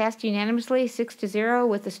 it was passed unanimously, 6-0,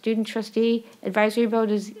 with the student trustee advisory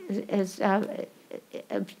vote is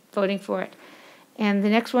voting for it. And the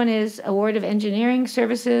next one is award of engineering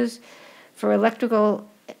services for electrical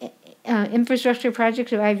infrastructure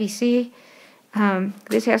project of IVC.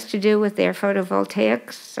 This has to do with their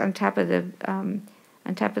photovoltaics on top of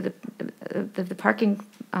the parking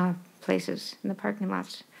places in the parking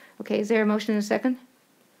lots. Okay, is there a motion and a second?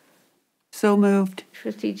 So moved.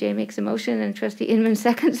 Trustee Jay makes a motion and Trustee Inman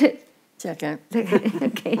seconds it. Second.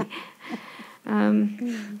 Okay.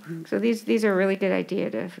 So these are a really good idea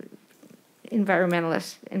to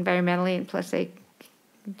environmentally, and plus they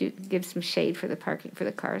do give some shade for the parking for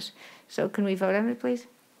the cars. So can we vote on it, please?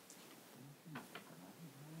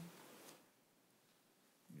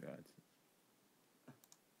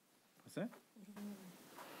 What's that?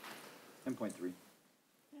 10.3.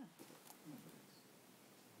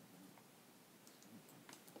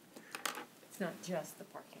 It's not just the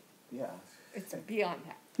parking. Yeah. It's beyond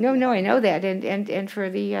that. No, I know that, and for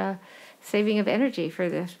the saving of energy, for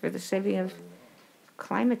the saving of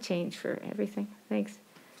climate change, for everything. Thanks.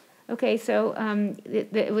 Okay, so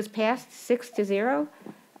it was passed 6-0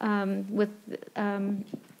 with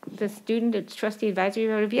the student trustee advisory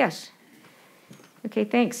vote of yes. Okay,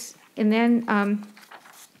 thanks. And then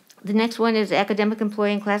the next one is academic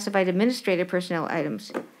employee and classified administrative personnel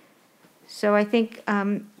items. So I think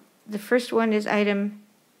the first one is item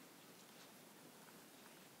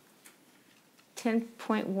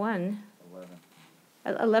 10.1.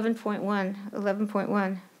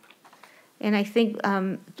 11.1. And I think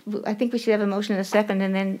we should have a motion in a second,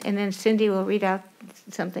 and then Cindy will read out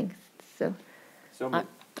something. So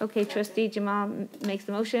okay, Trustee Jamal makes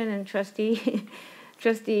the motion, and Trustee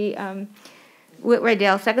Whit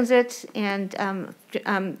Rydell seconds it, and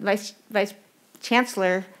Vice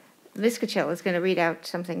Chancellor Viscachill is going to read out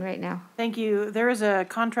something right now. Thank you. There is a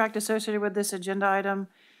contract associated with this agenda item.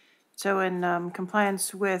 So in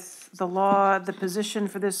compliance with the law, the position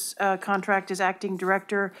for this contract is Acting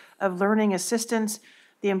Director of Learning Assistance.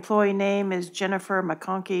 The employee name is Jennifer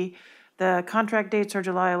McConkey. The contract dates are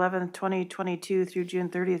July 11th, 2022 through June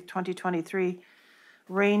 30th, 2023.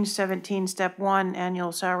 Range 17, Step 1,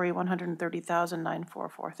 annual salary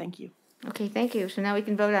 $130,944. Thank you. Okay, thank you. So now we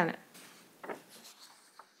can vote on it.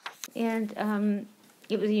 And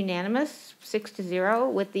it was unanimous,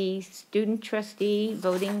 6-0, with the student trustee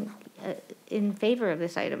voting in favor of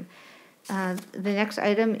this item. The next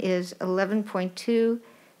item is 11.2,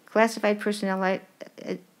 classified personnel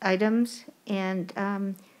items, and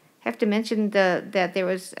have to mention that there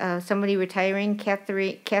was somebody retiring,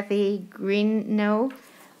 Kathy Greeno,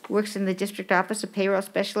 works in the district office, a payroll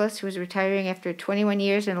specialist who is retiring after 21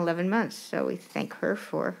 years and 11 months. So we thank her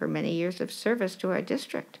for her many years of service to our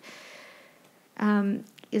district.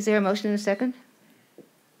 Is there a motion and a second?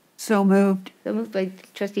 So moved. So moved by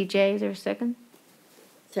Trustee Jay. Is there a second?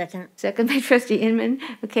 Second. Second by Trustee Inman.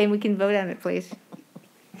 Okay, we can vote on it, please.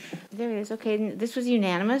 There it is. Okay, this was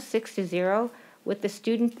unanimous, 6-0, with the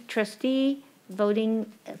student trustee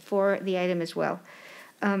voting for the item as well.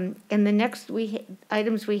 And the next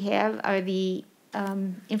items we have are the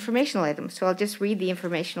informational items. So I'll just read the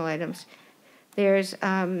informational items. There's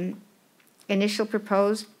initial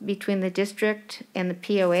proposed between the district and the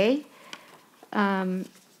POA.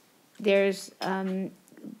 There's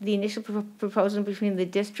the initial proposal between the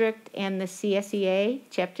district and the CSEA,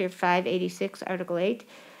 Chapter 586, Article 8.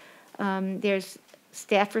 There's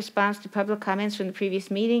staff response to public comments from the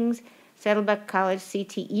previous meetings, Saddleback College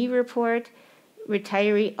CTE report,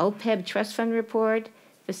 retiree OPEB trust fund report,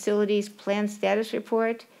 facilities plan status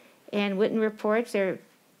report, and written reports. There are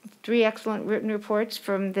 3 excellent written reports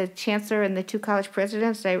from the chancellor and the 2 college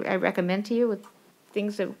presidents I recommend to you with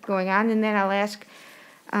things that are going on. And then I'll ask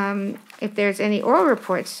if there's any oral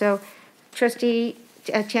reports. So Trustee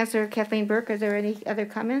Chancellor Kathleen Burke, are there any other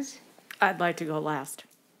comments? I'd like to go last.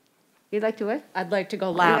 You'd like to what? I'd like to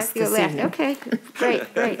go last You'd like to go last. Okay,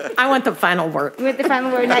 great. I want the final word. You want the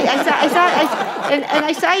final word.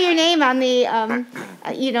 I saw your name on the, on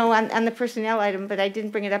the personnel item, but I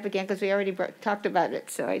didn't bring it up again because we already talked about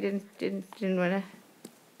it. So I didn't want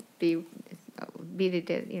to beat it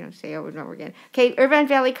dead, say over and over again. Okay, Irvine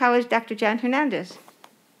Valley College, Dr. John Hernandez.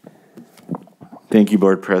 Thank you,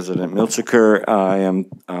 Board President Milchiker. I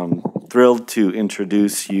am thrilled to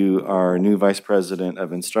introduce you our new Vice President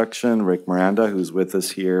of Instruction, Rick Miranda, who's with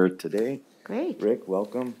us here today. Great. Rick,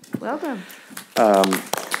 welcome. Welcome.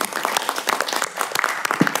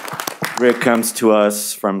 Rick comes to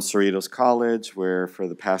us from Cerritos College, where for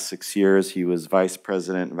the past 6 years he was Vice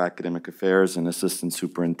President of Academic Affairs and Assistant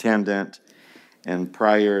Superintendent. And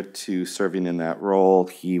prior to serving in that role,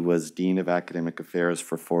 he was Dean of Academic Affairs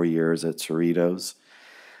for 4 years at Cerritos.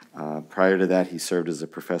 Prior to that, he served as a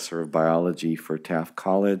professor of biology for Taft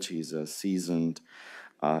College. He's a seasoned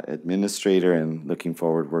administrator and looking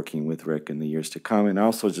forward working with Rick in the years to come. And I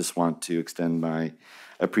also just want to extend my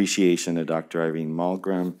appreciation to Dr. Irene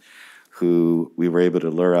Malgrim, who we were able to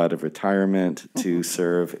lure out of retirement to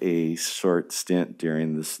serve a short stint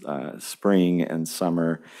during this spring and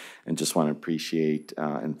summer, and just want to appreciate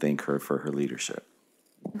and thank her for her leadership.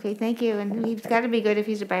 Okay, thank you. And he's got to be good if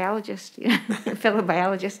he's a biologist, a fellow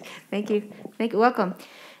biologist. Thank you. Welcome.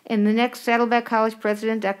 And the next Saddleback College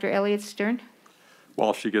president, Dr. Elliott Stern.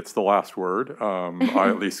 While she gets the last word, I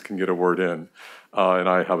at least can get a word in. And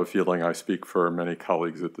I have a feeling I speak for many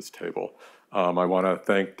colleagues at this table. I want to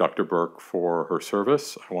thank Dr. Burke for her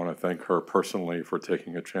service. I want to thank her personally for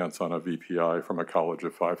taking a chance on a VPI from a college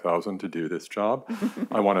of 5,000 to do this job.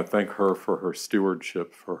 I want to thank her for her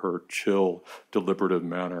stewardship, for her chill, deliberative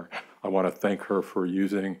manner. I want to thank her for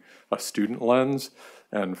using a student lens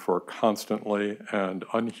and for constantly and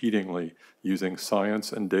unheedingly using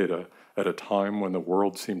science and data at a time when the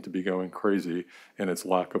world seemed to be going crazy in its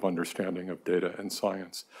lack of understanding of data and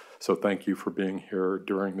science. So thank you for being here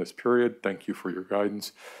during this period. Thank you for your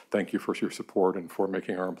guidance. Thank you for your support and for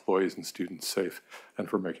making our employees and students safe and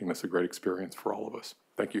for making this a great experience for all of us.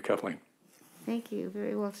 Thank you, Kathleen. Thank you.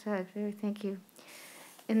 Very well said. Thank you.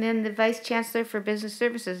 And then the Vice Chancellor for Business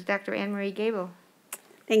Services, Dr. Anne Marie Gable.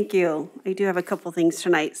 Thank you. I do have a couple things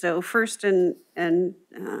tonight. So first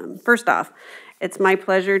off, it's my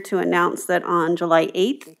pleasure to announce that on July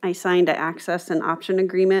 8th, I signed an access and option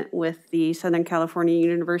agreement with the Southern California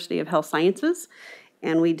University of Health Sciences.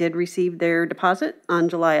 and we did receive their deposit on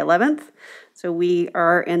July 11th. So we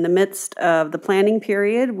are in the midst of the planning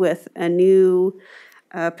period with a new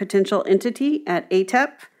potential entity at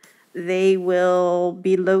ATEP. They will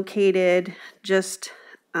be located just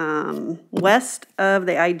west of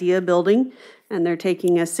the IDEA building, and they're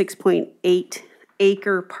taking a 6.8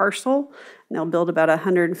 acre parcel, and they'll build about a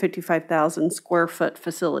 155,000 square foot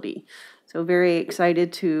facility. So very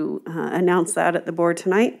excited to announce that at the board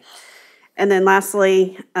tonight. And then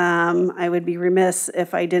lastly, I would be remiss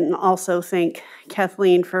if I didn't also thank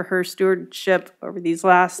Kathleen for her stewardship over these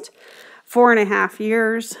last 4.5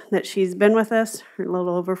 years that she's been with us, a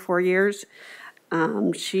little over 4 years.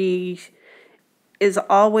 She is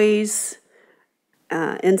always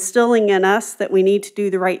instilling in us that we need to do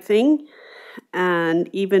the right thing. And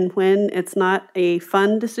even when it's not a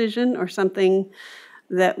fun decision or something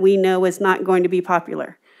that we know is not going to be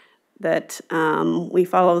popular, that we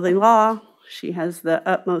follow the law. She has the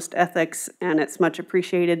utmost ethics, and it's much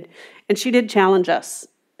appreciated. And she did challenge us,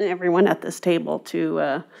 everyone at this table,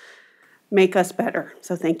 to make us better.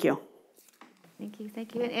 So thank you. Thank you,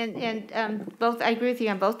 thank you. And both, I agree with you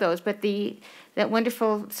on both those, but that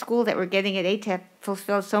wonderful school that we're getting at ATEP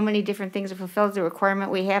fulfills so many different things. It fulfills the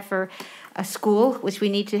requirement we have for a school, which we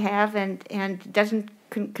need to have, and doesn't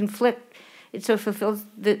conflict. It so fulfills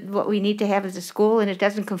what we need to have as a school, and it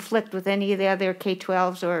doesn't conflict with any of the other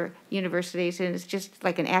K-12s or universities, and it's just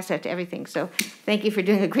like an asset to everything. So thank you for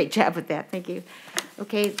doing a great job with that. Thank you.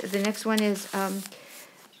 Okay, the next one is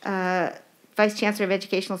Vice Chancellor of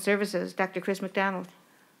Educational Services, Dr. Chris McDonald.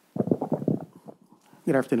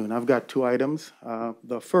 Good afternoon. I've got 2 items.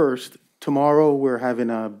 The first, tomorrow we're having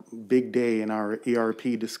a big day in our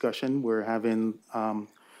ERP discussion. We're having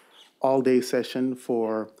all-day session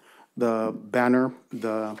for the banner,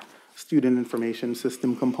 the student information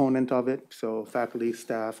system component of it. So faculty,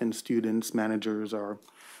 staff, and students, managers are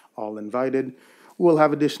all invited. We'll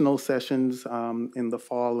have additional sessions in the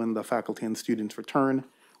fall when the faculty and students return.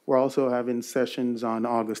 We're also having sessions on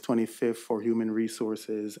August 25th for human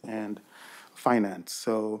resources and finance.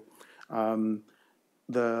 So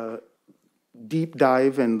the deep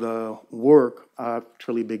dive and the work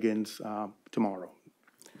actually begins tomorrow.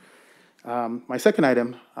 My second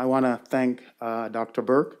item, I want to thank Dr.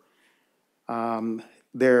 Burke.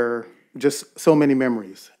 There are just so many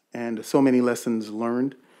memories and so many lessons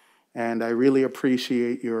learned, and I really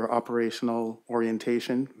appreciate your operational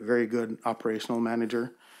orientation, very good operational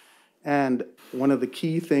manager. And one of the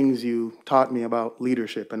key things you taught me about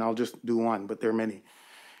leadership, and I'll just do one, but there are many.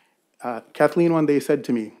 Kathleen one day said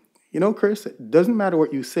to me, you know, Chris, it doesn't matter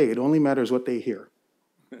what you say, it only matters what they hear.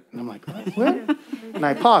 And I'm like, what? And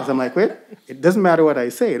I paused. I'm like, wait, it doesn't matter what I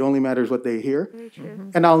say. It only matters what they hear. Very true.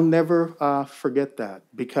 And I'll never forget that,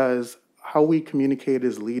 because how we communicate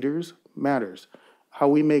as leaders matters. How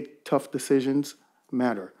we make tough decisions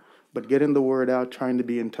matter. But getting the word out, trying to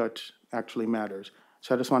be in touch actually matters.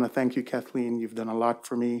 So I just want to thank you, Kathleen. You've done a lot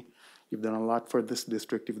for me. You've done a lot for this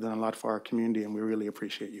district. You've done a lot for our community, and we really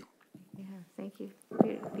appreciate you. Yeah, thank you.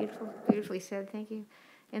 Beautiful, beautifully said. Thank you.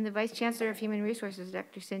 And the Vice Chancellor of Human Resources,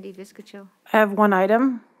 Dr. Cindy Viscacho. I have one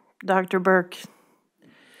item. Dr. Burke,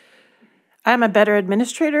 I'm a better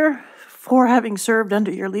administrator for having served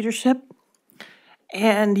under your leadership,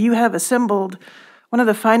 and you have assembled one of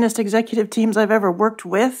the finest executive teams I've ever worked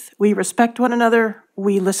with. We respect one another,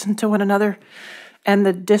 we listen to one another, and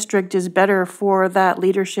the district is better for that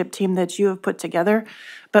leadership team that you have put together,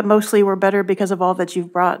 but mostly we're better because of all that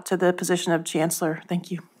you've brought to the position of Chancellor.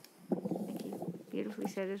 Thank you. Thank you. Beautifully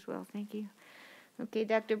said as well. Thank you. Okay,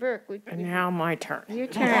 Dr. Burke. And now my turn. Your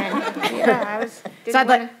turn. Yeah,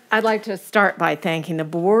 I'd like to start by thanking the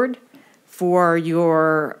board for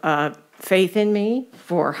your faith in me,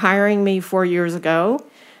 for hiring me 4 years ago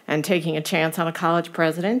and taking a chance on a college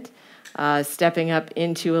president, stepping up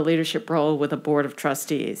into a leadership role with a board of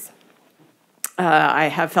trustees. I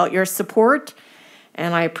have felt your support,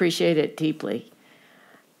 and I appreciate it deeply.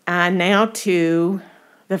 And now to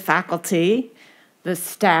the faculty, the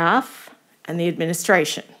staff, and the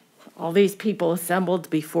administration, all these people assembled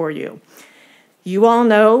before you. You all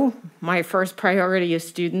know my first priority is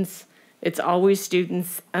students. It's always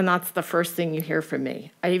students, and that's the first thing you hear from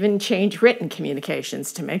me. I even change written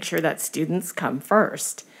communications to make sure that students come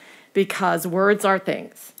first, because words are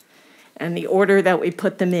things, and the order that we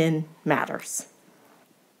put them in matters.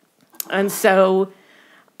 And so,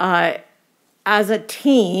 as a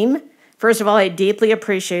team, first of all, I deeply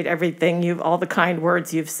appreciate everything all the kind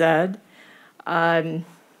words you've said.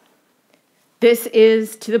 This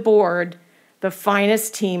is, to the board, the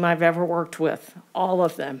finest team I've ever worked with, all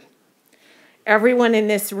of them. Everyone in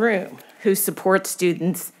this room who supports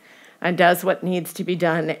students and does what needs to be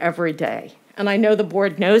done every day. And I know the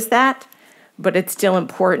board knows that, but it's still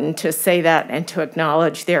important to say that and to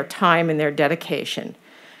acknowledge their time and their dedication,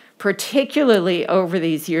 particularly over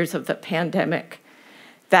these years of the pandemic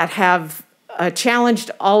that have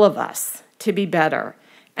challenged all of us to be better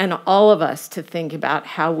and all of us to think about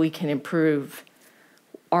how we can improve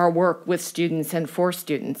our work with students and for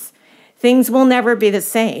students. Things will never be the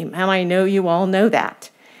same, and I know you all know that.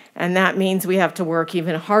 And that means we have to work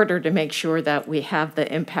even harder to make sure that we have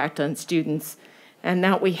the impact on students and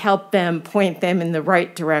that we help them, point them in the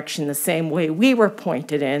right direction the same way we were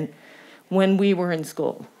pointed in when we were in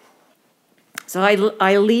school. So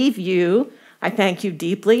I leave you, I thank you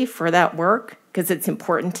deeply for that work because it's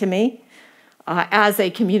important to me. As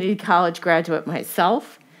a community college graduate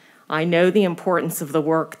myself, I know the importance of the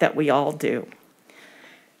work that we all do.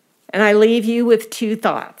 And I leave you with two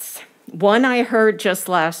thoughts. One I heard just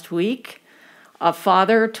last week. A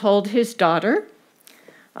father told his daughter,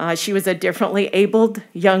 she was a differently abled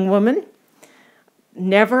young woman,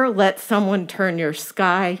 never let someone turn your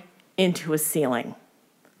sky into a ceiling.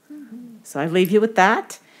 So I leave you with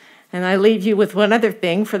that. And I leave you with one other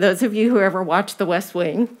thing for those of you who ever watched The West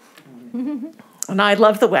Wing. And I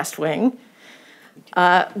love The West Wing.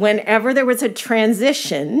 Whenever there was a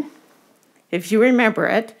transition, if you remember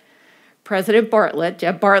it, President Bartlett,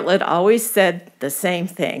 Jeb Bartlett, always said the same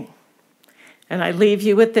thing. And I leave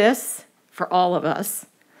you with this for all of us.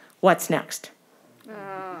 What's next?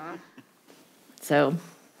 So,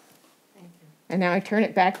 and now I turn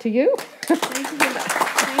it back to you. Thank you.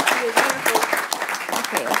 Thank you.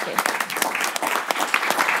 Wonderful.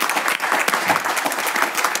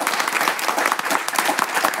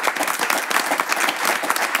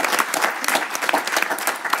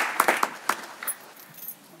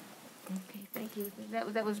 Okay. Thank you.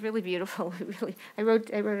 That was really beautiful. Really, I wrote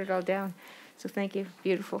it all down. So thank you.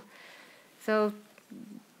 Beautiful. So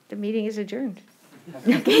the meeting is adjourned.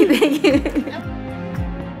 Okay, thank you.